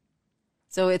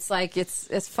 So it's like, it's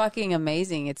fucking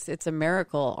amazing. It's a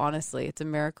miracle, honestly. It's a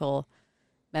miracle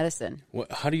medicine.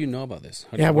 How do you know about this?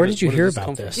 Where did you hear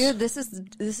about this? Dude, this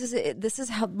is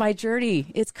how my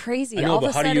journey. It's crazy. I know, All but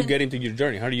of a how do you sudden- get into your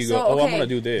journey? How do you So, go, I'm okay. going to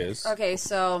do this? Okay,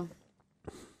 so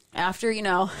after,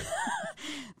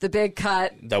 the big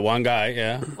cut. The one guy,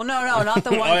 yeah. Well, no, not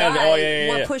the one Oh, yeah, guy. oh, yeah,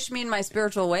 What yeah. pushed me in my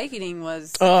spiritual awakening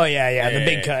was Oh yeah, the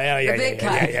big cut. Oh yeah, the big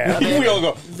yeah, cut. yeah. The big- We all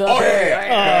go, the oh, big-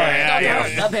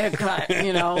 yeah. the big cut.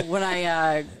 When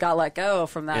I got let go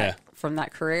from that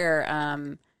career,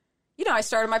 I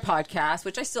started my podcast,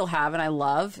 which I still have and I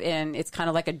love, and it's kind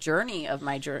of like a journey of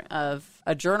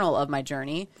a journal of my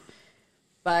journey.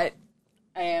 But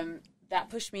that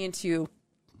pushed me into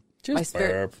Just my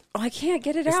spirit. burp. Oh, I can't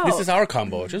get it out. This is our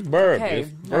combo. Just burp. Okay,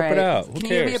 Just all burp right. it out. Who Can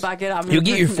cares? you give me a bucket? I'm You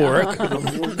get your gonna-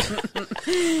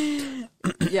 euphoric.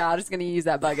 Yeah, I'm just going to use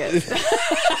that bucket.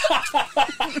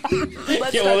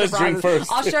 Let's drink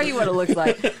first. I'll show you what it looks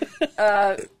like.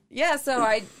 So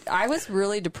I was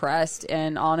really depressed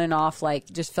and on and off,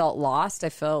 like, just felt lost. I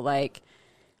felt like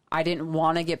I didn't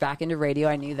want to get back into radio.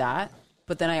 I knew that.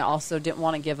 But then I also didn't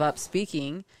want to give up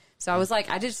speaking. So I was like,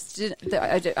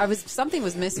 something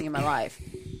was missing in my life.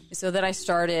 So then I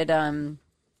started, I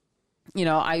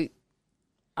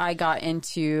got an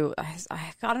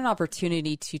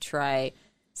opportunity to try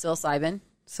psilocybin.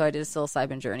 So I did a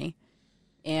psilocybin journey,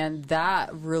 and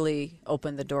that really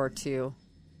opened the door to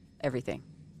everything.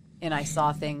 And I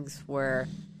saw things where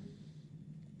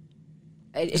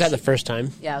Is that the first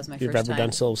time yeah, it was my you've first ever time. done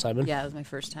psilocybin? Yeah, it was my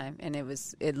first time, and it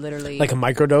literally Like a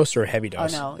microdose or a heavy oh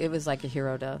dose? no, it was like a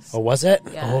hero dose. Oh, was it?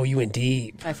 Yeah. Oh, you went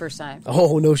deep. My first time.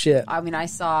 Oh, no shit. I mean, I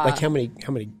saw Like how many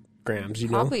grams, you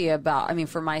know? Probably about, I mean,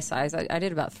 for my size, I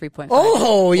did about 3.5.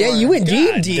 Oh, yeah, you went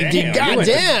deep. damn, God you went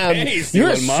to damn. base, You're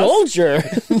a Elon Musk. soldier.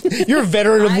 You're a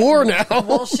veteran of war now.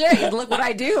 Well, shit, look what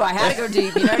I do. I had to go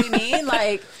deep. You know what I mean?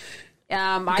 Like,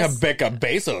 Got Becca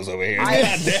Bezos over here. I-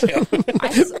 God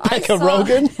damn. Becca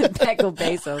Rogan? Becca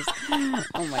Bezos.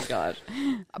 Oh my God.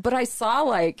 But I saw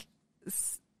like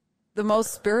the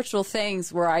most spiritual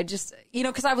things where I just, you know,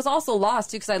 because I was also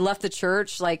lost too, because I left the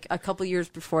church like a couple years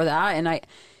before that.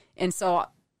 And so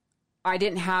I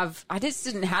just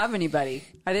didn't have anybody.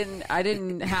 I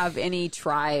didn't have any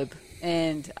tribe.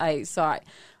 And I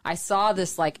saw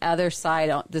this like other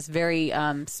side, this very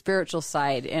spiritual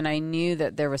side, and I knew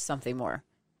that there was something more,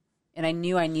 and I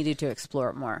knew I needed to explore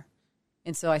it more,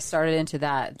 and so I started into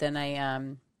that.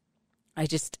 Then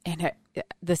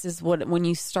this is what, when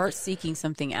you start seeking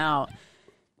something out,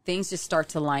 things just start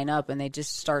to line up, and they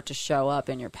just start to show up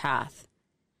in your path,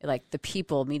 like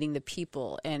meeting the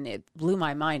people, and it blew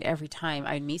my mind every time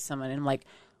I'd meet someone, and I'm like,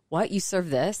 what, you serve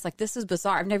this? Like, this is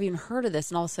bizarre. I've never even heard of this,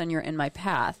 and all of a sudden you're in my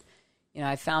path. You know,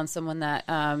 I found someone that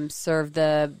served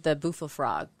the buffalo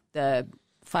frog, the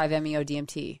 5-MeO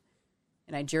DMT,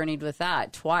 and I journeyed with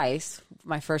that twice.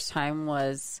 My first time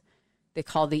was, they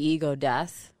called the ego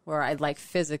death, where I'd like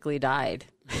physically died.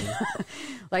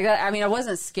 Like, I mean, I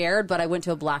wasn't scared, but I went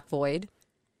to a black void,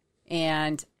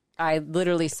 and I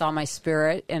literally saw my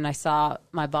spirit, and I saw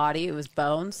my body. It was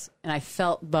bones, and I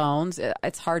felt bones.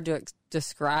 It's hard to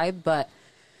describe, but.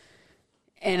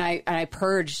 And I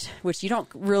purged, which you don't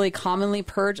really commonly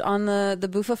purge on the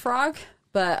buffa frog,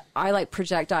 but I like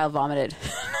projectile vomited.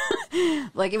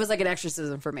 Like, it was like an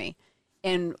exorcism for me.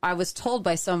 And I was told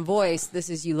by some voice, this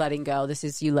is you letting go. This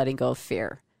is you letting go of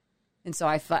fear. And so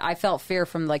I felt fear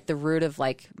from like the root of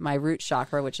like my root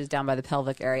chakra, which is down by the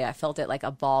pelvic area. I felt it like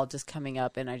a ball just coming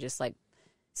up, and I just like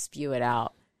spew it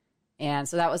out. And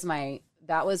so that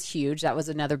was huge. That was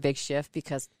another big shift,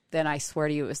 because then I swear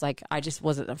to you, it was like I just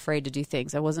wasn't afraid to do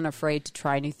things. I wasn't afraid to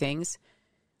try new things.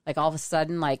 Like, all of a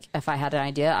sudden, like, if I had an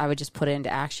idea, I would just put it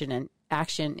into action.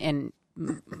 And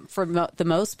for the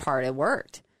most part, it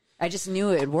worked. I just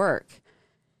knew it would work.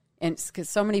 And because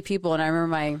so many people, and I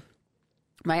remember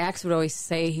my ex would always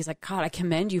say, he's like, God, I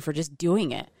commend you for just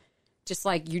doing it. Just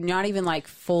like, you're not even like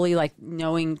fully like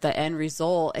knowing the end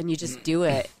result, and you just do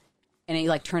it, and you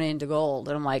like turn it into gold.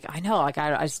 And I'm like, I know, like,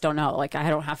 I just don't know. Like, I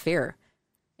don't have fear.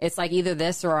 It's like either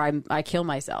this or I kill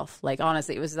myself. Like,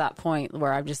 honestly, it was that point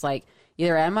where I'm just like,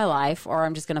 either end my life or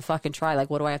I'm just going to fucking try.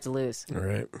 Like, what do I have to lose? All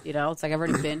right. You know, it's like I've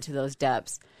already been to those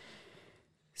depths.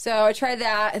 So I tried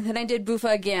that, and then I did buffa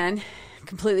again,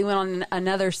 completely went on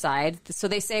another side. So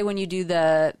they say when you do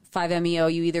the 5-MeO,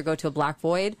 you either go to a black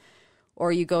void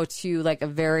or you go to like a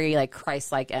very like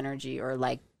Christ-like energy, or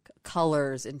like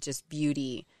colors and just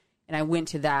beauty. And I went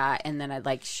to that, and then it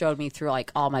like showed me through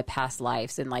like all my past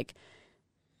lives, and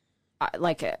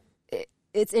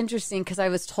it's interesting because I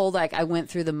was told like I went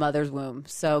through the mother's womb.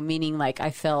 So meaning like I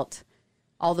felt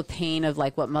all the pain of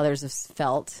like what mothers have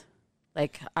felt.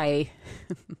 Like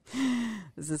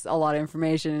this is a lot of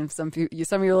information, and some of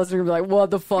your listeners will be like,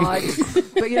 "What the fuck?"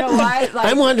 But you know what? Like,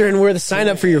 I'm wondering where the sign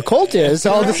up for your cult is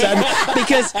all of a sudden,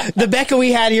 because the Becca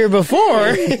we had here before.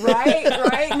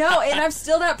 right. No, and I'm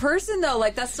still that person though.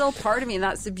 Like, that's still part of me, and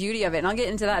that's the beauty of it. And I'll get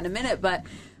into that in a minute. But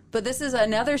this is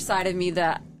another side of me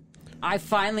that I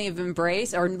finally have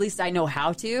embraced, or at least I know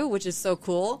how to, which is so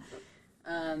cool.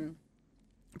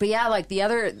 But yeah, like the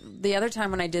other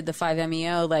time when I did the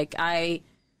 5-MeO, like I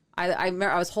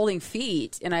remember I was holding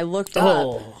feet, and I looked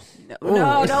up.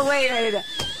 No, wait.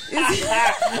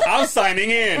 I'm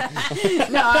signing in.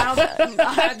 No, I'm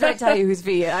going to tell you whose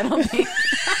feet. I don't think.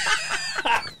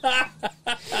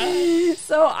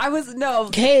 So I was,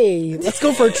 no. Hey, let's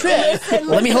go for a trip.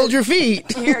 Let me hold your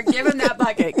feet. Here, give him that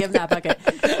bucket. Give him that bucket.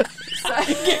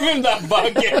 Give him that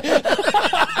bucket.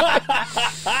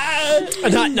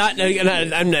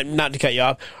 Not to cut you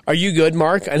off. Are you good,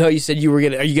 Mark? I know you said you were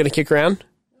gonna. Are you gonna kick around?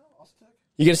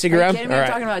 You gonna stick around? I'm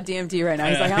talking about DMT right now.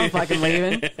 He's like, I'm fucking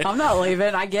leaving. I'm not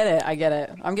leaving. I get it.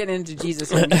 I'm getting into Jesus.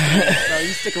 So you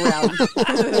stick around.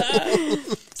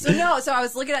 So I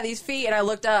was looking at these feet, and I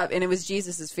looked up, and it was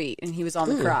Jesus's feet, and he was on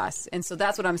the cross. And so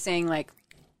that's what I'm saying. Like,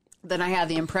 then I had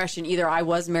the impression either I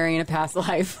was Mary in a past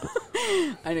life.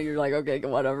 I know you're like, okay,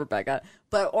 whatever, Becca.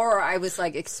 Or I was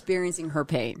like experiencing her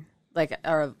pain, like,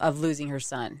 or of losing her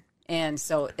son. And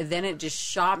so then it just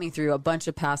shot me through a bunch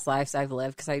of past lives I've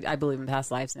lived, because I believe in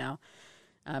past lives now.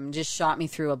 Just shot me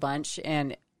through a bunch,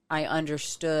 and I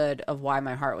understood of why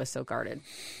my heart was so guarded.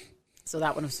 So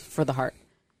that one was for the heart.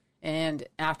 And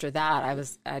after that,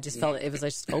 I just felt it was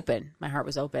just open. My heart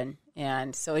was open.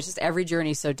 And so it's just every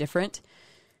journey is so different.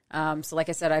 So like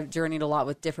I said, I've journeyed a lot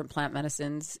with different plant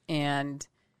medicines and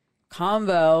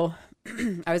combo.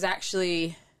 There was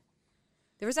actually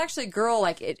a girl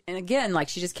and again, like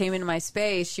she just came into my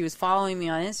space. She was following me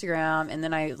on Instagram, and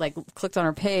then I like clicked on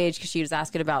her page because she was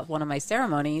asking about one of my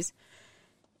ceremonies.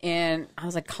 And I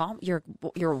was like, you're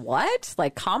what?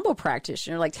 Like combo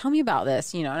practitioner? Like, tell me about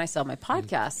this, and I sell my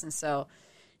podcast. And so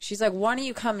she's like, why don't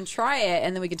you come and try it?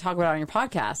 And then we can talk about it on your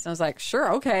podcast. And I was like,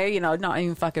 sure. Okay. not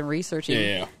even fucking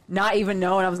researching, not even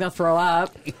knowing I was going to throw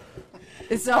up.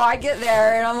 And so I get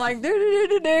there and I'm like,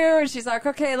 do. And she's like,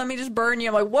 okay, let me just burn you.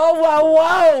 I'm like,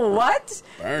 whoa. What?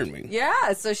 Burn me.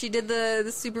 Yeah. So she did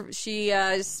she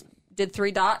just did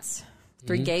 3 dots,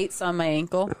 3 gates on my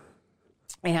ankle.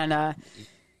 And,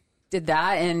 did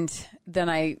that, and then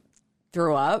I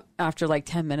threw up after like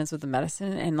 10 minutes with the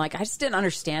medicine, and like I just didn't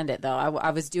understand it though.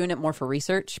 I was doing it more for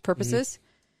research purposes,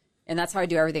 and that's how I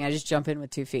do everything. I just jump in with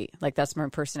 2 feet. Like that's my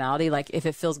personality. Like if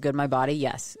it feels good in my body,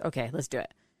 yes, okay, let's do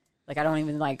it. Like I don't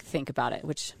even like think about it,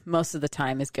 which most of the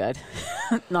time is good.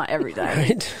 Not every time.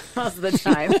 Right. Most of the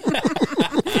time.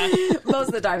 Most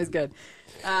of the time is good.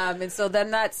 And so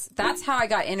then that's how I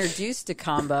got introduced to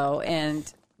combo. And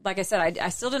like I said, I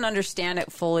still didn't understand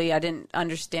it fully. I didn't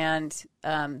understand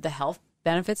the health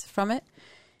benefits from it.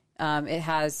 It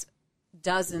has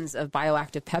dozens of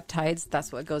bioactive peptides.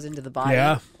 That's what goes into the body.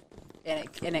 Yeah.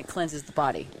 And it cleanses the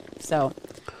body. So,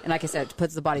 and like I said, it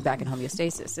puts the body back in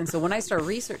homeostasis. And so when I started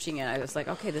researching it, I was like,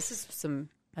 okay, this is some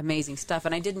amazing stuff.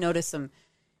 And I did notice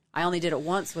I only did it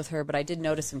once with her, but I did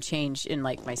notice some change in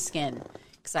like my skin.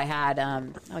 Because I had,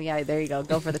 there you go.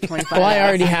 Go for the 25. Well, I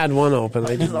already had one open.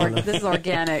 I didn't this is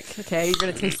organic. Okay, you're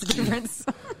gonna taste the difference.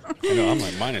 I know. I'm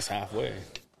like minus halfway.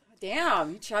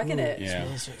 Damn, you chugging it? Yeah.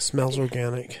 It smells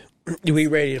organic. Are we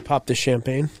ready to pop the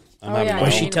champagne? I'm having my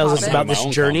Where she own- tells us I'm about having my this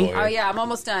own journey? combo Oh here. yeah, I'm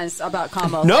almost done. It's about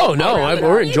combo. No,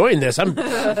 we're it. enjoying this. I'm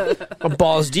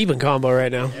balls deep in combo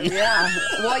right now. Yeah.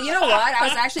 Well, you know what? I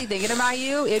was actually thinking about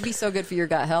you. It'd be so good for your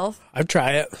gut health. I'd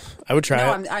try it. I would try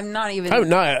it. I'm not even.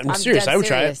 I'm serious. dead I would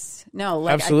try it. serious. No,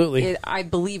 like Absolutely. I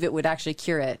believe it would actually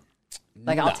cure it.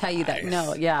 Like I'll tell you that.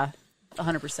 No, yeah,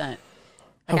 100%.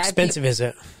 How expensive is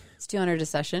it? It's $200 a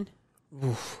session.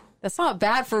 Oof. That's not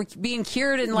bad for being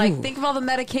cured. And like, think of all the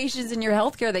medications in your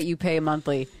healthcare that you pay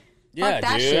monthly. Yeah, Fuck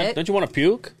that dude. shit. Don't you want to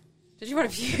puke? Did you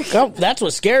want to puke? Oh, that's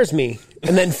what scares me.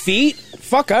 And then feet?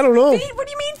 Fuck, I don't know. Feet? What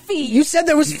do you mean feet? You said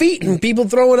there was feet and people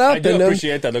throwing up. I do and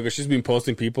appreciate that. Look, she's been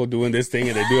posting people doing this thing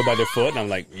and they do it by their foot, and I'm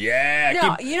like, yeah,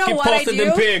 No, keep, you know keep what I posting do?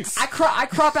 them pics. I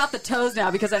crop out the toes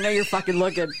now because I know you're fucking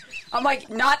looking. I'm like,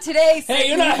 not today. Hey,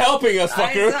 you're not helping us,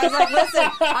 fucker. I was like, listen,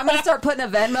 I'm going to start putting a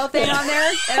Venmo thing on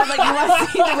there. And I'm like, you want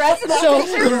to see the rest of that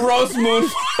picture? The roast moon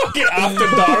fucking after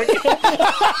dark.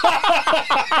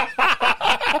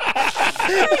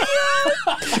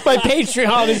 My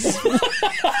Patreon is.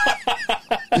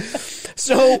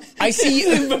 So I see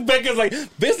you. Becca's like,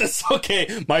 business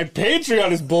okay. My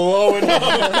Patreon is blowing up.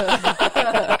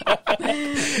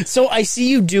 So I see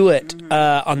you do it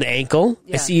on the ankle.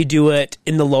 Yeah. I see you do it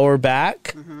in the lower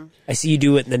back. I see you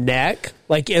do it in the neck.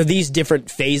 Like, are these different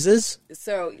phases?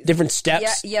 So Different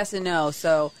steps? Yeah, yes and no.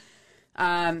 So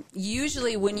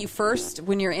usually when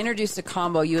you're introduced to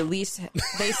combo, you at least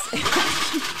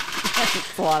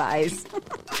it's a lot of ice.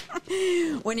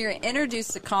 When you're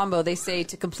introduced to combo, they say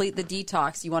to complete the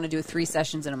detox, you want to do 3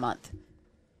 sessions in a month.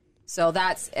 So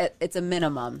it's a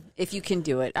minimum if you can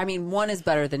do it. I mean, one is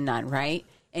better than none, right?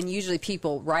 And usually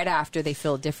people right after they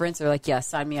feel a difference, they're like, yes,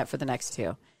 sign me up for the next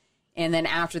 2. And then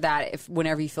after that,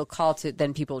 whenever you feel called to,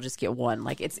 then people just get 1.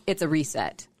 Like it's a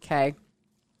reset, okay?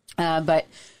 But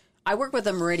I work with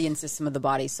the meridian system of the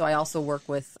body, so I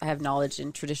have knowledge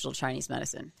in traditional Chinese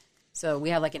medicine. So we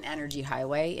have like an energy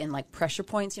highway and like pressure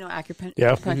points, acupuncture.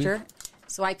 Yeah.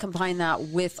 So I combine that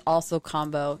with also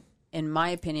combo. In my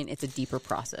opinion, it's a deeper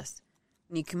process.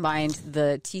 When you combined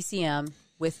the TCM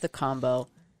with the combo,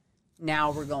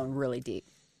 now we're going really deep,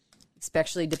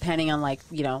 especially depending on like,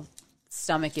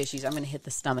 stomach issues. I'm going to hit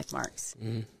the stomach marks,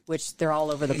 which they're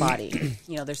all over the body.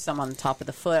 There's some on the top of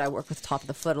the foot. I work with the top of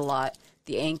the foot a lot.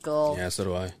 The ankle. Yeah, so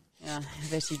do I. Yeah, I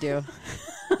bet you do.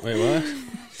 Wait, what?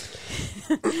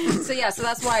 So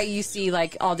that's why you see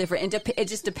like all different. It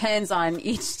just depends on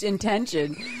each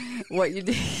intention what you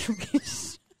do.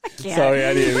 I can't. Sorry,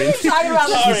 I didn't mean. What are you talking about?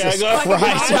 Sorry, I got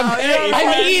Christ, Oh,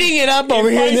 I'm eating it up over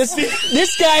here.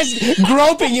 This guy's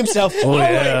groping himself. Oh,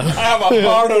 yeah. I have a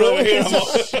hard one over here.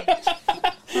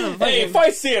 Hey, if I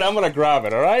see it, I'm going to grab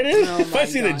it, all right? If I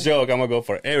see the joke, I'm going to go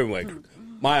for it. Anyway,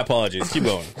 my apologies. Keep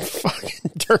going. Fucking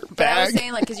But I was dirtbag.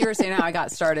 saying, like, because you were saying how I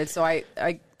got started. So I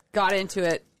got into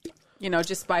it,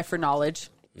 just for knowledge,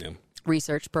 Yeah.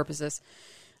 research purposes.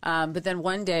 But then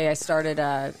one day I started,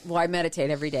 I meditate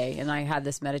every day, and I had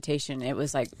this meditation. It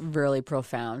was like really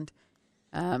profound.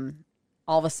 All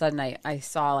of a sudden I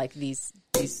saw like these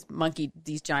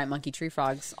giant monkey tree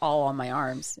frogs all on my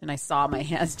arms, and I saw my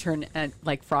hands turn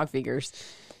like frog fingers.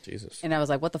 Jesus. And I was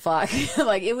like, what the fuck?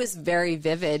 Like, it was very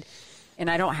vivid, and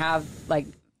I don't have like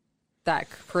that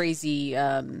crazy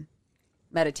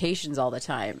meditations all the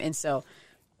time. And so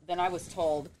then I was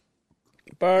told,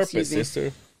 Barb, Excuse me.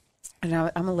 sister.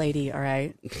 and I'm a lady, all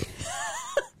right?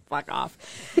 Fuck off.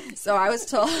 So I was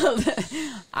told,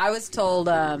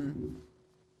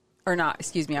 or not,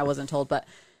 excuse me, I wasn't told, but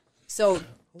so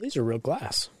Well, these are real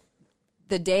glass.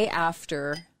 the day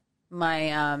after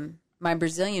my my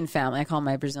Brazilian family, I call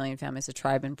my Brazilian family, it's a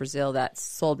tribe in Brazil that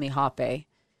sold me hape,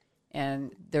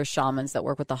 and there's shamans that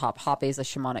work with the hop. Hape is a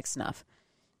shamanic snuff.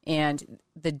 And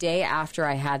the day after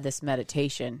I had this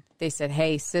meditation, they said,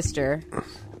 hey, sister,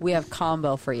 we have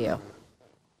combo for you.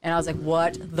 And I was like,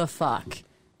 what the fuck?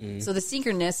 So the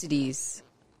synchronicities,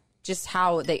 just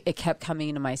how it kept coming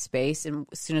into my space. And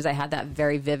as soon as I had that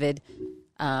very vivid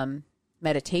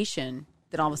meditation,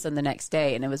 then all of a sudden the next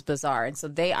day, and it was bizarre. And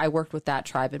so I worked with that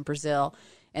tribe in Brazil,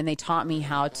 and they taught me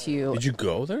how to. Did you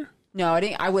go there? No, I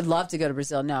didn't. I would love to go to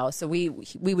Brazil. No, so we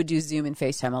would do Zoom and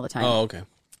FaceTime all the time. Oh, okay.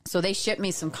 So they shipped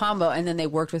me some combo, and then they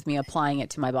worked with me applying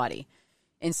it to my body.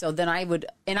 And so then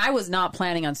I was not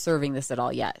planning on serving this at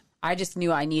all yet. I just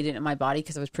knew I needed it in my body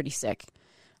because I was pretty sick.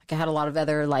 Like, I had a lot of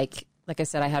other, like I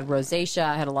said, I had rosacea.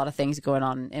 I had a lot of things going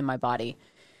on in my body.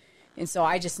 And so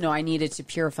I just know I needed to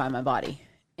purify my body.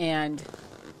 And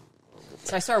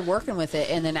so I started working with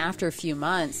it. And then after a few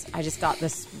months, I just got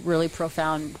this really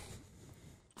profound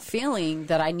feeling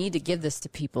that I need to give this to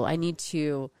people. I need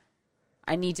to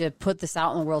put this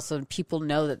out in the world so people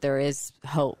know that there is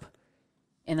hope.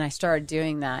 And I started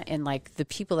doing that. And like the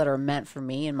people that are meant for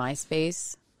me in my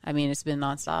space, I mean, it's been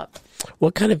nonstop.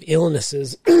 What kind of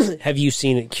illnesses have you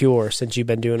seen it cure since you've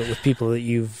been doing it with people that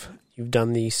you've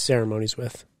done these ceremonies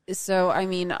with? So, I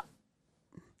mean,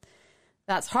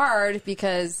 that's hard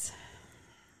because,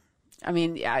 I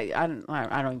mean,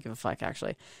 I don't give a fuck,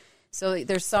 actually. So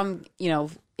there's some,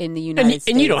 in the United States.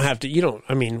 And you don't have to, we don't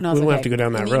have to go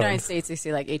down that road. In the road. United States, they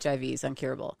say like HIV is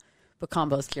uncurable, but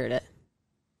Combo's cured it.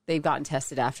 They've gotten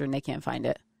tested after and they can't find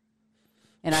it.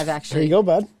 And I've actually. There you go,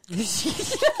 bud.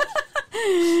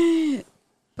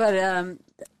 But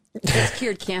it's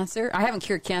cured cancer. I haven't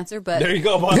cured cancer, but. There you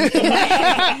go, bud.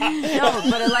 No,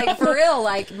 but like for real,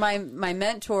 like my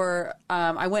mentor,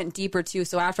 I went deeper too.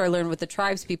 So after I learned with the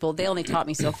tribes people, they only taught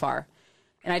me so far.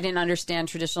 And I didn't understand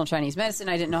traditional Chinese medicine.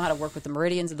 I didn't know how to work with the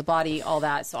meridians of the body, all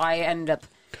that. So I ended up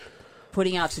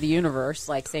putting out to the universe,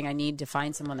 like saying I need to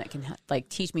find someone that can like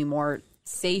teach me more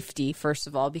safety, first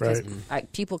of all, because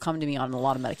people come to me on a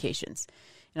lot of medications.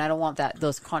 And I don't want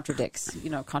those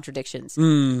contradictions.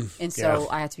 And so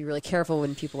I have to be really careful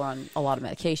when people are on a lot of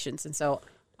medications. And so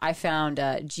I found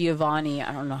Giovanni,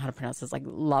 I don't know how to pronounce this, like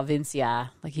Lavincia,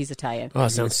 like he's Italian. Oh,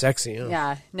 it sounds sexy. Huh?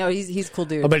 Yeah. No, he's a cool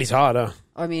dude. I bet he's hot, huh?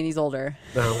 I mean, he's older.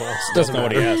 No, well, Doesn't know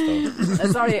what he has, though.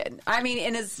 That's already, I mean,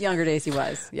 in his younger days, he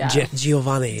was. Yeah.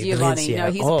 Giovanni. No,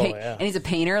 he's and he's a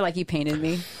painter. Like, he painted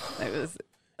me. It was.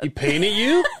 He painted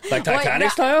you? Like Titanic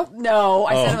style? No,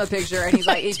 I sent him a picture, and he's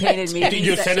like, he painted me. Did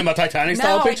you send him a Titanic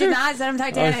style picture? No, I did not send him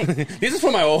Titanic. This is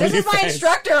for my old. This is my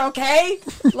instructor, okay?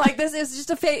 Like, this is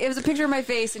just it was a picture of my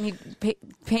face, and he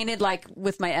painted, like,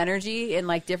 with my energy in,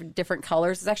 like, different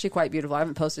colors. It's actually quite beautiful. I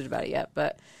haven't posted about it yet,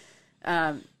 but,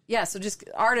 yeah, so just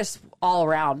artists all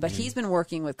around. But he's been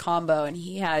working with Combo, and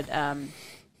he had a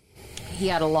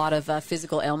lot of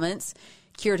physical ailments,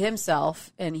 cured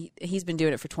himself, and he's been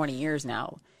doing it for 20 years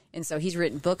now. And so he's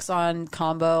written books on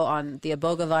Combo, on the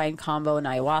Iboga vine, Combo, and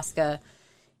ayahuasca.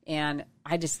 And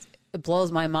it blows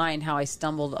my mind how I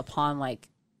stumbled upon, like,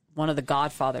 one of the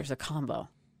godfathers of Combo.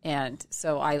 And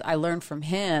so I learned from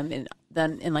him and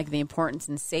then like the importance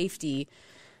and safety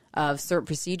of certain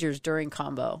procedures during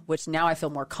Combo, which now I feel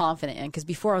more confident in. Because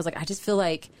before I was like, I just feel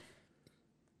like,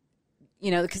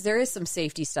 because there is some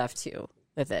safety stuff too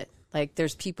with it. Like,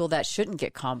 there's people that shouldn't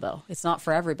get Combo. It's not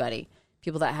for everybody.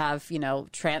 People that have,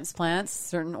 transplants,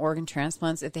 certain organ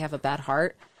transplants, if they have a bad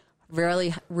heart,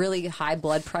 really, really high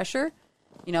blood pressure,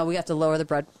 we have to lower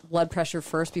the blood pressure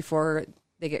first before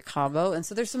they get Combo. And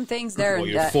so there's some things there. Well,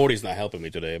 your 40's not helping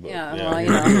me today, but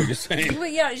well, just saying.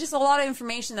 But yeah, it's just a lot of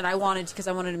information that I wanted because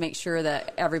I wanted to make sure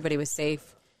that everybody was safe,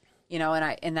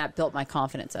 and that built my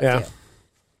confidence up too.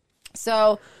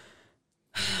 So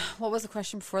what was the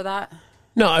question before that?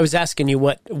 No, I was asking you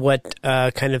what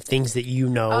kind of things that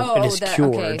and is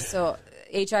cured. Okay, so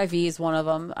HIV is one of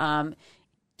them.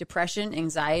 Depression,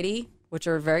 anxiety, which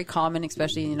are very common,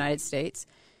 especially in the United States.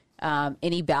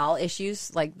 Any bowel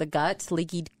issues like the gut,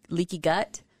 leaky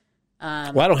gut.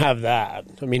 Well, I don't have that.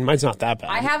 I mean, mine's not that bad.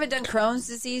 I haven't done Crohn's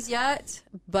disease yet,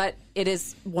 but it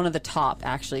is one of the top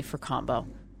actually for combo.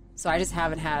 So I just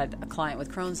haven't had a client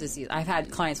with Crohn's disease. I've had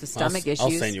clients with stomach issues.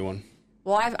 I'll send you one.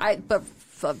 Well,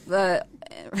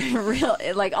 real,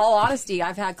 like all honesty,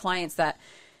 I've had clients that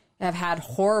have had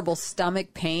horrible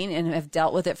stomach pain and have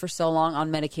dealt with it for so long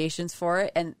on medications for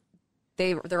it, and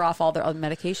they're off all their other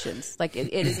medications. Like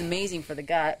it is amazing for the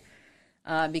gut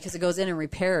because it goes in and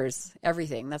repairs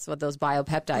everything. That's what those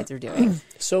biopeptides are doing.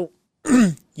 So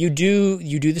you do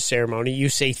the ceremony. You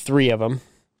say 3 of them.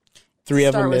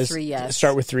 Start with 3, yes.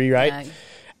 Start with 3, right? Yeah.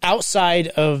 Outside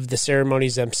of the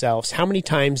ceremonies themselves, how many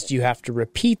times do you have to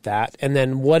repeat that? And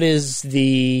then what is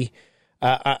the?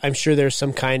 I'm sure there's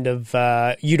some kind of.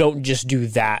 You don't just do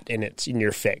that and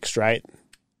you're fixed, right?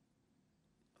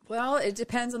 Well, it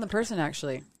depends on the person.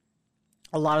 Actually,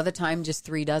 a lot of the time, just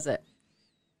 3 does it.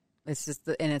 It's just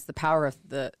it's the power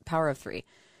of 3,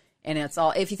 and it's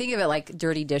all. If you think of it like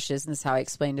dirty dishes, and this is how I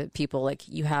explain to people, like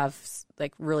you have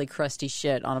like really crusty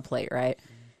shit on a plate, right?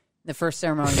 The first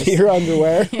ceremony is your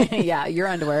underwear. Yeah, your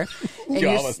underwear. And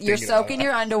you're soaking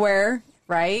your underwear,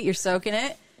 right? You're soaking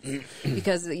it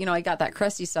because, I got that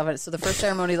crusty stuff in it. So the first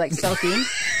ceremony is like soaking.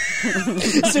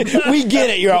 So we get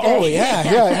it. You're all,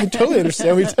 yeah, I totally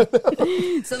understand.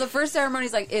 So the first ceremony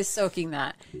is soaking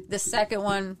that. The second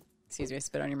one, excuse me, I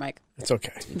spit on your mic. It's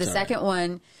okay. The second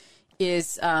one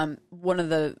is one of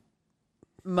the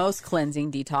most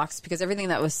cleansing detox because everything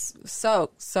that was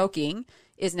soaking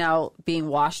is now being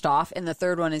washed off, and the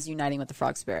third one is uniting with the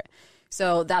frog spirit.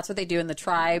 So that's what they do in the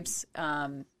tribes,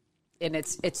 and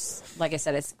it's like I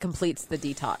said, it completes the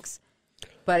detox.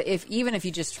 But even if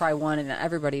you just try one, and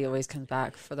everybody always comes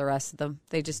back for the rest of them,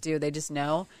 they just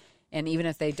know, and even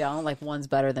if they don't, like one's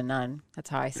better than none.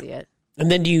 That's how I see it. And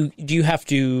then do you have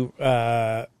to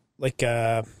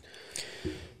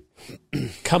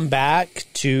come back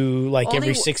to like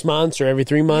every 6 months or every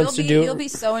 3 months to do it? You'll be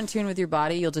so in tune with your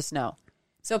body, you'll just know.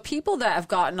 So people that have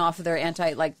gotten off of their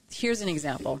here's an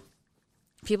example.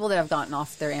 People that have gotten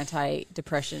off their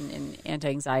anti-depression and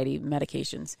anti-anxiety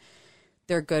medications,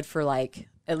 they're good for like,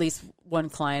 at least one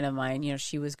client of mine,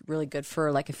 she was really good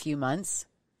for like a few months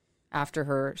after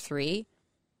her 3.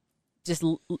 Just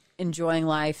enjoying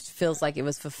life, feels like it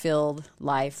was fulfilled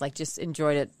life, like just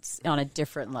enjoyed it on a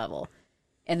different level.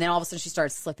 And then all of a sudden she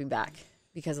starts slipping back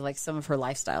because of like some of her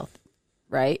lifestyle,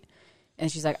 right?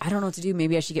 And she's like, I don't know what to do.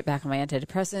 Maybe I should get back on my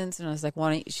antidepressants. And I was like,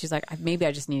 she's like, maybe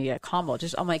I just need to get a combo.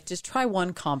 I'm like, just try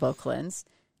one combo cleanse.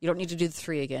 You don't need to do the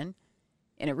 3 again.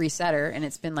 And it reset her. And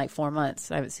it's been like 4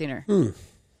 months. I haven't seen her.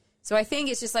 So I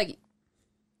think it's just like,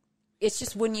 it's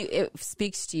just when it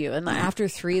speaks to you. And after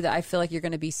 3, that I feel like you're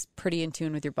going to be pretty in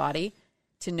tune with your body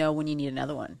to know when you need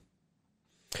another one.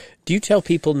 Do you tell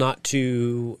people not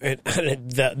to? And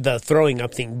the throwing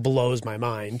up thing blows my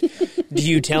mind. Do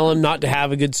you tell them not to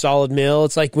have a good solid meal?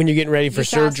 It's like when you're getting ready for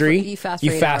surgery. You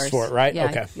fast for it, right? Yeah,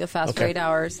 okay. You'll fast for 8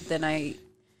 hours. Then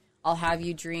I'll have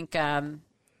you drink a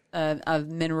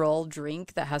mineral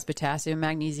drink that has potassium,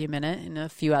 magnesium in it, and a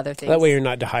few other things. That way you're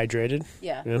not dehydrated.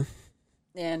 Yeah.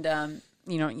 And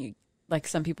you like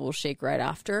some people will shake right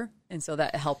after, and so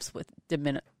that helps with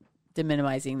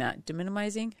deminimizing that.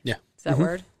 Deminimizing? Yeah. Is that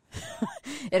word?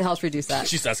 It helps reduce that.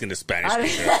 She's asking the Spanish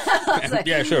speaker. Like,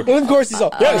 yeah, sure. Well, of course he's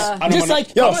all, yes. Just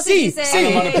like, yo, see.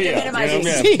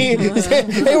 Deminimizing.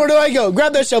 Hey, where do I go?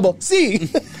 Grab that shovel. See.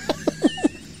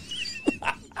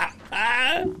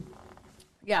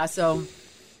 Yeah, so,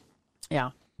 yeah.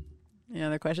 Any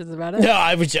other questions about it?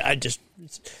 No,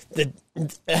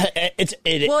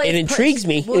 it intrigues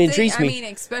me. It intrigues me. I mean,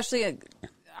 especially,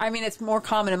 it's more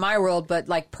common in my world, but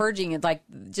like purging, like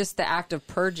just the act of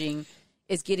purging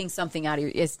is getting something out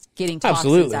of getting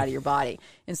toxins out of your body.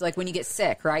 And so like when you get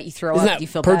sick, right, you throw up, you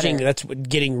feel purging, better. that's what,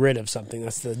 getting rid of something.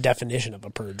 That's the definition of a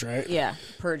purge, right? Yeah,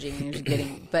 purging. And you're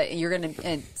getting, but you're going to,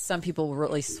 and some people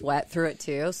really sweat through it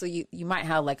too. So you might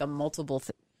have like a multiple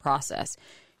process.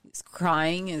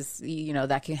 Crying is,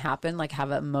 that can happen, like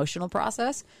have an emotional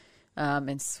process.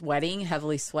 And sweating,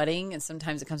 heavily sweating, and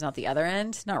sometimes it comes out the other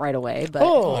end, not right away, but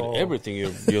not everything you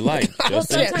like. Well,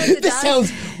 sometimes it this does.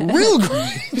 sounds real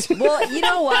great. Well, you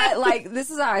know what? Like,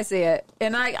 this is how I see it,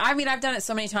 and I've done it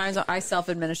so many times. I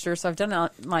self-administer, so I've done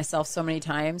it myself so many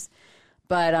times.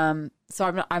 But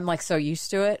so I'm like so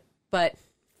used to it. But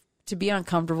to be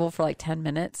uncomfortable for like 10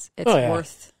 minutes, it's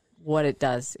worth what it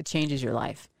does. It changes your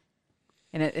life,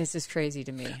 and it's just crazy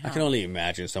to me. I can only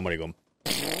imagine somebody going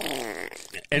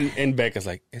And Becca's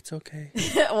like, it's okay.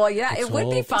 Well, yeah, it would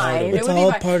be fine. It It's would all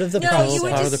be fine. part of the no, process. You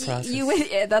would Part of just, the process. You would,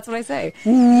 yeah, that's what I say.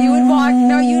 You would walk.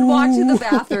 No, you'd walk to the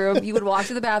bathroom. You would walk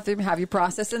to the bathroom, have your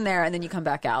process in there, and then you come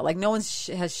back out. Like no one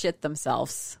has shit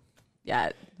themselves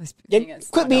yet.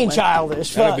 Quit being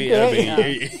childish. That'll Fuck, be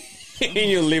right? in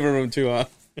your living room too, huh?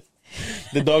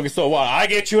 The dog is so wild. I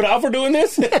get chewed out for doing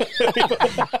this?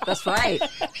 That's right.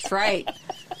 That's right.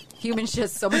 Human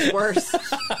shit's so much worse.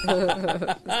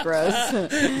 It's gross.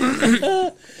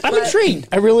 I'm intrigued.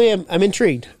 I really am. I'm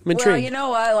intrigued. Well, you know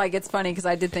what? Like, it's funny because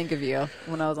I did think of you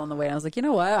when I was on the way. I was like, you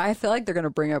know what? I feel like they're going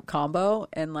to bring up combo,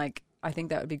 and like, I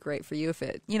think that would be great for you if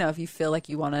it, if you feel like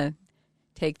you want to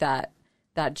take that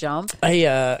jump.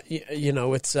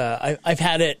 It's I've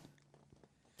had it.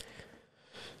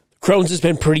 Crohn's has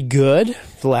been pretty good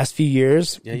for the last few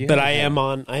years, but I am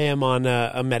on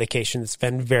a medication that's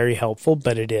been very helpful.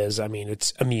 But it is,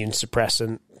 it's immune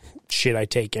suppressant shit I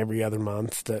take every other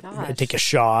month. That I take a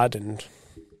shot, and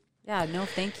yeah, no,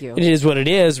 thank you. it is what it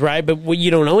is, right? But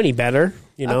you don't know any better,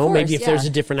 course, maybe if yeah. there's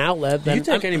a different outlet. Do Then you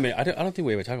take any? I don't think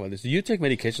we ever talk about this. Do you take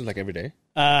medications like every day?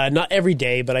 not every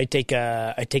day, but I take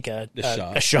a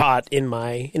shot. a shot in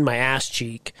my ass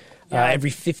cheek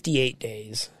every 58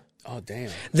 days. Oh damn!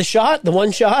 The shot, the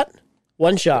one shot.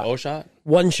 O shot.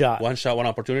 One shot. One shot, one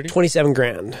opportunity. 27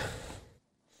 grand.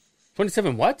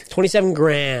 27 what? 27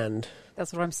 grand.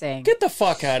 That's what I'm saying. Get the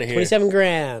fuck out of here! 27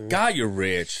 grand. God, you're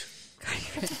rich.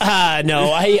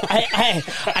 No, I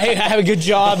have a good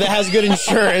job that has good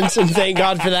insurance, and thank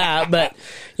God for that. But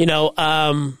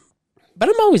but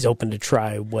I'm always open to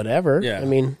try whatever. Yeah.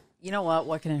 You know what?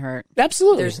 What can it hurt?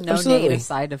 Absolutely. There's no absolutely. negative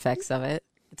side effects of it.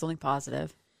 It's only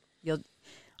positive.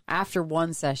 After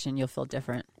one session, you'll feel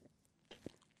different.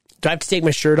 Do I have to take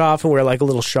my shirt off and wear like a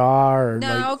little shawl? Or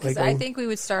No, because I think we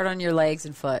would start on your legs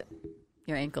and foot,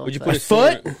 your ankle. Would you and put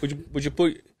foot. his finger- Would you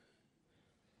put?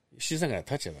 She's not gonna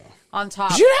touch it though. On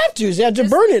top? you have to. You have to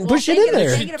burn it and push it in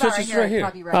there. Thinking about Touches right right here. here.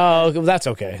 Probably right Oh, that's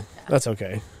okay. That's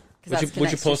okay.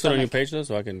 Would you post it on your page though,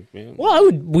 so I can?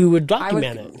 Well, we would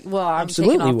document it. Well, I'm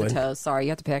Absolutely taking off would. the toes. Sorry,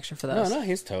 you have to pay extra for No, those. not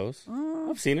his toes.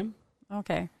 I've seen him.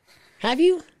 Okay. Have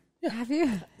you? Have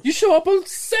you? You show up on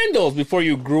sandals before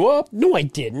you grew up. No, I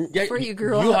didn't. Yeah, Before you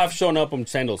grew You up. have shown up on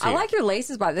sandals. I Here. like your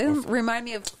laces, but they remind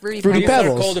me of Fruity Fruity These Pebbles. are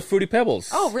Pebbles. called the Fruity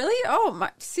Pebbles. Oh, really? Oh, my.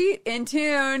 See, in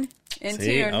tune. In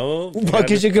See? tune. Oh, What,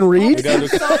 because you can read? you gotta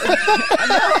look-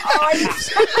 I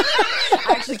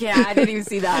actually can't. I didn't even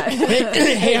see that.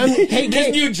 hey,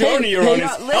 this new journey you're on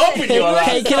is listen, helping you a lot.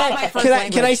 Hey, It's not my first can I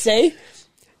language. say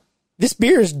this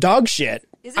beer is dog shit?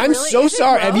 Is it I'm really? so Is it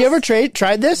sorry. Have you gross? ever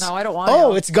tried this? No, I don't want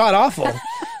Oh, to. it's god awful.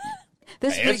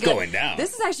 This is Hey, pretty it's good. going down.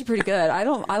 This is actually pretty good. I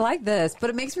like this,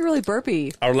 but it makes me really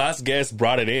burpy. Our last guest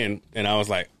brought it in, and I was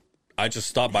like, I just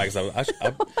stopped by because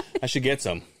I should get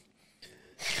some.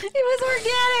 It was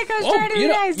organic. I was trying to be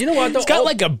nice. You know what? Though? It's got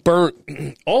like a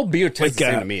burnt. all beer tastes the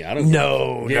like same a- to me. I don't.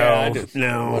 No, Yeah, I no, just-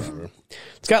 no. Whatever.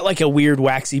 It's got like a weird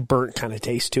waxy burnt kind of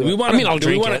taste to it. I'll do we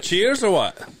drink want it. to cheers or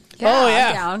what? Oh, yeah.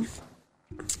 I'm down.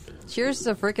 Cheers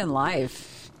to freaking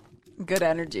life. Good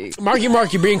energy. Marky,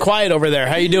 you're being quiet over there.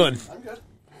 How you doing?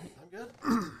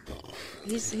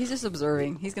 He's just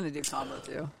observing. He's gonna do combo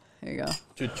too. There you go.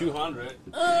 To 200.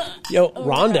 Yo,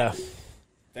 Rhonda.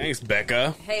 Thanks,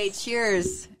 Becca. Hey,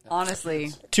 cheers.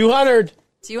 Honestly, 200.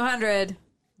 200.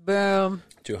 Boom.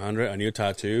 200. A new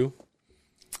tattoo.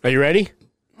 Are you ready?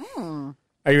 Are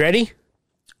you ready?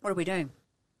 What are we doing?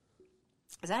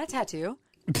 Is that a tattoo?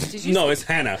 Did you No, it's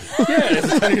Hannah. Yeah,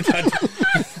 it's a new tattoo.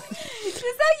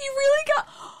 Is that you really got?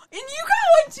 And you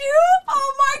got one too?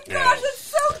 Oh my gosh, Yeah. that's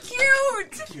so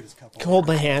cute. Hold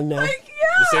my hand now. Like,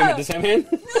 yeah. The same hand.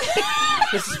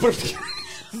 This is perfect.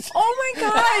 Oh my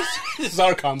gosh. This is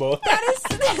our combo. That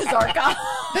is our God.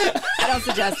 I don't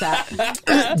suggest that.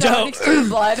 Don't mix your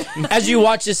blood. As you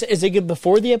watch this, is it good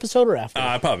before the episode or after?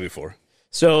 Probably before.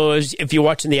 So if you're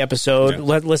watching the episode,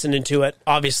 Yeah. listening to it,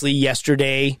 obviously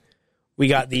yesterday we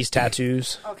got these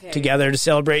tattoos Okay. together to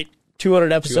celebrate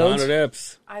 200 episodes. 200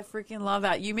 eps. I freaking love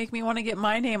that. You make me want to get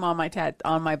my name on my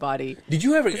on my body. Did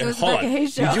you ever? it was Hold Becca on.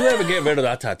 Hayes show. Did you ever get rid of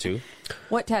that tattoo?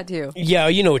 What tattoo? Yeah,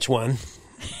 you know which one.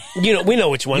 We know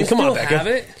which one. You Come still on, Becca. have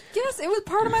it? Yes, it was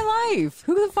part of my life.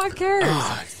 Who the fuck cares?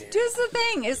 Just the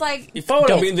thing. It's like If I would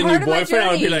have Don't. been the Part new of my boyfriend, I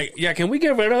would be journey. like, yeah, can we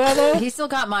get rid of that though? he still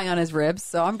got mine on his ribs,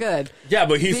 so I'm good. Yeah,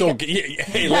 but he's so.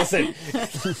 Hey, listen.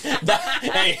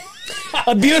 Hey,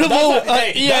 a beautiful. That's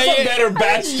a better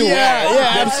batch to wear.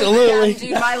 Yeah, absolutely. Yeah,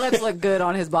 dude, my lips look good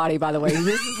on his body. By the way,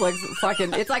 this is like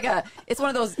fucking. It's one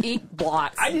of those ink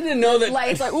blots. I didn't know that.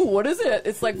 Like it's like, ooh, what is it?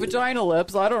 It's like vagina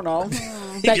lips. I don't know.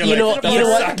 That, You're you know like, that's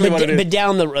what? exactly what it is. But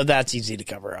down the road, that's easy to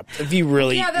cover up. If you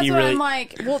really, Yeah, that's you what really, I'm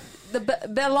like. Well, the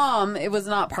Belam, it was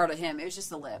not part of him. It was just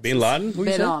the lips. Bin Laden? What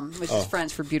you said? Belam, which is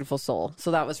French for beautiful soul.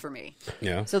 So that was for me.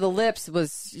 Yeah. So the lips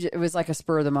it was like a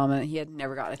spur of the moment. He had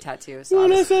never gotten a tattoo. So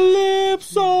Well, it's the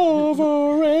lips of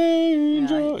a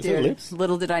angel. Is that dude, lips?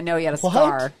 little did I know he had a What?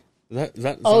 scar. Is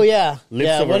that Oh yeah, Lips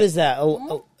yeah. of What a- is that?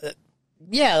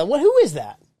 Yeah. What? Who is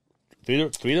that?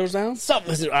 Three doors down?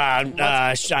 Something.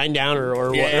 Shine down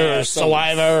or Yeah,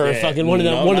 saliva or yeah. fucking one of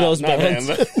them. No, one of not- those not bands.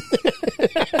 him.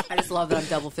 I just love that I'm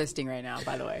double fisting right now,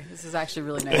 by the way. This is actually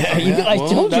really nice. I Well,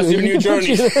 told that's you. your new can put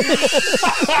journey.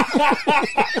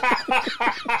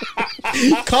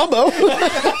 Combo.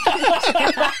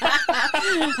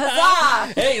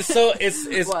 Huzzah! Hey, so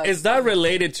What? is that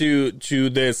related to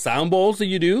the sound bowls that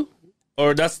you do,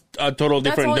 or that's a total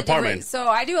different Totally department? So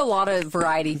I do a lot of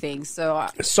variety things. So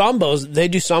Sambos. They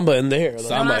do samba in there.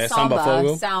 Samba, not samba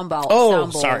fogo? sound bowl. Oh,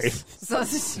 sound bowls. sorry.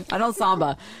 So I don't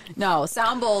samba. No,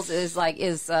 sound bowls is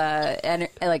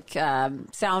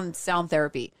sound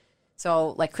therapy. So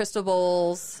like crystal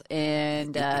bowls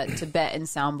and Tibetan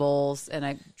sound bowls, and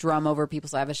I drum over people.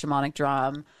 So I have a shamanic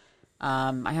drum.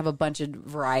 I have a bunch of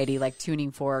variety like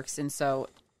tuning forks, and so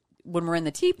when we're in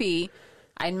the teepee,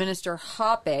 I administer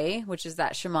hape, which is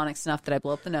that shamanic snuff that I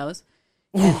blow up the nose,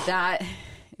 and that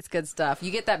it's good stuff.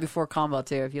 You get that before combo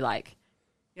too, if you like.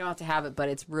 You don't have to have it, but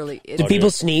it's really. Do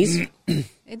people sneeze?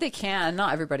 They can.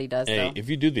 Not everybody does, Hey, though. if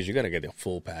you do this, you gotta get the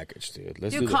full package, dude.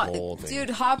 Let's do the whole thing.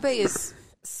 Dude, hape is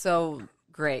so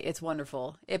great. It's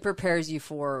wonderful. It prepares you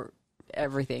for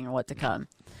everything and what to come,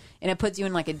 and it puts you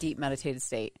in like a deep meditative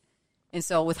state. And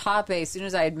so with hape, as soon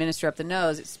as I administer up the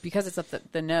nose, it's because it's up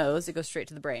the nose, it goes straight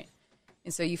to the brain.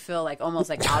 And so you feel like almost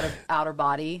like outer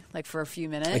body, like for a few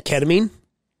minutes. Like ketamine?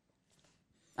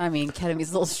 I mean, ketamine's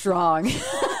a little strong.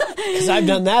 Because I've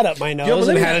done that up my nose but and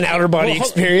let me- had an outer body well, hold-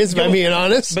 experience, by being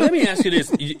honest. But let me ask you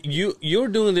this: you're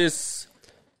doing this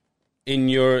in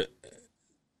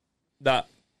that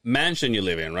mansion you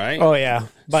live in, right? Oh, yeah.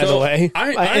 By So, the way.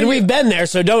 aren't And you- we've been there,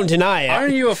 so don't deny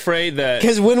Aren't it. you afraid that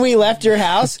Because when we left your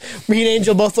house, me and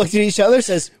Angel both looked at each other,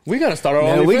 says, we gotta start our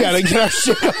man, own? we got to get our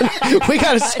shit on. We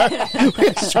got to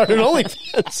start an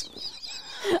OnlyFans.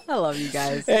 I love you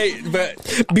guys. Hey,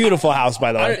 but Beautiful house,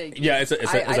 by the way. yeah, it's a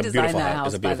I beautiful designed that house. house,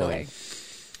 It's a by beautiful the way.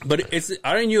 house. But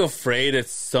aren't you afraid that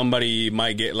somebody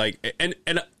might get like and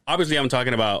obviously I'm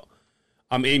talking about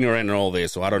I'm ignorant in all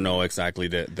this, so I don't know exactly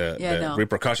the no.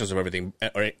 repercussions of everything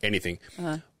or anything.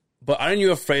 But aren't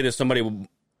you afraid that somebody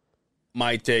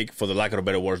might take, for the lack of a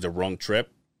better words, the wrong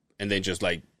trip, and then just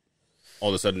like all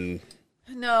of a sudden?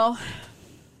 No.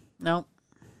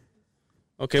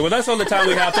 Okay, well that's all the time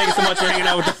we have. Thank you so much for hanging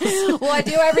out with us. Well, I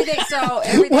do everything. So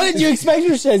everything. What did you expect her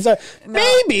to say? So,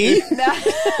 maybe.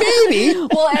 Maybe.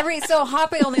 Well, so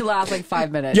hape only lasts like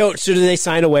 5 minutes. Yo, so do they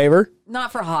sign a waiver?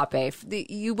 Not for hape.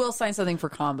 You will sign something for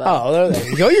combo. Oh, there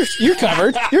you go. You're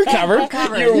covered. You're covered.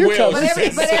 Covered. You're covered.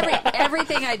 But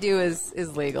everything I do is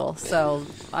legal, so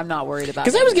I'm not worried about.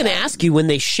 Because I was going to ask you, when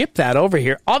they ship that over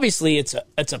here, obviously it's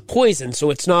a poison,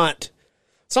 so it's not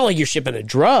like you're shipping a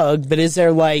drug, but is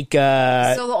there like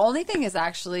So the only thing is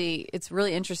actually, it's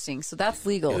really interesting. So that's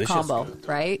legal this combo, shit's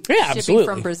right? Yeah, Shipping absolutely.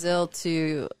 from Brazil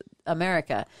to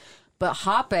America, but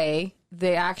hape,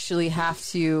 they actually have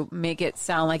to make it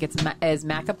sound like it's as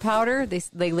maca powder.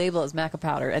 They label it as maca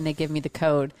powder, and they give me the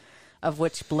code of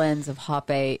which blends of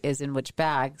hape is in which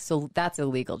bag. So that's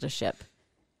illegal to ship.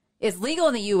 It's legal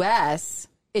in the U.S.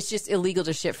 It's just illegal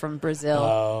to ship from Brazil.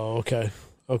 Oh, okay.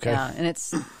 Yeah, and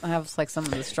I have like some of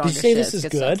the Did you strongest. say this shit. is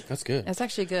It's good? That's good. It's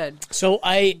actually good. So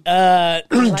I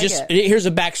like just it. here's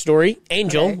a backstory.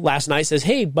 Angel Okay. last night says,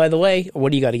 "Hey, by the way, what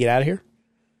do you got to get out of here?"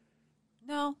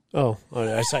 No. Oh,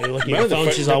 I saw you looking at your Remember the phone.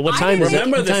 first- She's all, "What I time is it?"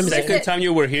 Remember What the time is it? second time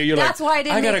you were here, you're That's like, why I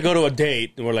didn't I gotta leave. go to a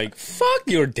date. And we're like, fuck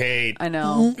your date. I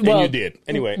know. And Well, you did.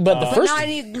 Anyway. but the But first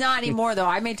not anymore though.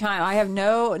 I made time. I have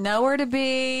nowhere to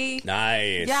be.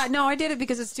 Nice. Yeah, no, I did it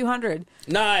because it's 200.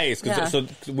 Nice. 'Cause Yeah. So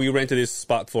we rented this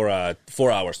spot for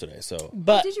 4 hours today. So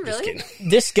but Did you just really? kidding.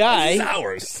 this guy,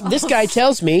 hours. this guy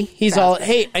tells me he's all,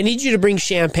 "Hey, I need you to bring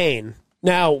champagne."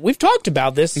 Now we've talked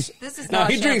about this. This is No,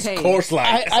 not he drinks champagne. Coors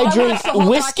Light. I drink watched the whole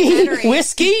whiskey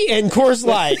documentary. and Coors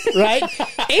Light, right?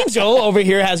 Angel over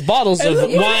here has bottles of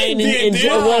wine and did,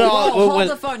 dude. what Whoa, all. hold what-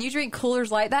 the phone. You drink Coors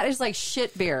Light? That is like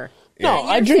shit beer. No, You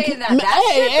I didn't drink. say that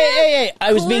shit, Hey!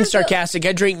 I was being Coolers, sarcastic.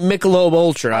 I drink Michelob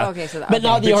Ultra. Oh, okay, so that- but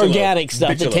not the Michelob. organic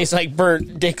stuff that Michelob. tastes like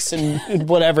burnt dicks and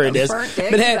whatever it is. Burnt dicks?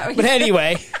 But, Is that what but you said?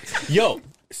 anyway, Yo,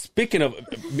 speaking of, let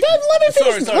me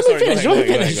finish. Sorry, go ahead, go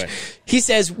ahead. He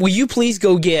says, "Will you please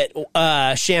go get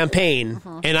champagne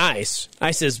Uh-huh. and ice?"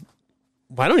 I says,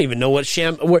 well, "I don't even know what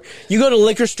champagne." Where you go to a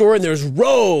liquor store and there's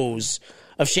rows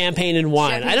of champagne and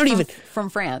wine. I don't even from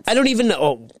France. I don't even know.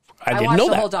 Oh, I didn't watched know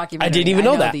the that. whole documentary. I didn't even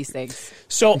know that. These things.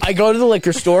 So I go to the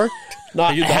liquor store,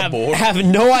 not Are you that bored? have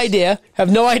no idea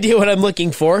what I'm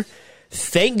looking for.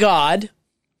 Thank God,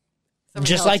 Somebody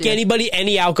just helped like you. anybody,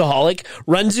 any alcoholic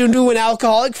runs into an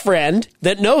alcoholic friend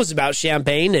that knows about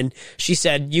champagne, and she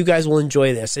said, "You guys will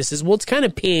enjoy this." I says, "Well, it's kind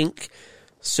of pink."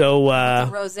 So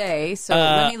Rosé. So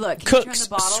let me look. Can you turn Cook's the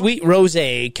bottle? Sweet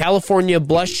Rosé, California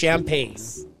Blush Champagne.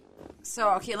 So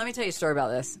okay, let me tell you a story about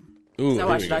this. Ooh, I here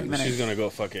watched we a go. documentary. She's gonna go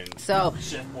fucking. So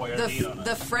Chef Boyardee on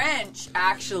the us. French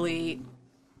actually,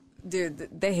 dude,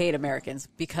 they hate Americans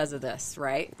because of this,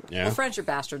 right? Yeah. Well, French are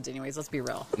bastards, anyways. Let's be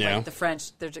real. Yeah. Like, the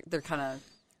French, they're kind of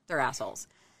they're assholes.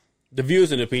 The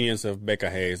views and opinions of Becca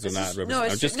Hayes do not represent. No,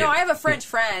 I'm it's just no. I kidding. have a French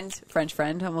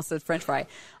friend. I almost said French fry.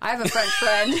 I have a French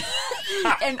friend,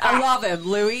 and I love him,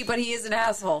 Louis, but he is an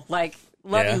asshole. Like,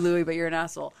 love Yeah. you, Louis, but you're an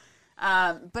asshole.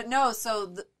 But no,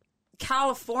 so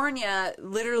California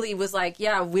literally was like,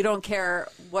 yeah, we don't care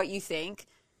what you think,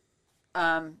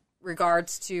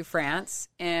 regards to France,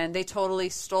 and they totally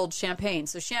stole champagne.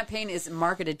 So champagne is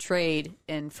marketed trade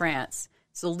in France.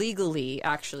 So legally,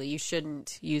 actually, you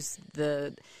shouldn't use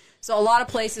the. So a lot of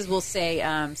places will say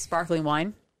sparkling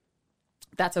wine.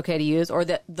 That's okay to use, or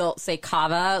that they'll say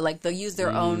cava, like they'll use their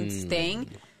own thing,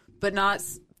 but not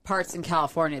parts in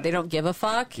California. They don't give a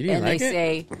fuck, You didn't and like they it?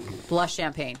 say blush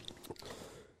champagne.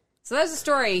 So that's a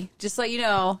story, just to let you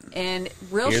know. And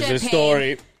real Here's champagne the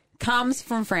story. comes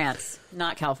from France,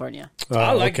 not California.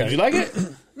 I like it. Did you like it?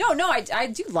 No, I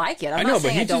do like it. I'm I know, not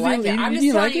but saying he I don't just like didn't- it. I'm you just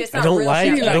didn't telling like you it? it's I not don't real like.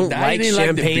 champagne. I don't that? like You didn't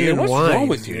like the champagne beer? and What's wine. wrong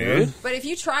with you, dude? But if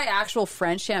you try actual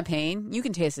French champagne, you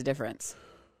can taste the difference.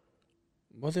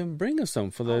 Well, then bring us some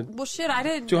for the Well, shit, I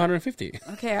didn't. 250.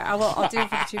 Okay, I will. I'll do it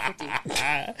for the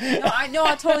 250. No,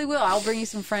 I totally will. I'll bring you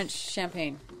some French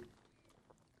champagne.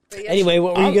 But yeah, Anyway,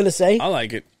 what were you going to say? I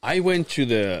like it. I went to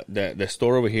the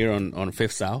store over here on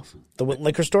Fifth South, The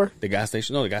liquor store? the gas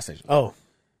station. No, the gas station. Oh.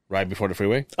 Right before the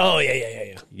freeway. Oh,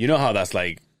 yeah. You know how that's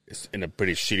like it's in a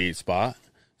pretty shitty spot.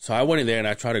 So I went in there and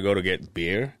I tried to go to get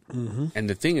beer, and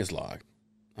the thing is locked.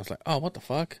 I was like, oh, what the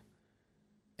fuck?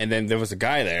 And then there was a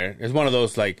guy there. It's one of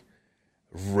those like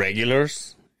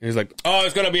regulars. He's like, oh,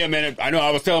 it's gonna be a minute. I know.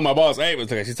 I was telling my boss, hey,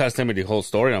 but like, she starts telling me the whole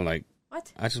story, and I'm like,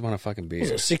 what? I just want a fucking beer.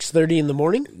 Was it 6:30 in the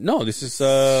morning? No, this is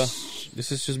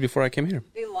just before I came here.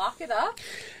 They lock it up.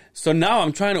 So now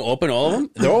I'm trying to open all of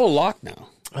them. They're all locked now.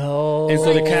 Oh. And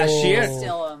so the cashier,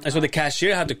 Still, and so the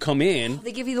cashier had to come in.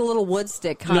 They give you the little wood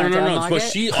stick. Kind No. of So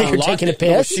she You're unlocked taking a it.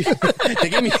 No, piss? they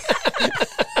gave me.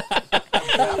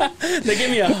 They gave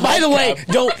me a. By the way,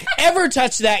 don't ever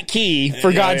touch that key,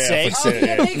 for God's sake.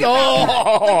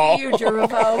 Oh, you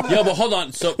germaphobe. Yeah, but hold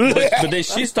on. So, but then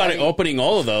she started opening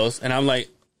all of those, and I'm like,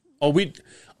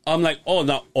 I'm like, oh,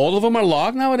 now all of them are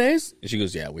locked nowadays. And she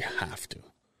goes, yeah, we have to.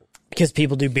 Because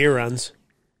people do beer runs.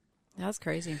 That's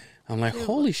crazy. I'm like,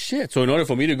 holy shit! So in order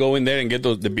for me to go in there and get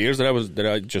the beers that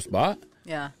I just bought,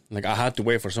 Yeah. like I had to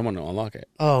wait for someone to unlock it.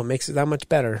 Oh, makes it that much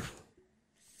better.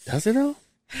 Does it though?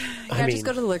 Yeah, mean- just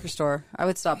go to the liquor store. I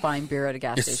would stop buying beer at a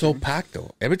gas It's station. so packed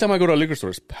though. Every time I go to a liquor store,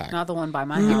 it's packed. Not the one by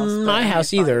my house. but My it's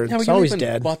house fine. either. Yeah, but It's you always live in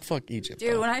dead. What the fuck, Egypt?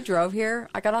 Dude, though. when I drove here,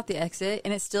 I got off the exit,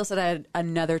 and it still said I had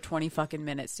another 20 fucking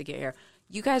minutes to get here.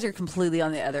 You guys are completely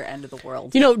on the other end of the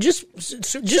world. You know, just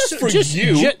for you.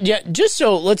 just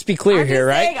so let's be clear I'm just here,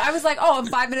 right? saying, I was like, oh, I'm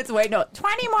 5 minutes away. No,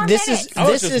 20 more This minutes. is- I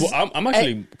was this is- I'm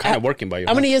actually kind of working by you.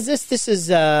 How many is this? This is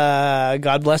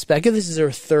God bless Becca. This is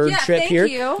her third Yeah, trip thank here.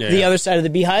 you. Yeah. The other side of the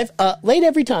beehive. Late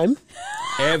every time.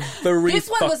 Every This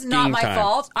one was not fucking my time.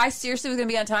 fault. I seriously was going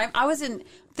to be on time. I was in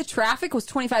the traffic was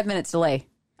 25 minutes delay.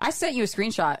 I sent you a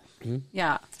screenshot. Hmm?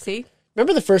 Yeah, see?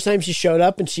 Remember the first time she showed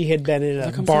up and she had been in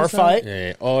a bar fight?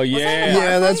 Yeah. Oh yeah. that a bar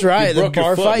Yeah, that's right. You The broke your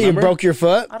bar foot, fight. remember? You broke your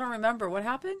foot. I don't remember what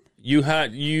happened. You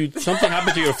something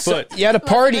happened to your foot. You had a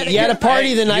party. You had a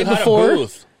party the night you had before. A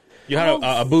booth. You had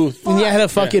a booth. And you had a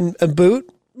fucking a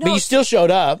boot. But No. you still showed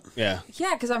up. Yeah.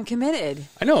 Yeah, because I'm committed.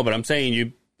 I know, but I'm saying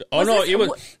you. Oh Was no, this- it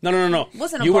was no.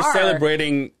 wasn't a You were bar.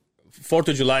 celebrating 4th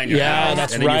of July in your Yeah, house.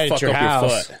 that's and then right, You at fucked your up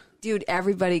house. Your foot. Dude,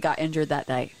 everybody got injured that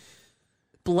night.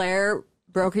 Blair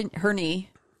broke her knee.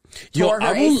 Yo, Tore her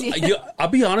I will. ACL. I'll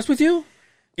be honest with you.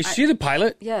 Is she the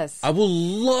pilot? Yes. I would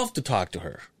love to talk to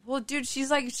her. Well, dude, she's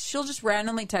like, she'll just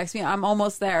randomly text me. I'm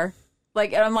almost there.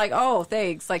 Like, and I'm like, oh,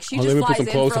 thanks. Like, she Oh, just let me put flies some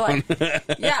in for clothes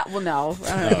like, yeah. Well, no,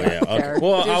 I don't Oh, know. yeah, okay.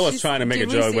 Well, I was trying to make a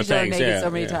joke, but thanks. Yeah, so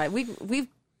many yeah. times. We've,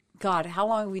 God, how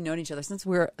long have we known each other since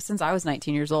I was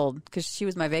 19 years old? Because she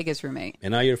was my Vegas roommate.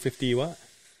 And now you're 50. What?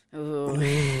 Ooh,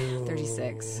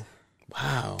 36.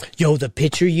 Wow. Yo, the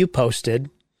picture you posted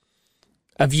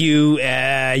of you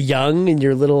young in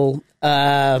your little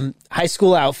high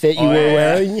school outfit you were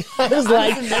wearing. I was in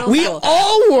like, middle we school.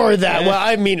 all wore that. Well,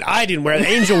 I mean, I didn't wear it.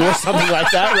 Angel wore something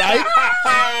like that, right?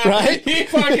 Right?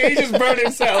 He just burned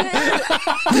himself.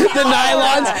 The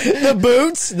nylons, the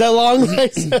boots, the long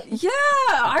legs. Yeah,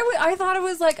 I thought it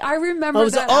was like, I remember I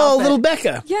was that like, oh, outfit. little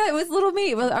Becca Yeah, it was little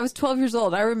me. Well, I was 12 years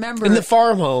old. I remember. in the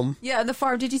farm home. Yeah, in the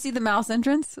farm. Did you see the mouse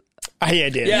entrance? I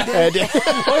did. Yeah. I did.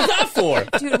 What was that for?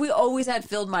 Dude, we always had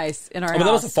field mice in our Oh, house. but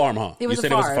that was a farm, huh? It was You a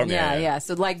said farm. it was a farm. Yeah.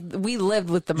 So, like, we lived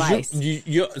with the mice. So,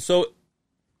 is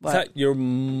What? that your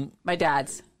My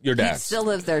dad's. Your He dad's. still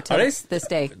lives there Are till they this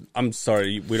day. I'm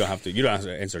sorry, we don't have to. You don't have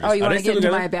to answer this. Oh, you Are want they to still get into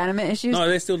together? my abandonment issues? No, are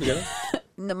they still together?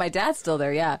 No, my dad's still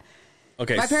there, yeah.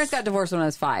 Okay. My parents got divorced when I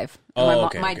was 5. Oh, my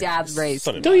okay, my okay. dad raised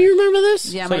So me. did Don't you remember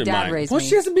this? Yeah, So my did dad mine. raised Well, me.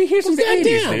 she hasn't been here since the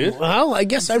 80s, Goddamn. dude. Well, I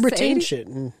guess I Since the retained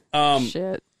 80s? shit.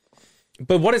 Shit.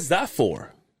 But what is that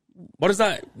for? What is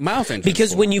that mouth entrance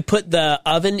Because for? when you put the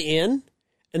oven in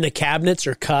and the cabinets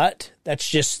are cut, that's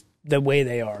just the way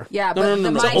they are. Yeah, No, but no, the no,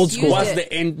 no. mice old used school.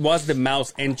 it. What's the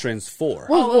mouse entrance for?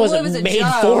 Well, Oh, it wasn't it was a made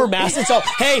joke. for mouse. It's all,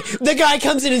 hey, the guy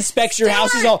comes in and inspects your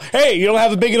house. He's all, hey, you don't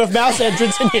have a big enough mouse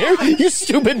entrance in here, you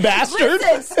stupid bastard.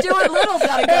 Listen, Stuart Little's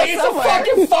got to go Hey, it's somewhere. a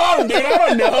fucking farm, dude. I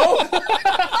don't know.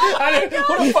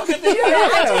 What the fuck is Dude,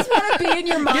 I just want to be in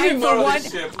your me mind more for of one.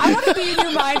 this shit. I want to be in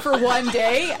your mind for one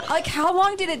day. Like, how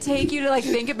long did it take you to like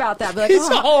think about that? Be like, It's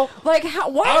oh, all- like how?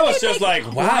 Why I did was they just make-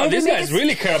 like, why wow, did they these make guys it-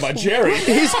 really care about Jerry.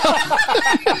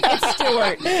 It's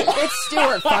Stuart. It's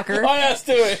Stuart, fucker. Oh, yeah,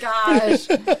 do it.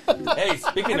 Gosh, Hey,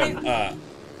 speaking of, well,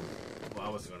 I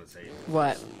was going to say,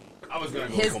 what? I was going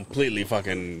to go His- completely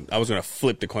fucking, I was going to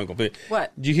flip the coin completely.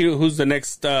 What? Did you hear who's the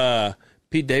next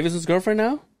Pete Davidson's girlfriend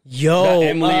now? Yo, That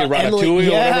Emily Ratatouille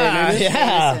or whatever her name is?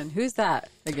 Yeah. Listen, who's that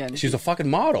again? She's a fucking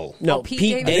model. No, Oh, Pete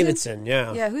Pete Davidson? Davidson,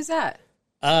 yeah. Yeah, who's that?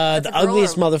 The a girl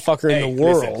ugliest or- motherfucker Hey, in the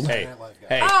listen, world. hey,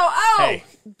 Oh, hey.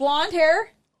 blonde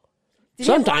hair. Did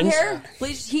Sometimes. he have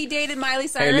blonde hair? He dated Miley Hey,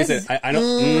 Cyrus. listen, I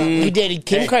know. He dated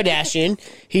Kim Hey. Kardashian.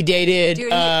 He dated.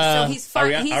 Dude, so he's fun.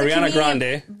 Ariana- He's a Ariana comedian,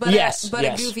 Grande. but Yes, but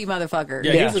yes. a goofy motherfucker.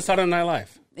 Yeah, Yeah. he's a Saturday Night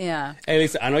Live. Yeah. Hey,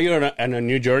 listen, I know you're on a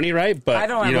new journey, right? But I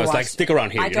don't you know, ever it's watch, like stick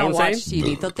around here. I You know don't what I'm watch saying?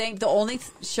 TV. The only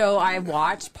show I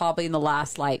watched probably in the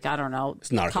last like I don't know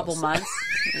Narcos. couple months.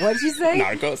 What did you say?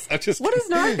 Narcos. I just What is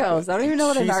Narcos? I don't even know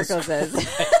what a Jesus Narcos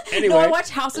is. Anyway. No, I watch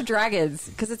House of Dragons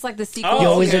because it's like the sequel. Oh,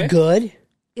 Yo, is okay. it good?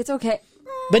 It's okay.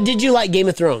 But did you like Game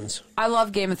of Thrones? I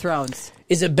love Game of Thrones.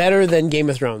 Is it better than Game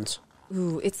of Thrones?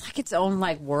 Ooh, it's like its own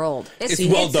like world. It's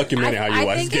well documented how you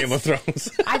watch think Game of it's-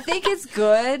 Thrones. I think it's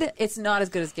good. It's not as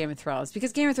good as Game of Thrones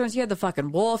because Game of Thrones, you had the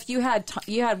fucking wolf. You had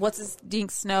what's his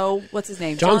Dink Snow? What's his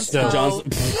name? Jon Snow.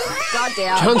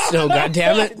 Goddamn. Jon Snow,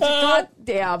 goddammit.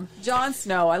 Goddamn. Jon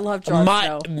Snow. I love Jon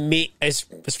Snow.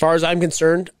 As far as I'm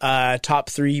concerned, top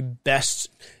 3 best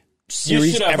You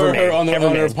series should have ever heard her made. on ever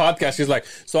her made. podcast. She's like,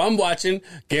 so I'm watching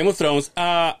Game of Thrones.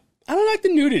 I don't like the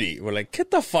nudity. We're like,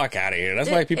 get the fuck out of here. That's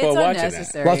why people It's are watching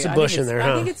unnecessary. that. Lots of I bush think in there, I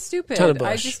huh? think it's stupid. Ton of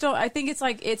I bush. just don't. I think it's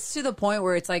like it's to the point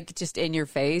where it's like just in your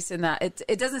face, and that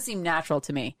it doesn't seem natural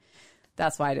to me.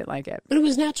 That's why I didn't like it. But it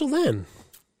was natural then.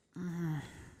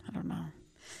 I don't know.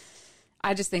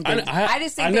 I just think I they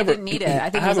never didn't need it. I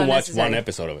think it was haven't watched one unnecessary.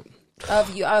 episode of it.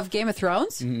 Of Game of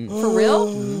Thrones Mm-hmm. for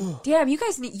real. Damn, you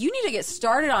guys need to get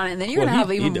started on it, and then you're gonna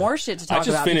have even more shit to talk I just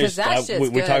about because finished. that shit's we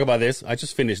good. talk about this. I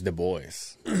just finished The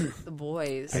Boys. The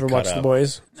Boys. Ever Cut watched up. The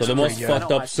Boys? So the most I fucked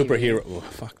don't up watch TV. superhero. Oh,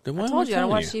 fuck. The I told you I don't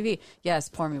watch TV. Yes,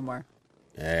 pour me more.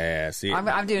 Yeah, see,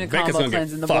 I'm doing a Becca's combo gonna cleanse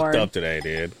get in the fucked morning. up today,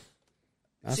 dude.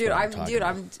 That's Dude, what talking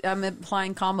about. I'm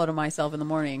applying combo to myself in the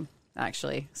morning.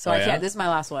 Actually, so Oh, I yeah? can't. This is my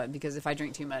last one because if I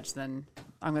drink too much, then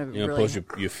I'm gonna You know, really. post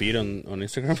your feed on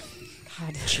Instagram.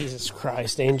 God. Jesus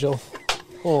Christ, Angel.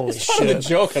 Holy It's not a shit.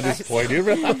 joke at this point, dude.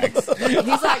 Relax.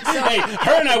 He's like, so, Hey,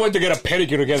 her and I went to get a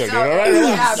pedicure together, dude. so- All right, yeah,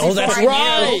 relax. Oh, that's before I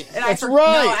right. knew. And That's No,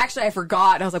 right. actually, I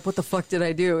forgot. And I was like, what the fuck did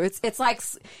I do? It's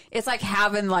like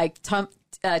having like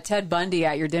Ted Bundy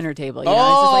at your dinner table. You know?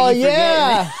 It's just Oh, like you forget.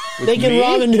 yeah. Making me?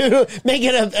 ramen noodle, making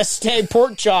a steak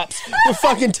pork chops with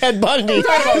fucking Ted Bundy.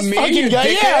 talking about This me, fucking you guy.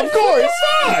 dickhead? Yeah, of course.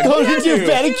 Fuck, Going what to did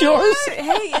I do do? pedicures.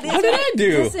 Hey, it is What did I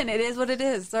do? Listen, it is what it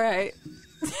is. It's all right.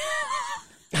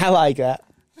 I like that.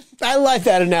 I like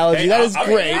that analogy. Hey, that is I-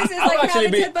 great. It's like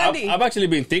having Ted Bundy. I've actually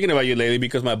been thinking about you lately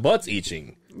because my butt's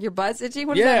itching. Your butt's itching?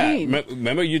 What does that mean?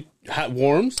 Remember you had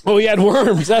worms? Oh, you had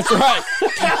worms. That's right.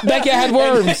 Becca had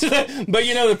worms. But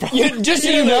you know the problem. Just so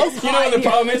you know what the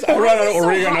problem is? I run out of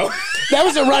oregano. That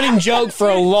was a running joke for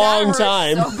a long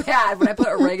time. So bad when I put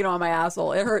oregano on my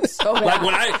asshole. It hurts so bad. Like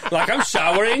when I'm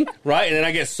showering, right, and then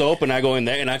I get soap and I go in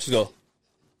there and I just go.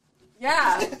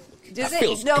 Yeah. Does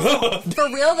it? No, for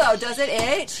real though. Does it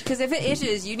itch? Because if it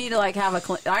itches, you need to like have a.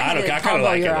 I need to combo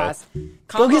like your it, ass.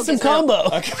 Go get some combo.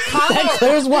 Combo. That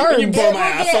clears worms. You burn my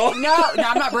asshole. No,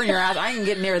 I'm not burning your ass. I can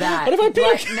get near that. What if I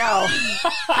puke? No.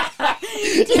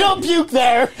 You don't puke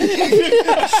there. Well,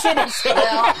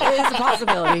 it is a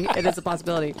possibility. It is a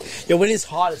possibility. Yo, when it's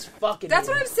hot, it's fucking. That's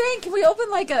what I'm saying. Can we open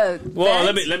like a? Well,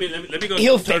 vent? let me go.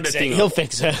 He'll turn fix the it. thing He'll up.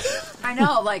 fix it. I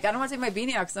know. Like I don't want to take my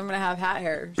beanie out because I'm gonna have hat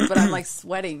hair, but I'm like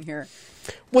sweating here.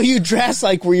 Well, you dress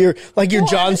like you're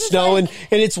Jon Snow and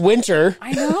it's winter.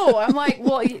 I know. I'm like,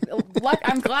 well,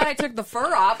 I'm glad I took the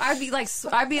fur off. I'd be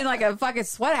in like a fucking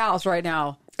sweat house right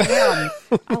now. Damn.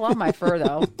 I love my fur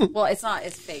though. Well, it's not.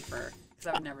 It's fake fur because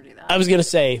I would never do that. I was gonna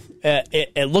say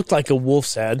it looked like a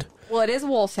wolf's head. Well, it is a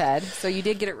wolf's head, so you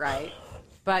did get it right.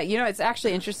 But you know, it's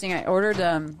actually interesting. I ordered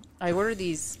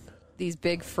these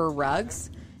big fur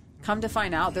rugs. Come to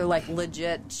find out, they're like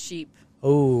legit sheep.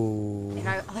 Oh. And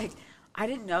I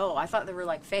didn't know. I thought they were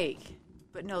like fake,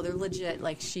 but no, they're legit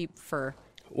like sheep fur.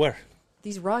 Where?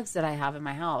 These rugs that I have in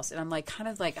my house, and I'm like kind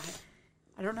of like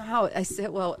I don't know how I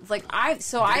sit. Well, it's like I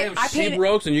sheep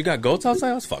rugs and you got goats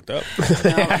outside. That's fucked up.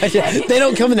 They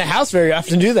don't come in the house very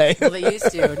often, do they? Well, they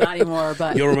used to, not anymore.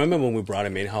 But You remember when we brought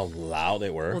them in? How loud they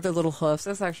were. Well, their little hoofs.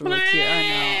 That's actually really cute.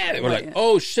 I know. They were like,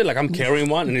 oh shit! Like I'm carrying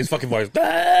one, and his fucking voice,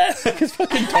 his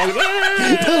fucking tongue,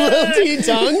 The little teen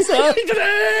tongues.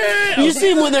 Huh? You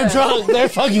see them when they're drunk.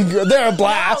 They're a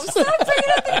blast. Stop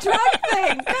bringing up the drug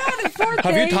thing. God, in 4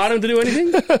 Have you taught him to do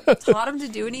anything? Taught him to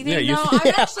do anything? Yeah, you- No,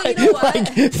 I'm actually, you know what?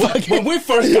 When we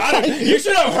first got him, you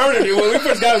should have heard it. When we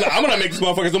first got him, I was like, I'm gonna make these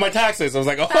motherfuckers do my taxes. I was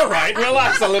like, all right,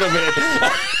 relax a little bit.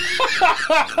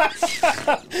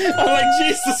 I'm like,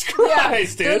 Jesus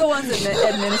Christ, They're dude. the ones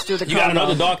that administer the You got combo.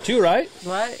 another dog too, right?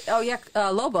 What? Oh, yeah,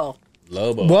 Lobo.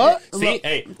 Lobo. What? See,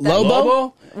 hey,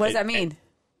 Lobo? What does that mean?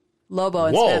 Lobo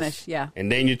in Wolf. Spanish, yeah. And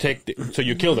then you so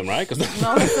you kill them, right? 'Cause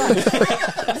No, it's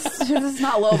not. This is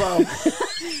not Lobo.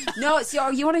 No, so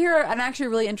you want to hear an actually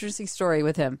really interesting story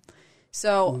with him.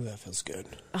 So, That feels good.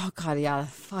 oh God, yeah,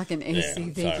 fucking AC. Yeah,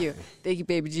 Thank sorry. you,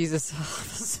 baby Jesus. Oh,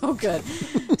 so good.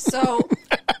 So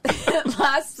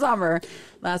last summer,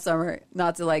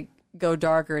 not to like go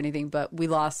dark or anything, but we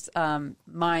lost so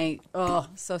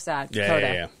sad. Yeah, Coda.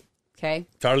 yeah. Okay.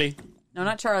 Charlie. No,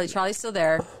 not Charlie. Charlie's still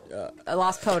there. I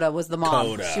lost Coda. Was the mom?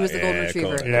 Coda, She was the golden yeah,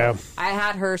 retriever. Coda. Yeah. I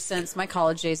had her since my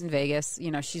college days in Vegas.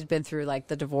 You know, she's been through like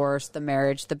the divorce, the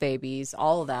marriage, the babies,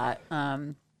 all of that.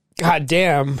 God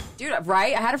damn. Dude,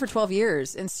 right? I had her for 12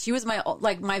 years, and she was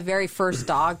my very first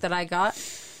dog that I got.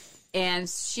 And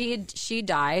she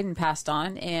died and passed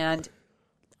on. And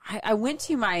I went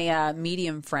to my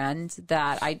medium friend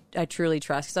that I truly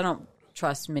trust, because I don't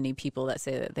trust many people that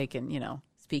say that they can,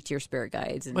 speak to your spirit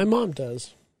guides. And My mom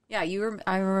does. yeah,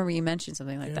 I remember you mentioned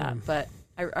something like that, but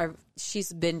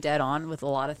she's been dead on with a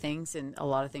lot of things, and a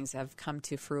lot of things have come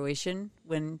to fruition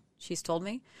when she's told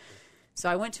me. So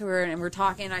I went to her and we're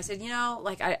talking, and I said,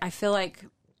 I feel like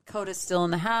Coda's still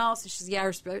in the house. And she's, yeah,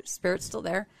 her spirit's still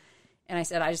there. And I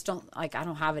said, I just don't, I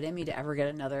don't have it in me to ever get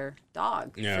another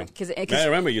dog. Yeah. Cause, I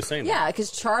remember you saying that. Yeah, because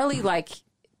Charlie,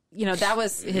 that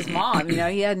was his mom.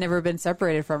 He had never been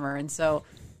separated from her. And so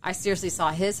I seriously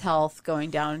saw his health going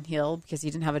downhill because he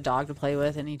didn't have a dog to play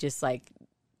with. And he just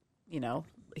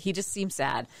he just seemed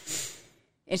sad.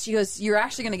 And she goes, you're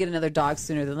actually going to get another dog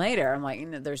sooner than later. I'm like,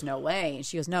 there's no way. And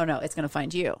she goes, no, it's going to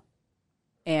find you.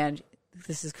 And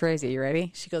this is crazy. You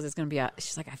ready? She goes,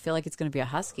 she's like, I feel like it's going to be a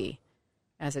husky.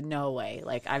 And I said, no way.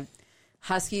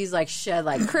 Huskies shed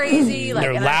like crazy.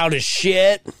 They're loud as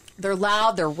shit. They're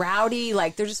loud. They're rowdy.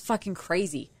 They're just fucking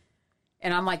crazy.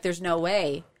 And I'm like, there's no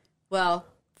way. Well,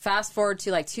 fast forward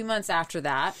to 2 months after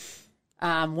that,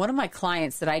 one of my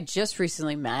clients that I just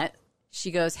recently met, she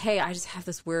goes, hey, I just have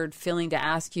this weird feeling to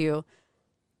ask you,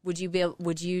 would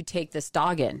you take this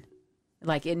dog in?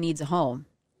 It needs a home.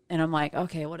 And I'm like,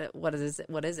 okay, what is it?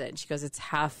 What is it? And she goes, it's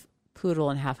half poodle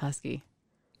and half husky.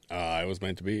 It was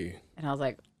meant to be. And I was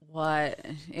like, what?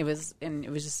 It was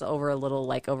just over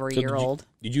a year old.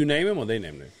 Did you name him or they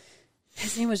named him?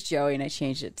 His name was Joey, and I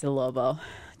changed it to Lobo.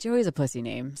 Joey's a pussy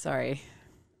name. Sorry.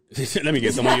 Let me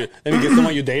get someone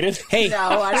you dated. Hey, No,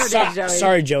 I never dated Joey.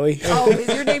 sorry, Joey. Oh, is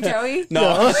your name Joey?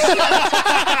 No.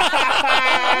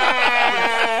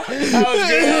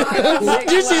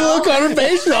 Did you see the look on her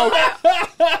face? No.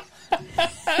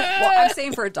 Well, I'm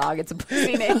saying for a dog, it's a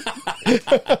pussy name.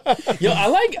 Yo, I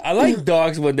like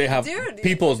dogs when they have Dude,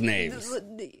 people's names.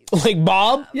 Like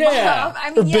Bob? Yeah. I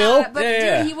mean, Or Bill? but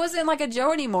Yeah. dude, he wasn't like a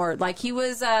Joe anymore. Like he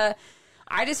was. I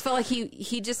just felt like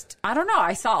he just. I don't know.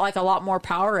 I saw like a lot more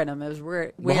power in him. It was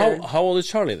weird. Well, how old is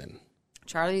Charlie then?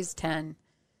 Charlie's 10.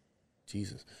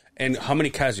 Jesus. And how many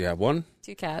cats do you have? 1?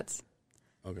 2 cats,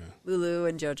 Okay. Lulu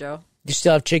and JoJo. You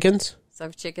still have chickens? So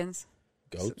chickens.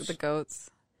 Goats? The goats.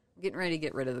 I'm getting ready to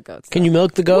get rid of the goats. Can you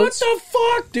milk the What goats? the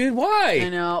fuck, dude? I Why?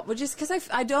 know, but just because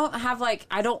I don't have like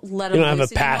I don't let You them. don't have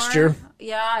loose a pasture? anymore.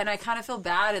 Yeah, and I kind of feel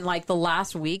bad. And like the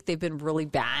last week, they've been really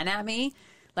bad at me,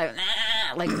 like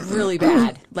really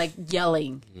bad, like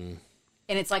yelling,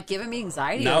 and it's like giving me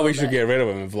anxiety. Now we should get rid of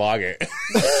them and vlog it.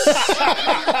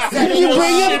 You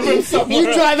bring them,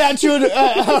 you drive out to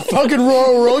a fucking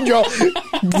rural road, Joe.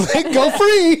 Go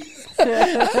free.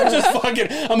 Just fucking,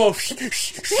 I'm all,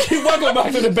 welcome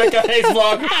back to the Becca Hayes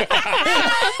vlog.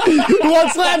 One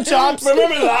slam chops.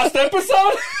 Remember the last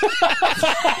episode?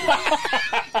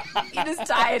 You just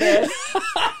tied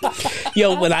it.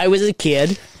 Yo, when I was a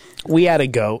kid, we had a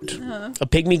goat, a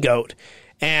pygmy goat,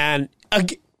 and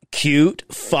cute,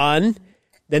 fun.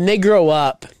 Then they grow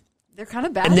up. They're kind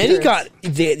of bad. And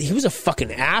then he was a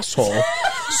fucking asshole.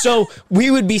 So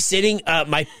we would be sitting,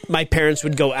 my parents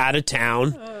would go out of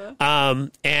town,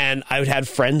 and I would have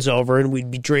friends over and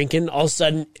we'd be drinking. All of a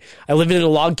sudden, I live in a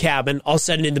log cabin. All of a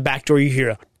sudden in the back door, you hear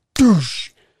a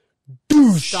douche,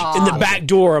 douche in the back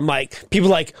door. I'm like, people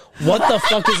are like, what the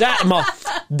fuck is that? I'm all,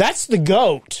 that's the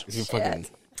goat. Fucking,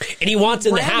 And he wants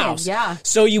in the Brandon, house. yeah.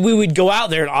 So we would go out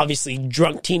there, and obviously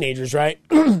drunk teenagers, right?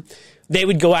 They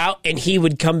would go out, and he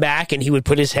would come back, and he would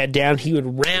put his head down. He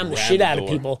would ram the shit the out of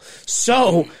door. people.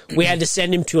 So we had to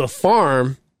send him to a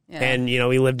farm, Yeah. and, you know,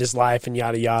 he lived his life and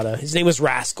yada, yada. His name was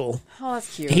Rascal. Oh,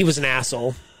 that's cute. He was an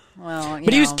asshole. well,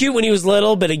 But he was cute when he was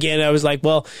little. But again, I was like,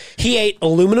 well, he ate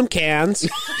aluminum cans.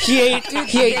 He ate. They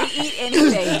eat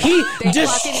anything. He They fucking eat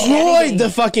destroyed anything. the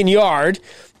fucking yard.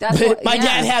 That's what, My yeah.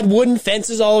 dad had wooden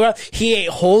fences all around. He ate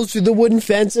holes through the wooden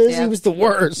fences. Yeah. He was the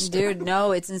worst. Dude,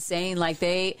 no, it's insane. Like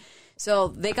they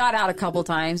got out a couple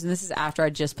times, and this is after I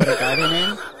just put a garden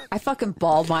in. I fucking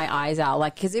bawled my eyes out,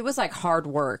 like, because it was like hard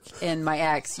work. And my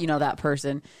ex, you know that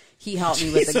person, he helped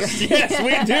me with the garden. yes,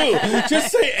 we do.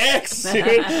 Just say X,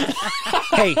 dude.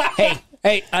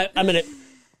 Hey! I'm in a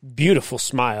beautiful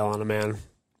smile on a man.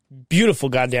 Beautiful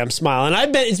goddamn smile,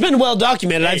 and it's been well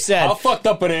documented. I've said How fucked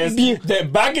up it is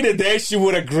that back in the day she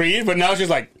would agree, but now she's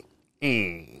like, Do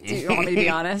you want me to be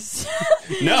honest?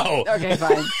 no. Okay,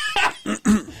 fine.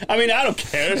 I mean, I don't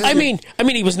care. I mean,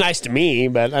 he was nice to me,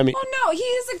 but I mean, Oh no, he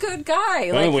is a good guy. I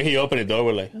mean, Like, when he opened the door,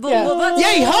 we're like,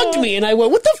 yeah, he hugged me, and I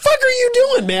went, "What the fuck are you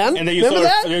doing, man?" and then you Remember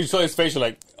that? you saw his face, you're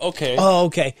like, okay. Oh,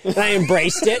 okay. And I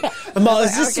embraced it. I'm all,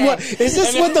 is this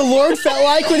Okay. what the Lord felt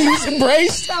like when he was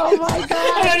embraced? Oh my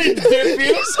god. And he dip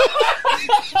you.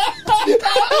 You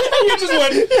just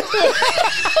went,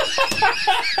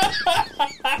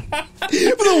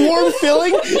 The warm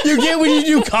feeling you get when you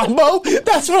do combo.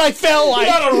 That's what I felt like.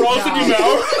 got a rose in your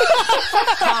mouth.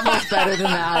 Almost better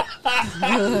than that.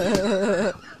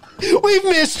 We've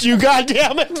missed you,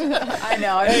 goddammit. I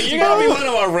know. Hey, you gotta be one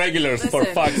of our regulars, for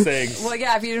Listen. fuck's sake. Well,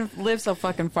 yeah, if you didn't live so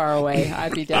fucking far away,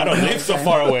 I'd be down. I don't live so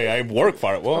far away. I work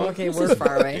far away. Well, Okay, we're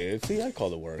far away. See, I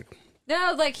call it work.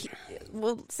 No, like,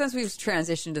 well, since we've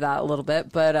transitioned to that a little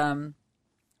bit, but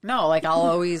no, like I'll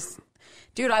always,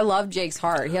 dude, I love Jake's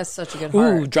heart. He has such a good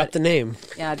heart. Ooh, drop the name.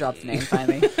 Yeah, I dropped the name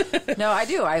finally. No, I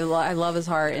do. I love his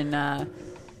heart, and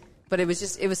but it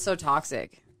was so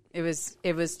toxic. It was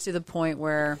to the point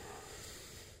where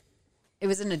it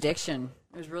was an addiction.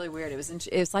 It was really weird. It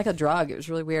was like a drug. It was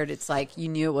really weird. It's like you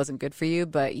knew it wasn't good for you,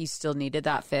 but you still needed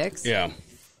that fix. Yeah.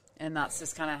 And that's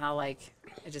just kind of how like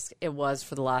it was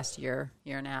for the last year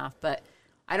and a half. But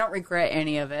I don't regret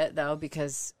any of it though,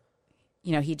 because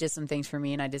you know he did some things for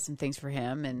me and I did some things for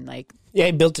him, and like Yeah,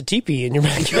 he built a teepee in your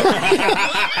backyard.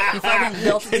 he fucking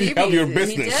built a TV. help your He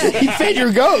business. did. He fed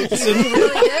your goats. He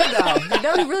really did, though.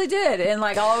 No, he really did. And,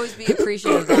 like, I'll always be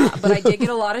appreciative of that. But I did get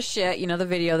a lot of shit. You know the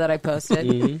video that I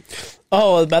posted?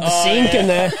 Oh, about the sink and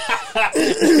the...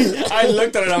 I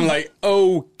looked at it. I'm like,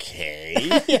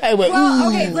 okay. Yeah, I went, Well,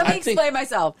 okay, let me I think- explain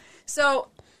myself. So,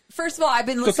 first of all, I've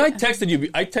been Because I listening... texted you.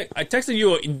 I texted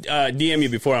you, DM you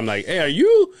before. I'm like, hey, are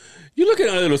you looking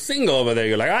a little single over there?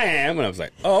 You're like, I am. And I was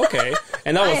like, oh, okay.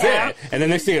 And that was am. it. And the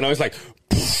next thing, I was like,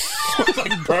 I was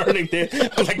like burning it. I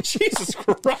was like, Jesus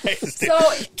Christ. So,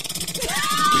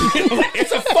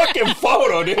 It's a fucking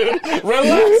photo, dude.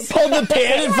 Relax. pulled the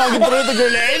pin and fucking threw the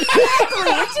grenade. you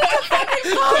took a fucking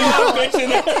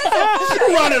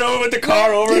Run it over with the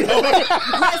car over and over.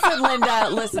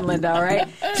 Listen, Linda, all right?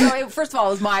 So, first of all,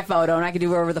 it was my photo, and I could do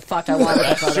whatever the fuck I want with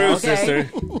the photo, True, okay? sister.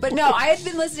 But no, I had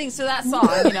been listening to that song,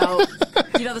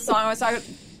 you know the song I was talking,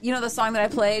 the song that I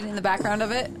played in the background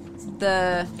of it?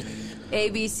 The A,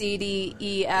 B, C, D,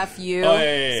 E, F, U. Oh,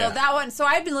 yeah. So that one, so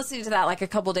I had been listening to that like a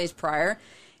couple days prior.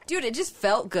 Dude, it just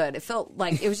felt good. It felt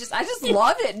like, it was just, I just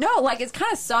loved it. No, like, it's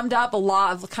kind of summed up a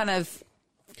lot of kind of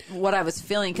what I was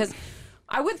feeling, because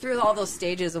I went through all those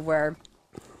stages of where,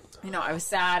 I was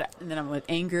sad, and then I went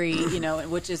angry,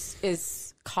 which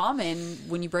is common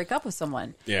when you break up with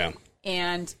someone. Yeah.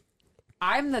 And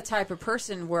I'm the type of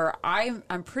person where I'm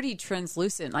pretty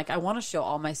translucent. Like, I want to show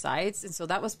all my sides, and so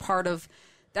that was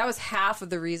half of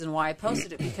the reason why I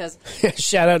posted it, because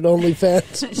Shout out to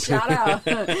OnlyFans. shout out.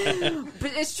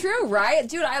 But it's true, right?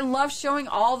 Dude, I love showing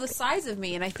all the sides of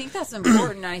me, and I think that's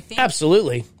important. I think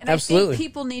Absolutely. I think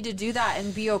people need to do that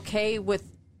and be okay with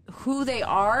who they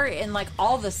are and like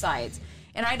all the sides.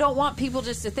 And I don't want people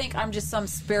just to think I'm just some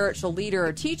spiritual leader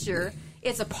or teacher.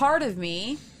 It's a part of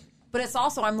me, but it's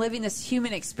also, I'm living this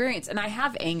human experience, and I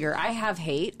have anger, I have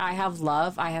hate, I have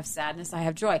love, I have sadness, I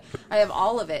have joy, I have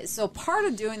all of it. So part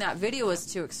of doing that video was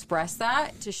to express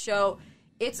that, to show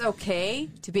it's okay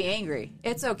to be angry,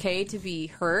 it's okay to be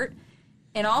hurt.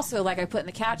 And also, like I put in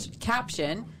the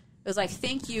caption, it was like,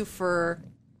 thank you for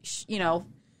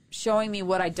showing me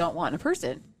what I don't want in a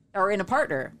person or in a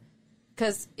partner,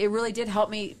 because it really did help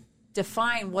me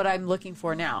define what I'm looking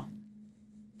for now.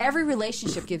 Every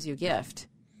relationship gives you a gift.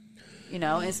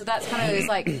 And so that's kind of, it's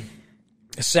like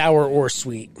sour or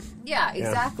sweet. Yeah,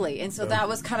 exactly. And so that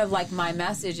was kind of like my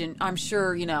message. And I'm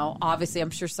sure, obviously, I'm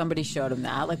sure somebody showed him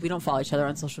that. Like, we don't follow each other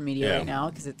on social media right now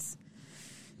because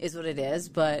is what it is.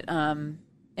 But, and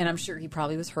I'm sure he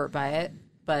probably was hurt by it.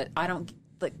 But I don't,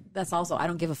 like, that's also, I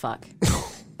don't give a fuck.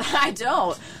 I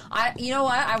don't. You know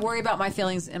what? I worry about my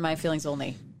feelings and my feelings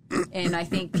only. And I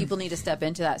think people need to step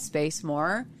into that space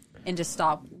more and just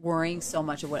stop worrying so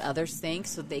much of what others think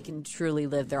so they can truly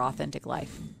live their authentic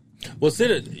life. Was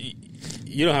it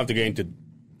you don't have to get into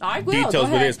details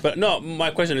with this, but no,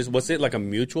 my question is, was it like a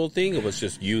mutual thing, or was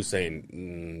just you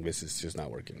saying, this is just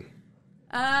not working?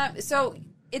 So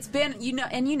it's been,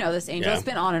 and this, Angel, It's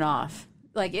been on and off.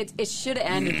 Like, it should have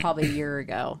ended probably a year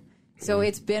ago. So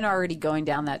it's been already going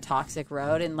down that toxic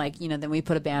road, and then we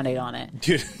put a Band-Aid on it.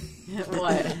 Dude.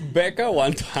 What? Becca,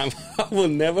 one time, I will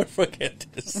never forget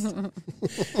this.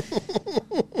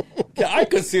 I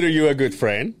consider you a good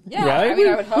friend. Yeah, right?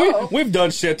 I would hope. We've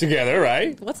done shit together,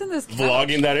 right? What's in this couch?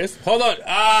 Vlogging, that is. Hold on.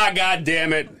 God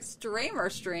damn it. Stream or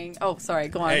string? Oh, sorry.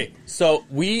 Go on. Hey, so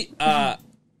we,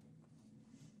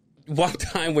 one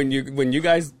time when you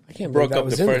guys broke up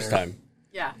the first time.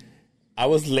 Yeah. I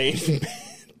was laying in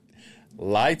bed,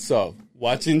 lights off,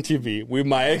 watching TV with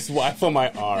my ex-wife on my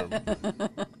arm.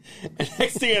 And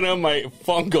next thing I know, my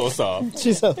phone goes off.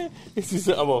 She's up. I'm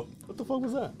all, what the fuck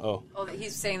was that? Oh,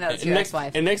 he's saying that it's your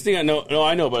ex-wife. And next thing I know,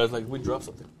 I know, but it's like, we dropped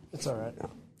something. It's all right.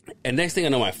 And next thing I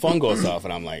know, my phone goes off,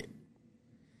 and I'm like,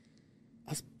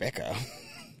 that's Becca.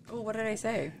 Oh, what did I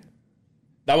say?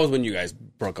 That was when you guys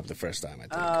broke up the first time, I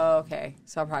think. Oh, okay.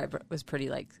 So I probably was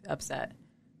pretty, upset.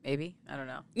 Maybe, I don't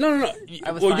know. No.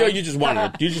 You just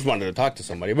wanted to talk to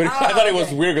somebody, but I thought it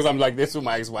was weird because I'm like this with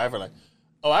my ex-wife. Are like,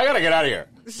 oh, I gotta get out of here.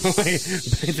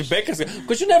 Becca's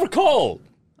because you never call.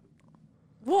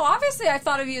 Well, obviously, I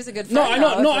thought of you as a good friend.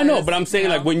 No, I know, but I'm saying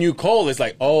like when you call, it's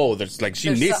like, oh, there's like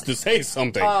she needs to say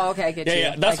something. Oh, okay, I get you.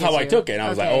 Yeah, that's how I took it. And I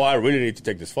was like, oh, I really need to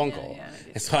take this phone call. Yeah,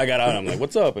 and so I got out. And I'm like,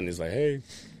 what's up? And he's like, hey.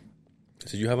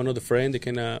 So you have another friend that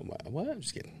can? What? I'm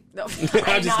just kidding. No,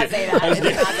 I did not say that.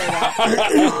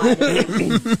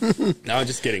 No, I'm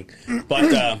just kidding.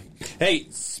 But hey,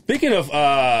 speaking of,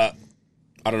 I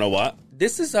don't know what.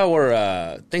 This is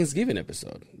our Thanksgiving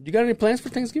episode. You got any plans for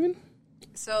Thanksgiving?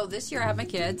 So this year I have my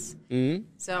kids. Mm-hmm.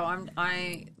 So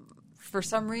I for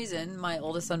some reason, my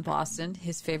oldest son Boston,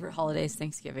 his favorite holiday is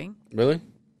Thanksgiving. Really?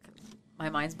 My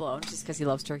mind's blown just because he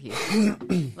loves turkey.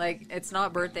 Like, it's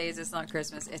not birthdays, it's not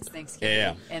Christmas, it's Thanksgiving.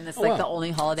 Yeah. And it's the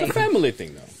only holiday. It's a family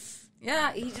thing, though.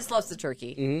 Yeah, he just loves the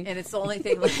turkey. Mm-hmm. And it's the only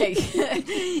thing,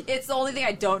 it's the only thing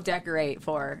I don't decorate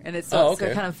for. And it's so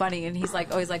kind of funny. And he's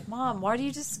like, Mom, why do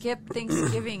you just skip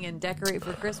Thanksgiving and decorate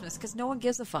for Christmas? Because no one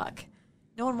gives a fuck.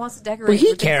 No one wants to decorate. Well,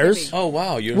 he cares. Oh,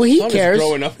 wow. He cares.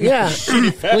 Growing up yeah.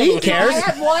 He cares. I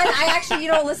had one. I actually,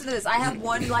 listen to this. I have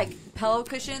one pillow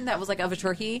cushion that was of a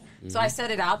turkey. So I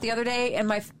set it out the other day, and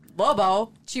my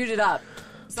Lobo chewed it up.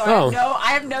 So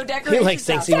I have no decorations. He likes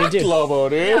Thanksgiving too. Lobo,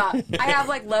 dude. Yeah, I have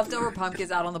leftover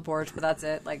pumpkins out on the porch, but that's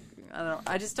it. I don't know.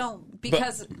 I just don't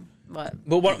because. What?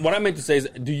 But what I meant to say is,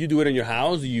 do you do it in your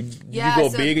house? Do you go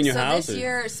big in your house? This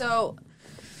year,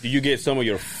 do you get some of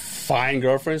your fine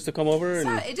girlfriends to come over?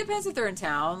 It depends if they're in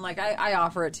town. Like I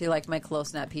offer it to like my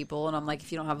close knit people, and I'm like,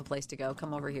 if you don't have a place to go,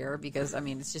 come over here because I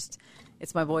mean,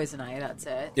 it's my boys and I. That's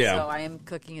it. Yeah. So I am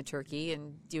cooking a turkey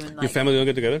and doing like Your family don't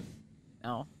get together?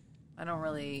 No, I don't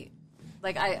really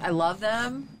like. I love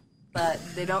them, but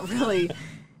they don't really.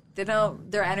 They don't.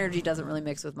 Their energy doesn't really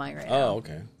mix with mine right now. Oh,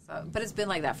 okay. So, but it's been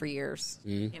like that for years.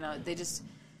 You know,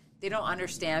 they don't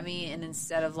understand me, and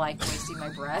instead of like wasting my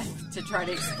breath to try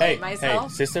to explain myself,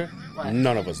 hey, sister, What?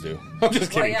 none of us do. I'm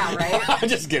just kidding. Well, yeah, right. I'm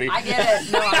just kidding. I get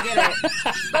it. No, I get it.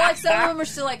 But like some of them are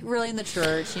still like really in the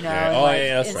church, you know. Yeah. And, Oh, like,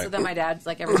 yeah, that's and so right. then my dad's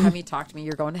like, every time you talk to me,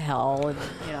 you're going to hell, and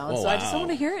you know. Oh, so I just wow. don't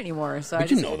want to hear it anymore. So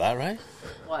But you know that, right?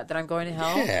 What? That I'm going to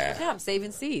hell? Yeah. Yeah, I'm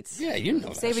saving seats. Yeah, you know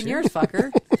that. Saving shit. yours,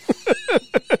 fucker.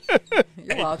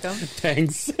 You're welcome.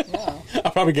 Thanks. Yeah.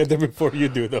 I'll probably get there before you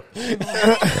do, though.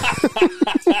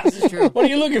 This is true. What are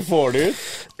you looking for, dude?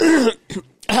 You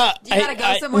gotta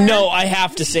go somewhere? No, I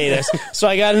have to say this. So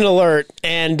I got an alert,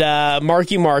 and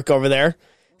Marky Mark over there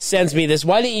sends me this.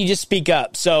 Why didn't you just speak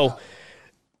up? So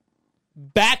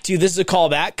this is a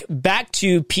callback, back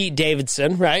to Pete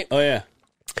Davidson, right? Oh, yeah.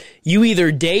 You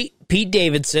either date Pete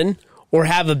Davidson or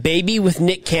have a baby with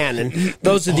Nick Cannon.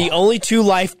 Those are the only two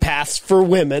life paths for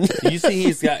women. You see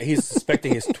he's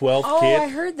suspecting his 12th Oh, kid? I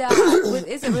heard that.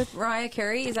 Is it with Mariah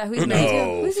Carey? Is that who he's married to?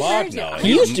 No, Who's he fuck married no. to? He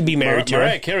used to be married to her.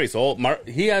 Mariah Carey's old.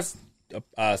 He has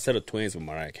a set of twins with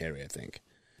Mariah Carey, I think.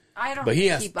 I don't But he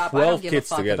has keep up. I 12 don't give a kids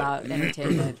fuck together. about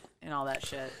entertainment and all that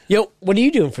shit. Yo, what are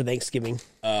you doing for Thanksgiving?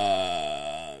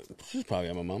 She's probably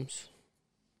at my mom's.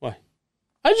 Why?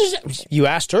 You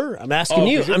asked her. I'm asking Oh,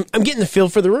 you. 'cause you're- I'm getting the feel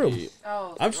for the room.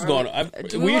 Oh, I'm just going.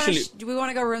 Do we want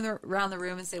to go around the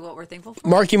room and say what we're thankful for?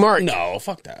 Marky Mark, No,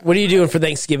 fuck that. what are you doing for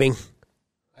Thanksgiving?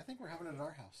 I think we're having it at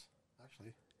our house,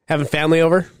 actually. Having family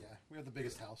over? Yeah, we have the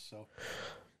biggest house, so.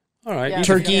 All right. Yeah. easy-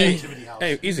 Turkey. Activity house.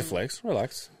 Hey, easy flex.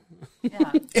 Relax.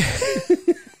 Yeah.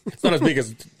 It's not as big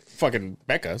as fucking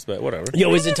Becca's, but whatever.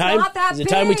 Yo, is it It's time? not that Is it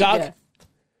time we big. talk?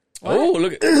 Oh,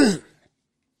 look at.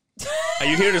 Are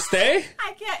you here to stay?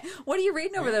 I can't. What are you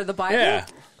reading over there? The Bible? Yeah.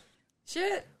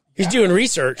 Shit. He's doing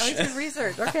research. Oh, he's doing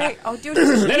research. Okay. Oh, dude.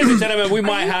 Ladies and gentlemen, we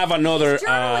might have another.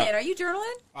 Journaling. Are you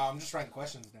journaling? I'm just writing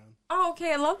questions down. Oh,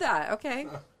 okay. I love that. Okay.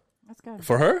 That's good.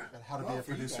 For her? How to be a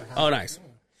producer. Oh, nice.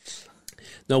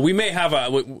 No, we may have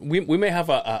we may have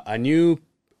a new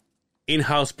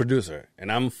in-house producer,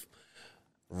 and I'm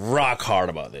rock hard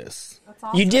about this. That's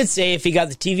awesome. You did say if he got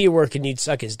the TV working, you'd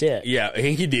suck his dick. Yeah,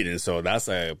 he didn't, so that's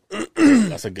a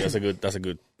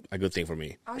good thing for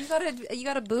me. Oh, you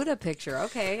got a Buddha picture.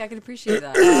 Okay, I can appreciate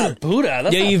that. Buddha,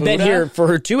 that's Yeah, not you've been Buddha. here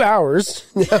for 2 hours,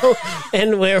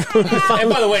 and we're And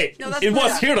by the way, No, that's it was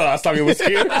Buddha. here the last time it was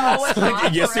here. Oh, it's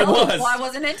not? Yes, For it real? was. Well, I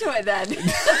wasn't into it then.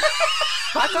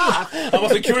 Fuck off. I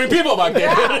was securing people back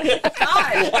there. God,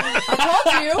 I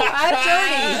told you.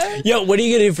 I'm dirty. Yo, what are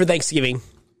you gonna do for Thanksgiving?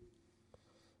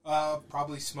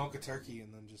 Probably smoke a turkey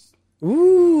and then just.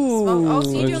 Ooh, Oh, so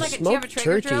you do like do you have a smoked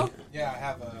Traeger turkey. drill? Yeah, I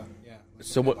have a. Yeah. Like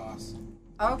So my what- boss.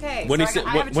 Okay. When so he said I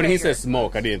have a when he Traeger. said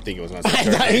smoke, I didn't think it was going to I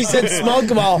say thought he said smoke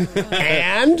them all.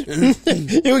 And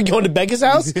you were going to Becca's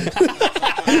house,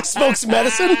 smoke some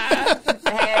medicine.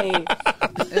 Hey,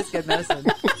 that's good medicine.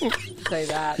 Say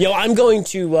that. Yo, I'm going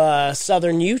to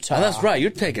southern Utah. Oh, that's right.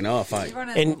 You're taking off. You're going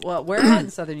And- well, where at in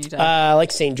southern Utah?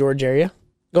 Like St. George area.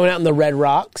 Going out in the Red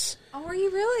Rocks. Oh, are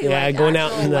you really? Yeah, like going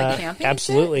out actual, in like, camping and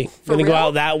absolutely. shit? For Gonna go real?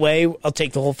 out that way. I'll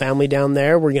take the whole family down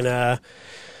there. We're gonna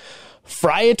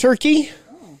fry a turkey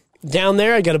down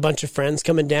there. I got a bunch of friends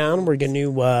coming down. We're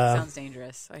gonna Sounds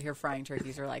dangerous. I hear frying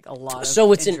turkeys are like a lot of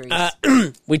so it's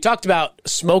injuries. we talked about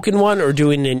smoking one or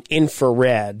doing an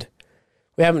infrared.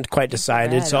 We haven't quite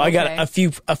decided. Infrared, So I got okay.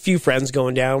 a few friends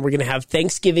going down. We're gonna have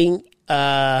Thanksgiving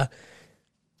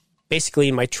basically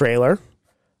in my trailer.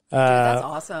 Dude, that's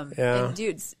awesome. yeah. And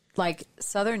dude, like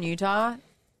southern Utah,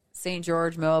 St.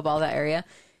 George, Moab, all that area,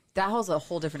 that holds a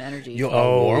whole different energy. You're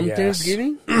Oh, a warm yes.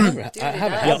 Thanksgiving? I haven't it had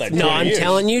does. that. No, 20 I'm years.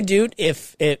 telling you, dude.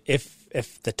 If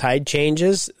the tide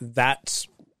changes, that's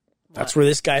where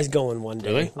this guy's going one day.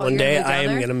 Really? One you're day, gonna move I down am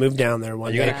there? going to move down there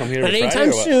one You day. gonna come here Not every anytime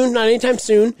Friday or what? soon. Not anytime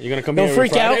soon. You gonna come Don't here every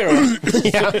freak out. Friday,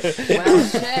 yeah, Well,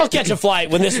 shit. I'll catch a flight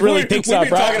when this really picks we've up.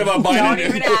 been Right? talking about Don't buying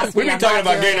even ask We've me. been I'm talking not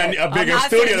about doing getting it. a bigger I'm not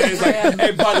studio. sitting It's like, for him.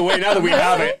 hey, by the way, now that we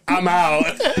have it, I'm out.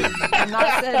 I'm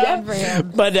not setting in for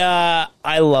him. But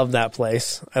I love that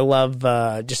place. I love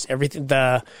just everything.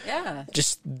 Yeah.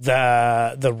 Just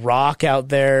the rock out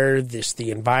there. Just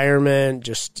the environment.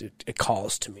 Just it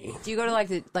calls to me. Do you go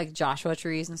to like Joshua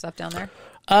trees and stuff down there?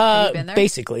 Have you been there?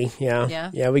 Basically, yeah.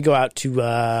 Yeah? We go out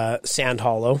to Sand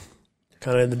Hollow.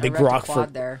 kind of the Big I rented a Rock quad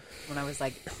for. there when I was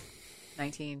like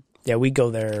 19. Yeah, we go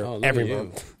there Oh, look every at you.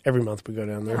 month. Every month we go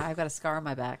down there. Yeah, I've got a scar on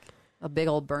my back, a big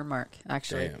old burn mark.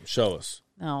 Actually, Damn, show us.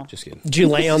 no. Just kidding. Did you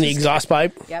lay on the exhaust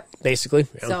pipe? Yep. Basically.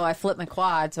 Yeah. So I flipped my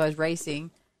quad, so I was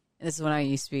racing. And this is when I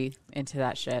used to be into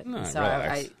that shit. No, so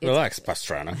relax,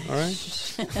 Pastrana. All right.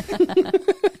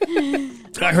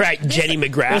 All right, Jenny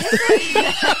McGrath.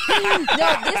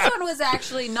 No, this one was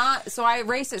actually not. So I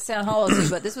raced at San Jose,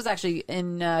 but this was actually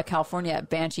in California at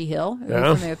Banshee Hill. Are you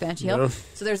Yeah. familiar with Banshee Hill? Yeah.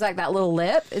 So there's like that little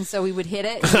lip, and so we would hit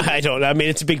it. I don't know. I mean,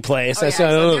 it's a big place. Oh, yeah,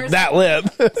 so there's- that lip.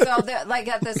 So like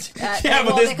at this. Yeah, but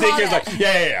well, this they call dick is it- like,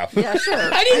 yeah. Yeah,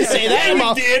 sure. I didn't say that. I'm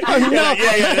all- did. Oh, no.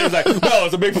 Yeah. It was like, no,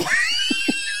 it's a big.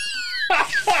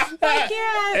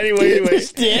 Yeah. Anyway.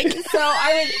 Stick. So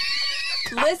I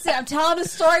would listen. I'm telling a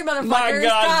story, motherfucker. My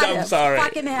God, I'm sorry.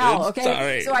 Fucking hell. I'm Okay.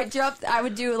 sorry. So I jumped. I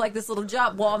would do like this little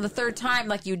jump. Well, on the third time,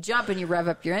 like you jump and you rev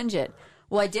up your engine.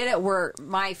 Well, I did it where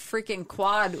my freaking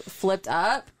quad flipped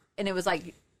up, and it was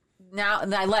like now,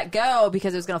 and I let go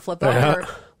because it was going to flip over.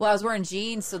 Well, I was wearing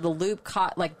jeans, so the loop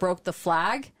caught, like broke the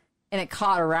flag, and it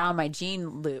caught around my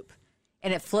jean loop.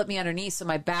 And it flipped me underneath, so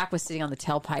my back was sitting on the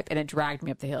tailpipe, and it dragged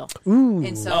me up the hill.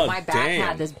 And so Oh, my back damn.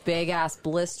 had this big ass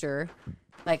blister,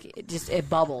 like it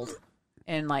bubbled,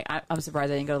 and like I'm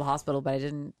surprised I didn't go to the hospital, but I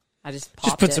didn't. I just popped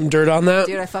Just put it. some dirt on that.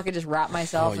 Dude, I fucking just wrapped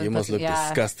myself. Oh, and you put must some- look yeah,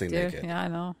 disgusting dude, naked. Yeah, I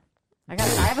know. I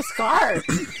have a scar.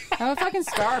 I have a fucking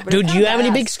scar. But Dude, it's do you not have any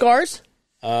bad. big scars?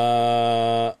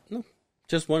 No,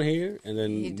 just one here, and then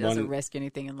He doesn't one. risk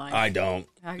anything in life. I don't.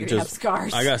 How you Just- have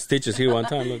scars? I got stitches here one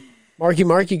time. Look. Mark,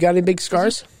 you got any big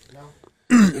scars? No.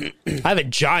 I have a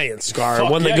giant scar,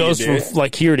 Fuck one that yeah, goes you from did.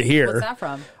 like here to here. What's that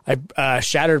from? I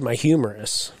shattered my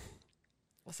humerus.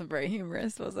 Wasn't very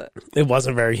humorous, was it? It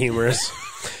wasn't very humorous.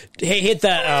 Hey, hit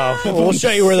that. Oh, we'll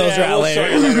show you where those are at we'll later.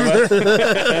 show you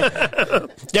later,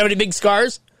 Do you have any big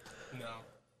scars?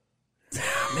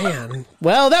 No. Man.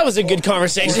 Well, that was a good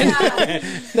conversation.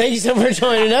 Thank you so much for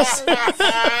joining us.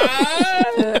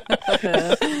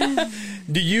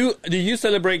 Do you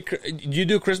celebrate? Do you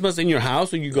do Christmas in your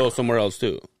house, or you go somewhere else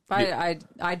too? I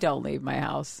don't leave my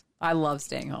house. I love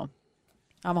staying home.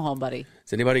 I'm a homebody.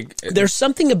 Is anybody There's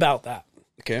something about that.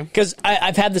 okay? Because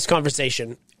I've had this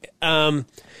conversation.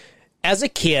 As a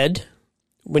kid,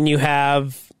 when you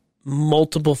have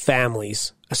multiple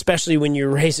families, especially when you're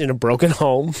raised in a broken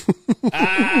home,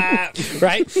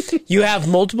 right? You have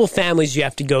multiple families you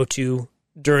have to go to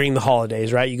during the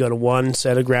holidays, right? You go to one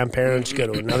set of grandparents, you go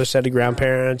to another set of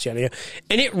grandparents, yada, yada.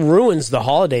 And it ruins the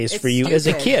holidays for you as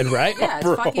a stupid. kid, right? Yeah,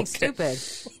 it's fucking stupid.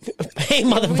 Hey,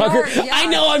 motherfucker, We are, yeah. I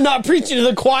know I'm not preaching to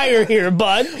the choir here,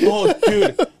 bud. Oh,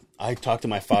 dude, I talked to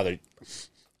my father.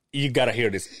 You gotta hear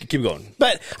this. Keep going.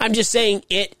 But I'm just saying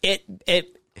it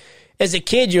as a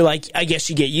kid, you're like, I guess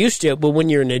you get used to it. But when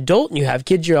you're an adult and you have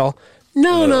kids, you're all,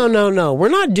 no. We're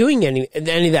not doing any of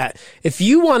that. If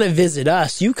you want to visit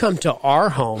us, you come to our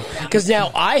home. Because now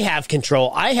I have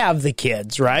control. I have the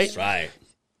kids, right? Right,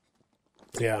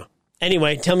 Yeah.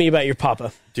 Anyway, tell me about your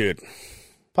papa. dude.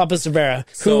 Papa Severa,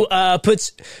 who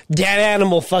puts dead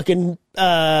animal fucking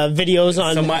videos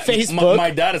on Facebook.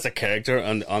 My dad is a character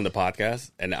on the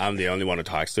podcast, and I'm the only one who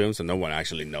talks to him, so no one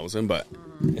actually knows him. But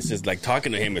it's just like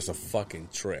talking to him is a fucking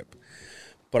trip.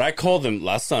 But I called him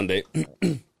last Sunday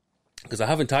because I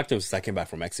haven't talked to him since I came back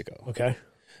from Mexico. Okay.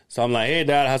 So I'm like, "Hey,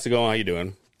 Dad, how's it going? How you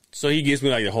doing?" So he gives me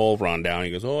like the whole rundown.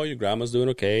 He goes, "Oh, your grandma's doing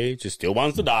okay. She still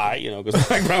wants to die, you know, because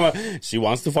my grandma, she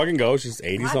wants to fucking go. She's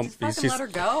 80 What? something. Just fucking let her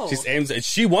go.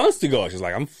 She wants to go. She's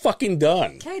like, I'm fucking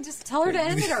done. Okay, just tell her to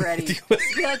end it already. Just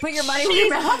be like, put your money where your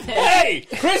mouth is. Hey,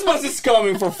 Christmas is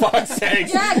coming, for fuck's sake.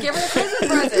 Yeah, give her a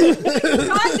Christmas present.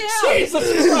 Calm down.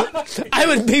 Jesus Christ. I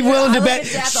would be willing I to would bet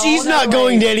have dabbed a she's whole not nother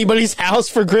going way. to anybody's house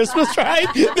for Christmas, right?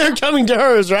 They're coming to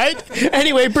hers, right?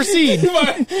 Anyway, proceed. Yo,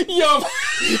 all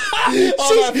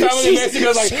my family in Mexico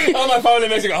is like, all my family in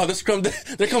Mexico, oh,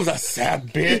 there comes that sad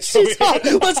bitch.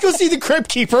 Let's go see the crypt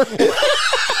keeper.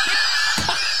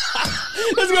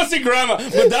 Let's go see grandma.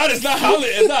 But that is not how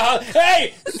it's not how.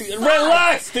 Hey,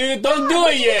 relax, dude. Don't do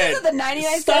it yet. Is it the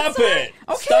 99 Stop cent sign? it.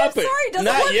 Okay, Stop I'm sorry. it. It doesn't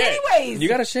Not work yet. anyways. You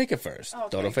gotta shake it first. Okay.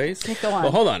 Toto face. Okay, go on.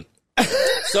 Well, hold on.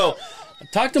 So, I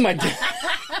talked to my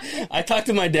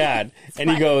dad, and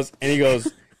he goes,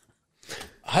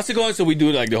 how's it going? So we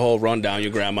do like the whole rundown,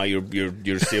 your grandma,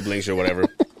 your siblings, or whatever.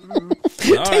 All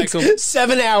right, Takes cool.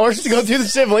 7 hours to go through the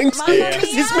siblings. Mamma Because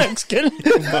he's mia. Mexican.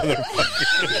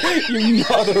 You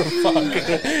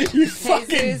motherfucker. You fucking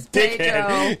Jesus, dickhead.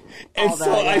 Pedro. And All so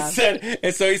that, I yeah. said,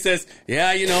 and so he says,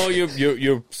 yeah, you know,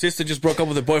 your sister just broke up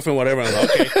with her boyfriend, whatever. I'm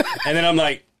like, okay. And then I'm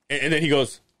like, and then he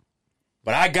goes,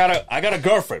 but I got a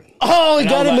girlfriend. Oh, he And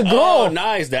got I'm him like, a girl. Oh,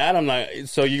 nice, Dad. I'm like,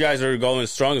 so you guys are going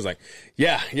strong? He's like,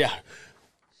 yeah.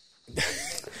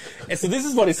 And so this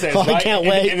is what he says, Oh, right? I can't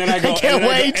wait. And then I go, I can't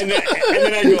wait. And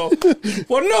then I go,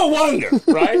 well, no wonder,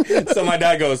 right? So my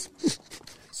dad goes,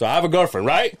 so I have a girlfriend,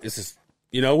 right? This is,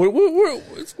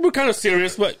 we're kind of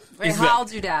serious, but Wait, how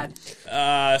old's your dad?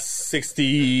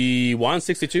 61,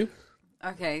 62.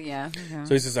 Okay, yeah. Okay.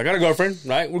 So he says, I got a girlfriend,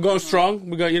 right? We're going strong.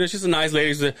 We got, she's a nice lady.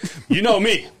 He says, you know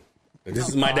me. But this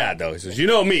is my dad, though. He says, you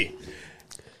know me.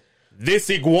 This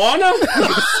iguana?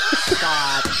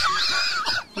 God.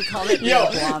 He called it Yo,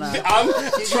 iguana. I'm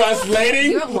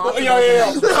translating. You have lots of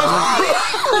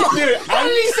Dude,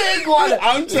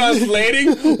 I'm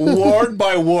translating word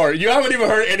by word. You haven't even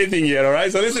heard anything yet, all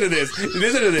right? So listen to this. I've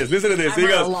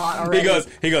heard a lot already.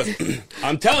 He goes,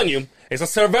 I'm telling you, it's a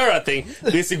Cervera thing.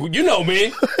 You know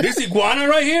me. This iguana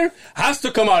right here has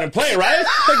to come out and play, right?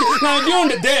 Like, now, during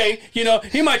the day,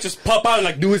 he might just pop out and,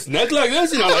 like, do his neck like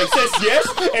this, like, says yes.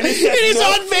 And he says He's no.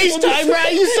 on FaceTime,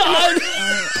 right? You saw it.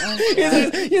 He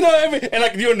says, and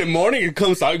like during the morning, it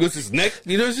comes out, he goes his neck,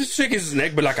 just shaking his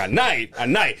neck, but like at night,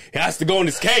 he has to go in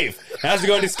his cave. He has to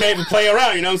go in his cave and play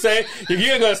around, you know what I'm saying? You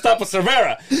ain't gonna stop a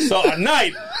Cervera. So at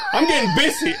night, I'm getting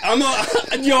busy. I'm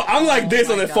like this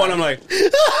on the phone. I'm like,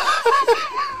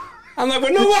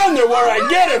 well, no wonder where I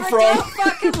get it from. Don't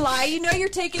fucking lie. You know you're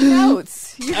taking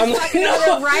notes. You're fucking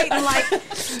writing like,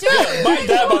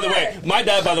 dude. My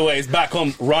dad, by the way, is back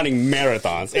home running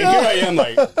marathons. And here I am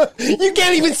like... You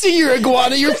can't even see your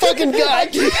iguana. You're fucking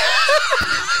God.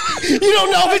 You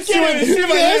don't know if it's doing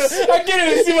this. I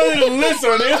can't even see my little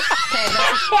lizard, dude.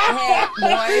 Hey,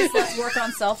 boys, let's work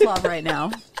on self-love right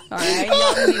now. All right?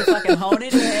 Y'all need to fucking hone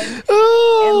it in and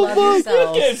love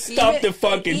yourselves. You can't stop the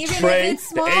fucking train. Even if it's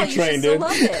small, the you A-train, should still dude.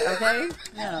 love it, okay?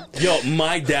 Yeah. Yo,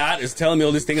 my dad is telling me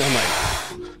all these things. I'm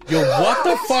like, yo, what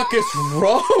the fuck is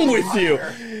wrong with you?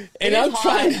 And I'm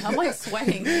trying. I'm like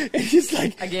sweating. And he's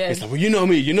like, Again. well, you know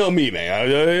me, man.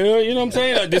 You know what I'm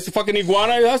saying? This fucking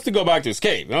iguana has to go back to his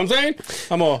cave. You know what I'm saying?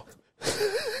 I'm all,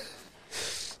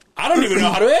 I don't even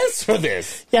know how to answer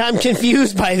this. Yeah, I'm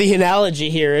confused by the analogy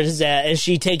here. Is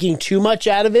she taking too much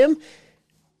out of him?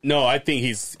 No, I think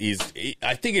he's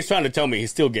trying to tell me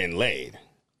he's still getting laid.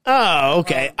 Oh,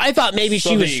 okay. I thought maybe So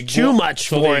she the was too much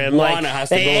so for the him. iguana Like, has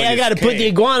to go hey, in I his got to put the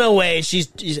cave. iguana away.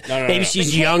 Maybe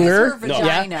she's younger. Her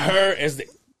vagina. Her is the...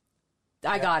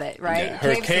 I got it, right? Yeah,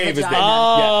 her Cave's cave is the... vagina.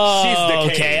 Oh, she's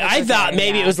the cave. okay. I thought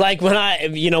maybe yeah. it was like when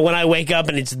I wake up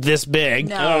and it's this big.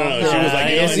 No. No. She was like,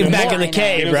 It's in the back in the morning-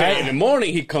 cave, you know what I'm right? saying? In the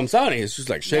morning, he comes out and he's just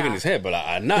like shaking Yeah. his head, but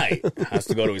at night, has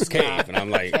to go to his cave. And I'm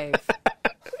like, Cave.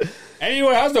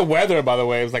 anyway, how's the weather, by the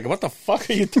way? I was like, what the fuck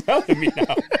are you telling me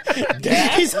now?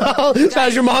 Dad?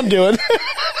 How's your mom doing?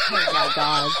 Oh my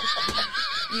God.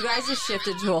 You guys just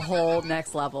shifted to a whole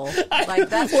next level. Like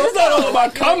that's Well, it's not all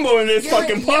about combo in this your-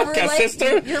 fucking your podcast,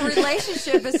 sister. Your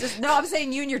relationship is just no. I'm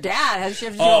saying you and your dad have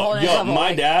shifted to a whole Oh, next yo, level. my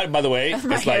Like, dad, by the way,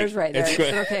 My it's like, hair's right there. it's Is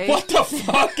great. it okay? What the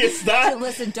fuck is that?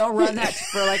 Listen, don't run that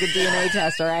for like a DNA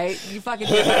test, all right? You fucking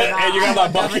do it. And you got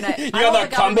that bucket, you got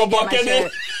that combo bucket in?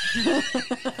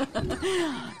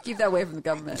 Keep that away from the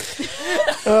government.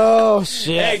 Oh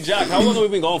shit! Hey, Jack, how long have we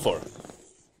been going for?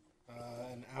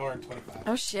 An hour and 25.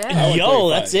 Oh shit. Hour Yo, 25.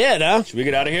 that's it, huh? Should we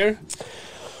get out of here?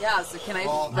 Yeah. So can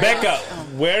I? Becca,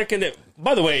 where can they...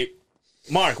 By the way,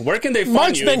 Mark, where can they find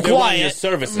Mark's you? been if they want quiet. Your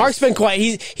services? Mark's been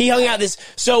quiet. He hung out this.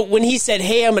 So when he said,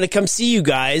 "Hey, I'm going to come see you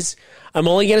guys," I'm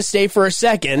only going to stay for a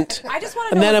second. I just want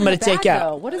to And know. then what's I'm in gonna the take bag, out.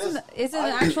 though. What is it? Is it an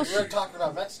actual? We're talking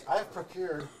about Mexico. I've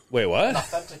procured Wait, what?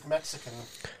 authentic Mexican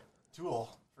tool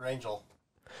for Angel.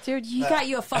 Dude, you got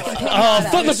you a fucking Oh, pinata.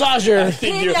 foot massager.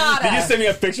 Did you Pinata. send me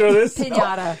a picture of this?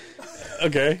 Pinata.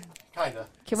 Okay. Kinda.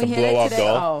 Can we It's a hit it blow-off today?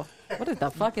 doll. Oh, what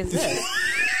the fuck is this?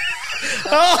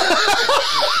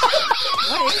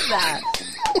 What is that?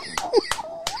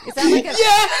 Is that like a?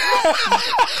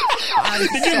 Yeah.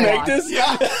 Did you make this?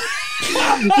 Yeah.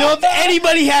 Yo, if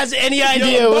anybody has any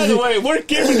idea, Yo, by the way, we're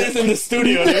keeping this in the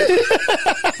studio, dude.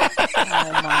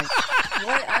 Oh my!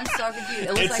 What? I'm so confused.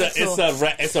 It looks like a tool.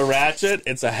 It's a ratchet.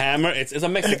 It's a hammer. It's a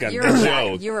Mexican You're a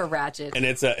joke. You're a ratchet. And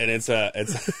it's That's a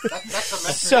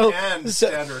Mexican So-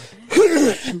 standard.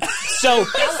 so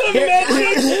here- You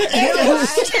know what?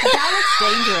 That looks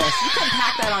dangerous. You can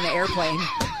pack that on an airplane.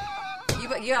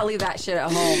 You gotta leave that shit at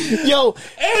home. yo,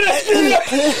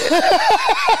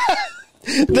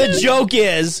 the joke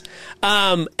is,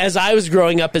 as I was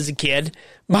growing up as a kid,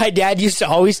 my dad used to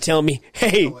always tell me,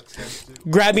 "Hey,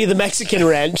 grab me the Mexican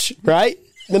wrench," right?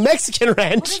 The Mexican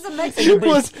wrench. What is a Mexican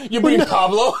was You bring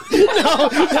Pablo?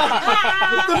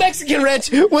 the Mexican wrench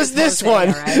was this Jose,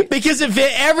 one right? because it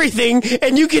fit everything,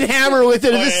 and you could hammer with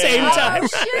it at the same time. Oh,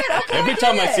 shit. Okay, Every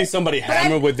time I get see it. somebody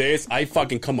hammer with this, I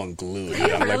fucking come unglued. Do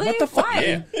you I'm like, really? what the fuck? Why?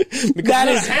 Yeah. That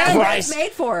is That's what it's price.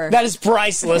 made for. That is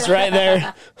priceless right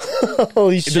there.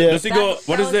 Holy shit! Does he go,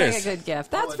 what is That was this? like a good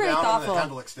gift. Pull That's it very down and thoughtful. the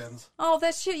handle extends. Oh,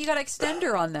 that shit. You got an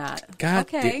extender on that. God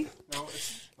okay. No,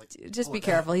 it's like, Just pull be it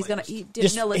down, careful. He's like gonna. this. He,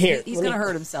 Just no, listen, here, he's let gonna me-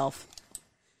 hurt himself.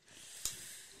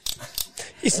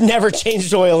 He's never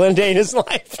changed oil in a day in his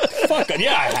life. Fuck it.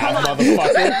 Yeah, I have,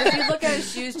 motherfucker. If you look at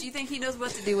his shoes, do you think he knows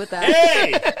what to do with that?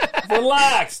 Hey,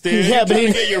 relax, dude. Yeah, You're but trying he-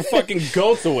 to get your fucking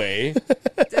goats away.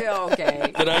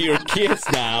 Okay. That are your kids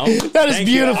now. That is Thank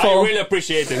you. beautiful. I really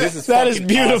appreciate it. This is That is fucking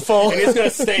beautiful. awesome. And it's gonna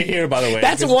stay here, by the way.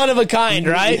 That's Because- one of a kind,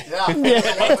 right? Yeah.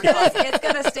 It's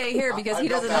gonna stay here because he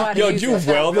doesn't know how to Yo, use you it.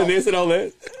 welded this and all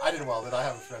that? I didn't weld it. I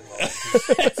have a friend weld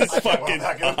it. This is I can't fucking weld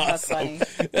that good. That's funny.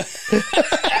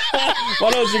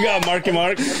 What else you got, Marky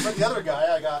Mark? For the other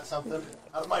guy, I got something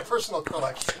out of my personal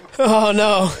collection. Oh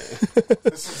no!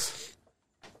 This is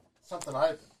something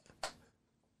I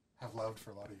have loved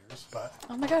for a lot of years, but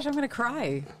Oh my gosh, I'm gonna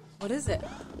cry. What is it?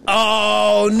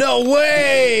 Oh no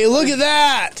way! Look at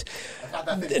that! I've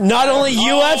had that thing. Not only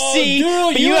UFC,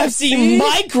 dude, but UFC UFC?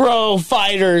 micro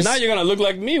fighters. Now you're gonna look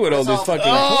like me with all this fucking.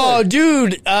 Oh,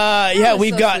 dude! Yeah, was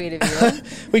we've so got sweet of you.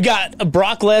 we got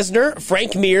Brock Lesnar,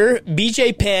 Frank Mir,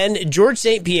 BJ Penn, George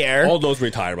St. Pierre, All those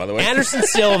retired, by the way. Anderson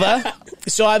Silva.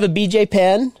 So I have a BJ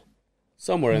Penn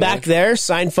Somewhere in back there,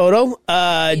 signed photo.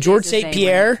 George his St. name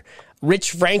Pierre,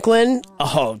 Rich Franklin,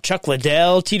 Chuck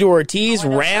Liddell, Tito Ortiz, I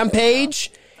know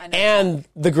Rampage, I know and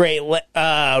the great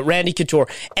Randy Couture.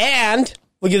 And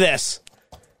look at this.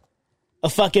 A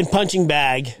fucking punching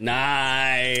bag.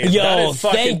 Nice. That Yo, is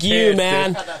fucking thank you, pissed,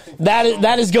 man. dude.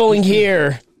 That is going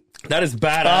here. That is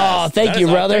badass. Oh, thank That you,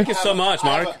 is- brother. Thank you so much,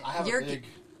 Mark. I have a You're- big.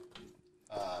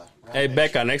 Hey,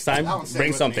 Becca, next time, That one stayed bring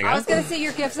with something. me. I was gonna say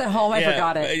your gifts at home. I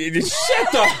forgot it.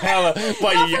 Shut the hell up.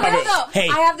 Well, No, you for have real it. though. Hey,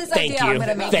 I have this thank idea. you. I'm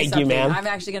gonna make Thank you, something. man. I'm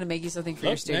actually gonna make you something for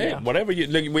your Hey, studio. whatever you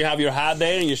look, we have your hat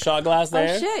there and your shot glass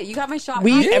there. Oh shit! You got my shot.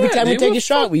 We glass. every time we dude, take we're a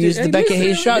shot, we fucked, use the dude. Becca Listen,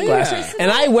 Hayes shot yeah. glass,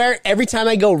 and I wear it every time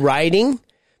I go riding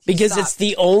because Stop. it's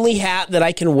the only hat that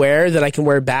I can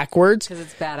wear backwards. because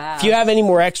it's badass. If you have any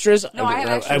more extras, No, I have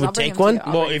extras. I I'll would bring take them one. to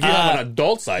you. Well, if you have an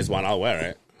adult size one, I'll wear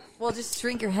it. Well, just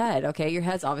shrink your head, okay? Your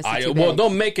head's obviously too Well, big.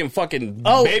 don't make him fucking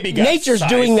Oh, baby guy nature's size.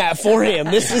 doing that for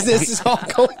him. This is all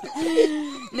going.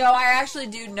 No, I actually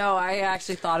do. No, I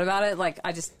actually thought about it. Like,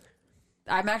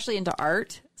 I'm actually into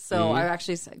art, so I'm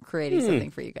actually creating something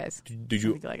for you guys. Did I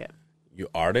you think you like it? you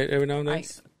art it every now and then?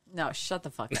 No, shut the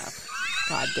fuck up.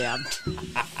 God damn.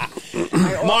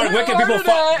 Mark, where can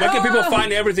people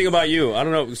find everything about you? I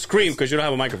don't know. Scream because you don't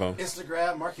have a microphone.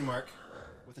 Instagram, Marky Mark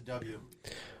with a W.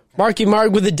 Marky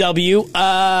Mark with a W.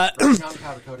 Not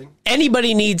powder coating.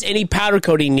 Anybody needs any powder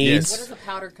coating needs. What is a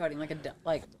powder coating?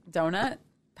 Like donut?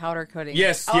 Powder coating.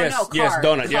 Yes, Oh, yes, no, yes. car.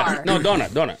 Donut. Yeah. Car. No,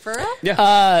 donut. For real?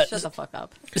 Yeah. Shut the fuck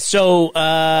up. So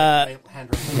Handrail.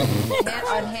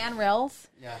 On handrails?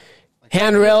 Yeah.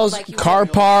 handrails, Like you car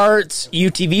manual. parts,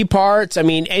 UTV parts. I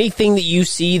mean, anything that you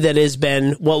see that has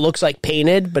been what looks like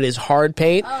painted but is hard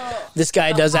paint. This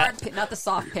guy The does hard that. paint, not the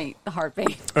soft paint, the hard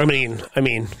paint. I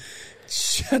mean,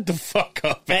 Shut the fuck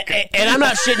up. and I'm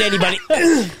not shitting anybody.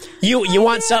 You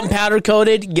want something powder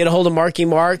coated? Get a hold of Marky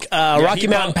Mark. Rocky he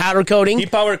Mountain pow- powder coating. He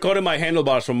power coated my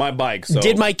handlebars from my bike. So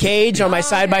Did my cage on my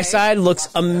side by okay. side. Looks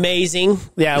amazing.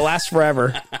 Yeah, it lasts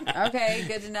forever. Okay,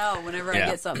 good to know. Whenever I Yeah.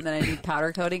 get something that I need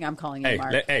powder coating, I'm calling you Hey,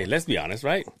 Mark. let's be honest,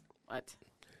 right? What?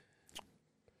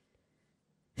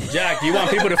 Jack, do you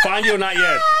want people to find you or not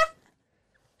yet?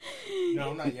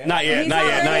 No, not yet. Not yet. Not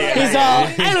yet. He's all,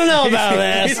 I don't know about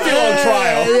this. He's still on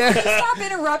trial. Stop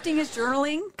interrupting his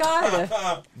journaling.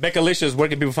 God. Becca-licious, where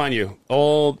can people find you?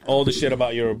 All the shit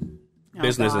about your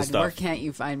business Oh, and God, stuff. Where can't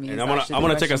you find me? And is I'm gonna actually the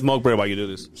take a question. smoke break while you do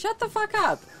this. Shut the fuck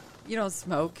up. You don't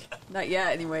smoke. Not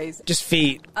yet, anyways. Just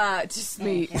feet. Just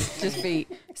feet. Just feet.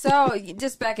 So,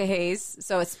 just Becca Hayes.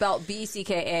 So, it's spelled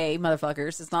B-C-K-A,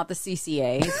 motherfuckers. It's not the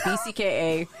C-C-A. It's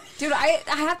B-C-K-A. Dude, I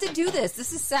have to do this.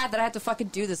 This is sad that I have to fucking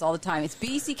do this all the time. It's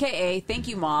B-C-K-A. Thank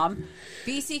you, Mom.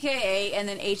 B-C-K-A and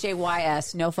then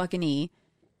H-A-Y-S. No fucking E.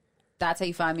 That's how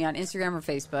you find me on Instagram or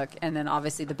Facebook. And then,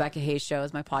 obviously, the Becca Hayes Show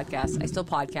is my podcast. I still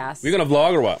podcast. You're gonna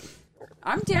vlog or what?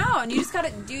 I'm down. You just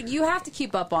gotta, dude, you have to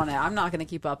keep up on it. I'm not gonna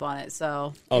keep up on it,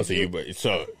 so. Oh, so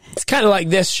It's kind of like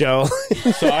this show.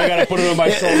 I gotta put it on my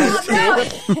shoulders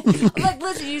too. Like,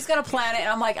 listen, you just gotta plan it, and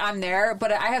I'm like, I'm there,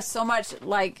 but I have so much,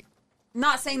 like,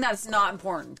 not saying that it's not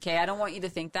important, okay? I don't want you to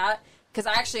think that, because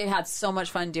I actually had so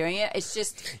much fun doing it. It's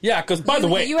just Yeah, because by the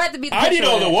way, you had to be the I did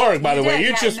all the work. By the way, did, you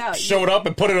yeah, just no, showed up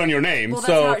and put it on your name. Well, that's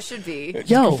so how it should be.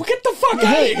 Yo, get the fuck out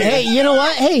hey, of here. hey, you know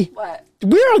what? Hey, What?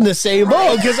 we're on the same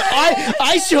boat because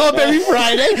I show up every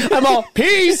Friday. I'm all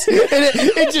peace, and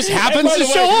it just happens By to the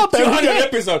way, show up every 200 day.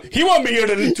 episode. He won't be here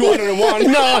to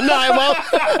 201. No, I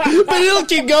won't. But it'll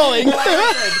keep going.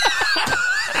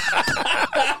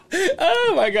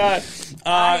 Oh my god.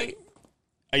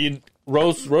 Are you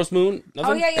Rose Moon? Oh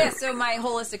Nothing? yeah. So my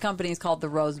holistic company is called the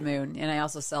Rose Moon, and I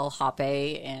also sell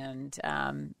Hape, and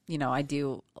I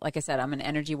do, like I said, I'm an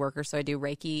energy worker, so I do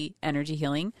Reiki energy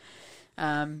healing.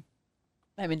 I'm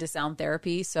into sound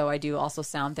therapy, so I do also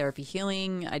sound therapy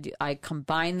healing. I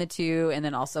combine the two, and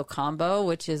then also combo,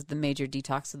 which is the major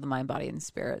detox of the mind, body, and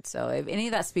spirit. So if any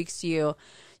of that speaks to you,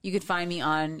 you could find me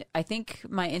on, I think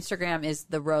my Instagram is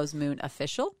the Rose Moon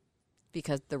Official,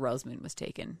 because the Rose Moon was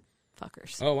taken.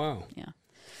 Fuckers. Oh wow.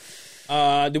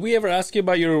 Yeah. Did we ever ask you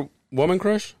about your woman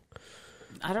crush?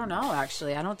 I don't know,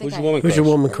 actually. I don't think Who's your woman Who's crush? your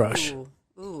woman crush?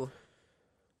 Ooh.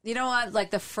 You know what?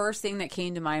 Like the first thing that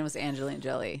came to mind was Angelina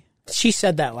Jolie. She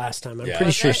said that last time. I'm Yeah.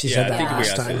 pretty sure Okay. she Yeah, said I that think we last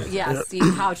asked time. it. Yeah, see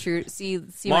how true. See Mark,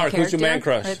 my who's your character man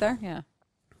crush? right there. Yeah.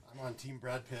 I'm on Team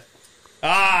Brad Pitt.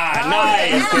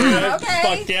 Nice. yeah, Dude. okay.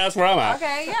 Fuck yeah, that's where I'm at.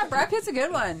 Okay, yeah, Brad Pitt's a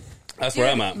good one. That's Dude,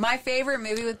 where I'm at. My favorite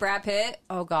movie with Brad Pitt.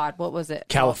 Oh God, what was it?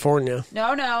 California.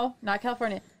 No, not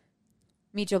California.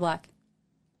 Meet Joe Black.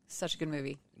 Such a good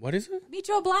movie. What is it? Meet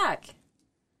Joe Black.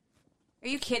 Are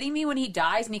you kidding me? When he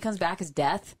dies and he comes back as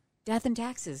Death and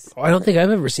Taxes. Oh, I don't think I've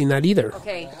ever seen that either.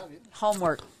 Okay,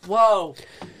 homework. Whoa.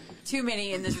 Too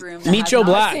many in this room. that Meet have Joe not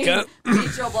Black, seen huh?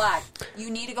 Meet Joe Black.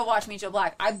 You need to go watch Meet Joe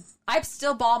Black. I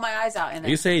still bawl my eyes out in Are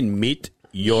you it. saying meet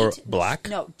your Meet- black?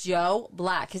 No, Joe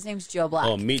Black. His name's Joe Black.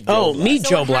 Oh, meet Oh, Joe Black. meet So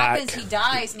Joe what Black. happens, he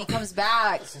dies and he comes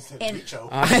back. And Meet Joe.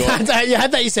 I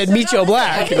thought you said meet Joe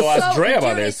Black. to go ask Dre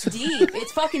about dude, this. It's deep.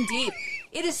 It's fucking deep.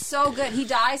 It is so good. He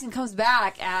dies and comes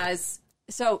back as...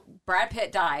 So Brad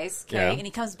Pitt dies, okay, Yeah. and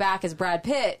he comes back as Brad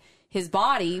Pitt, his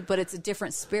body, but it's a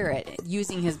different spirit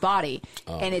using his body,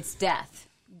 and it's death.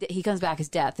 He comes back as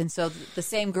death. And so the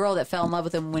same girl that fell in love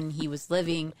with him when he was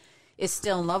living is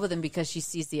still in love with him because she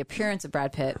sees the appearance of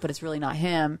Brad Pitt, but it's really not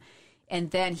him. And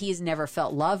then he's never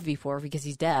felt love before because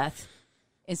he's death.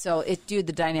 And so, the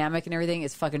dynamic and everything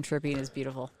is fucking trippy and it's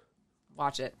beautiful.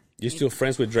 Watch it. You still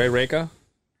friends with Dre Reka?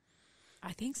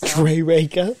 I think so. Trey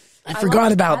Reka. I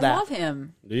forgot about I that. love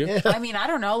him. Do you? I mean, I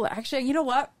don't know. Actually, you know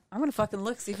what? I'm going to fucking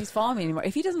look, see if he's following me anymore.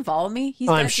 If he doesn't follow me, he's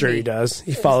Oh, dead I'm to sure me. he does.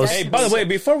 He follows. Hey, by the way,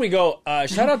 before we go,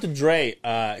 shout out to Dre.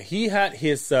 He had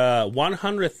his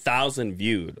 100,000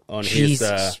 viewed on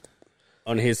Jesus.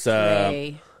 his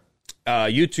Hey.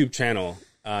 YouTube channel.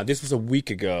 This was a week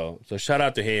ago, so shout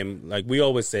out to him. Like we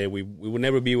always say, we would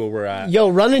never be where we're at. Yo,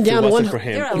 running if it down wasn't one. for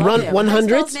him. Dude, I love Run him.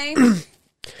 100s?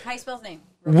 How you spell his name?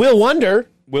 Will Wonder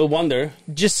Will Wonder.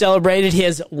 just celebrated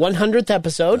his 100th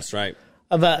episode That's right.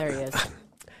 of There he a. is.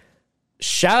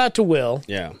 Shout out to Will.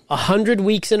 Yeah, 100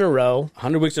 weeks in a row.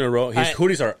 100 weeks in a row. His I-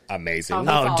 hoodies are amazing. Oh, Oh,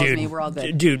 follows dude, me. We're all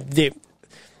good. dude,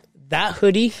 that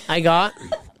hoodie I got,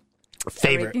 We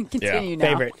favorite, can continue now.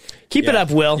 favorite. Keep it Yeah. up,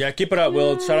 Will. Yeah, keep it up,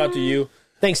 Will. Shout out to you.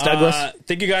 Thanks, Douglas.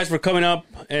 Thank you guys for coming up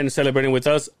and celebrating with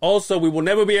us. Also, we will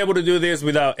never be able to do this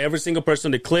without every single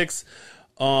person that clicks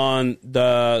on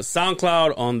the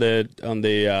SoundCloud, on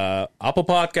the Apple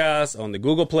Podcast, on the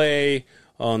Google Play,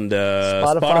 on the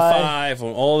Spotify.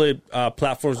 on all the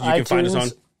platforms you can find us on.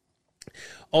 iTunes.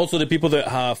 Also, the people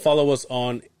that follow us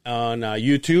on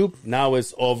YouTube, now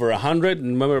it's over 100.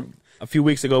 Remember, a few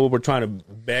weeks ago, we were trying to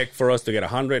beg for us to get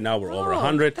 100. Now we're over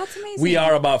 100. that's amazing. We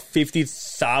are about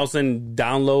 50,000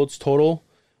 downloads total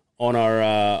on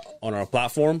our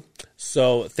platform.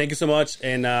 So thank you so much.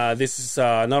 And this is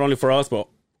not only for us, but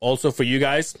also for you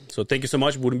guys. So thank you so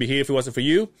much. We wouldn't be here if it wasn't for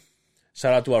you.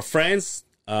 Shout out to our friends.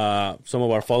 Some of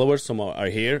our followers, some are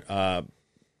here.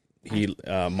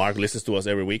 Mark listens to us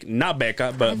every week. Not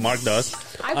Becca, but Mark does.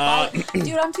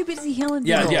 Dude, I'm too busy healing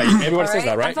Yeah, people. yeah, everyone All says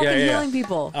that, right? I'm fucking Yeah, yeah, yeah. healing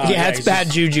people. Yeah, it's he's bad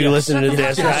just- juju listening to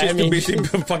this, right? I He's too mean, busy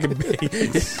fucking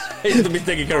he's too busy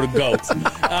taking care of the goats and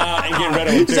getting rid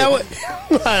of them too. is that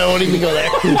what? I don't even go there.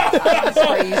 I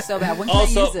spray you so bad. When can I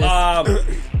use Also,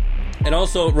 this? and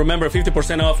also remember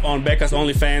 50% off on Becca's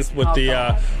OnlyFans with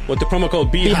the promo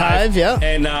code Beehive. Beehive, yeah.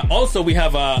 And also we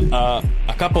have a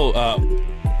couple.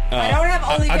 I don't have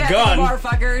OnlyFans gun. anymore,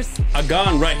 fuckers. A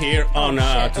gun right here on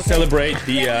shit, to okay. celebrate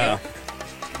the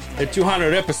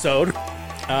 200 episode.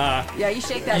 Yeah, you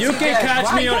shake that. You too can good. catch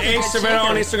Wow, me you on got a H good Severa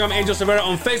on shaker. Instagram, Angel Severa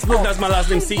on Facebook. That's my last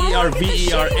name,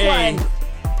 CERVERA.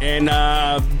 And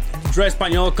Dre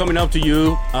Espanol coming up to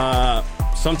you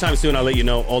sometime soon. I'll let you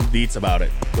know all the deets about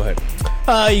it. Go ahead.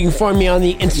 You can find me on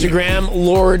the Instagram,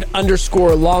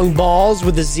 Lord_longballs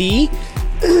with a Z.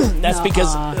 That's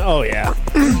because, oh yeah.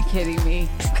 Are you kidding me?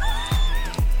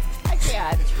 I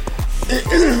can't.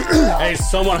 Hey,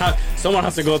 someone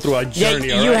has to go through a journey.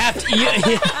 you all right? have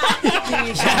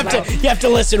to, you have to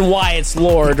listen why it's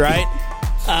Lord, right?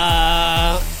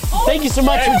 Thank you so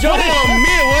much for joining. Put it on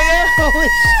me, will ya? Holy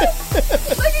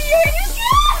shit. Look at you.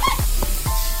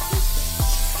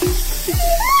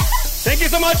 Thank you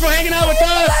so much for hanging out with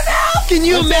us. Can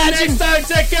you Until imagine? next time,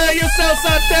 take care of yourselves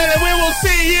out there, and we will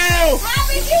see you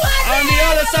on the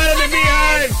other side of the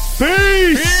beehive.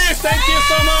 Peace. Thank you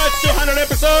so much. 200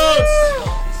 episodes.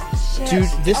 Dude,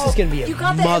 this is going to be a you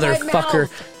got that in my motherfucker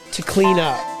mouth. to clean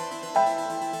up.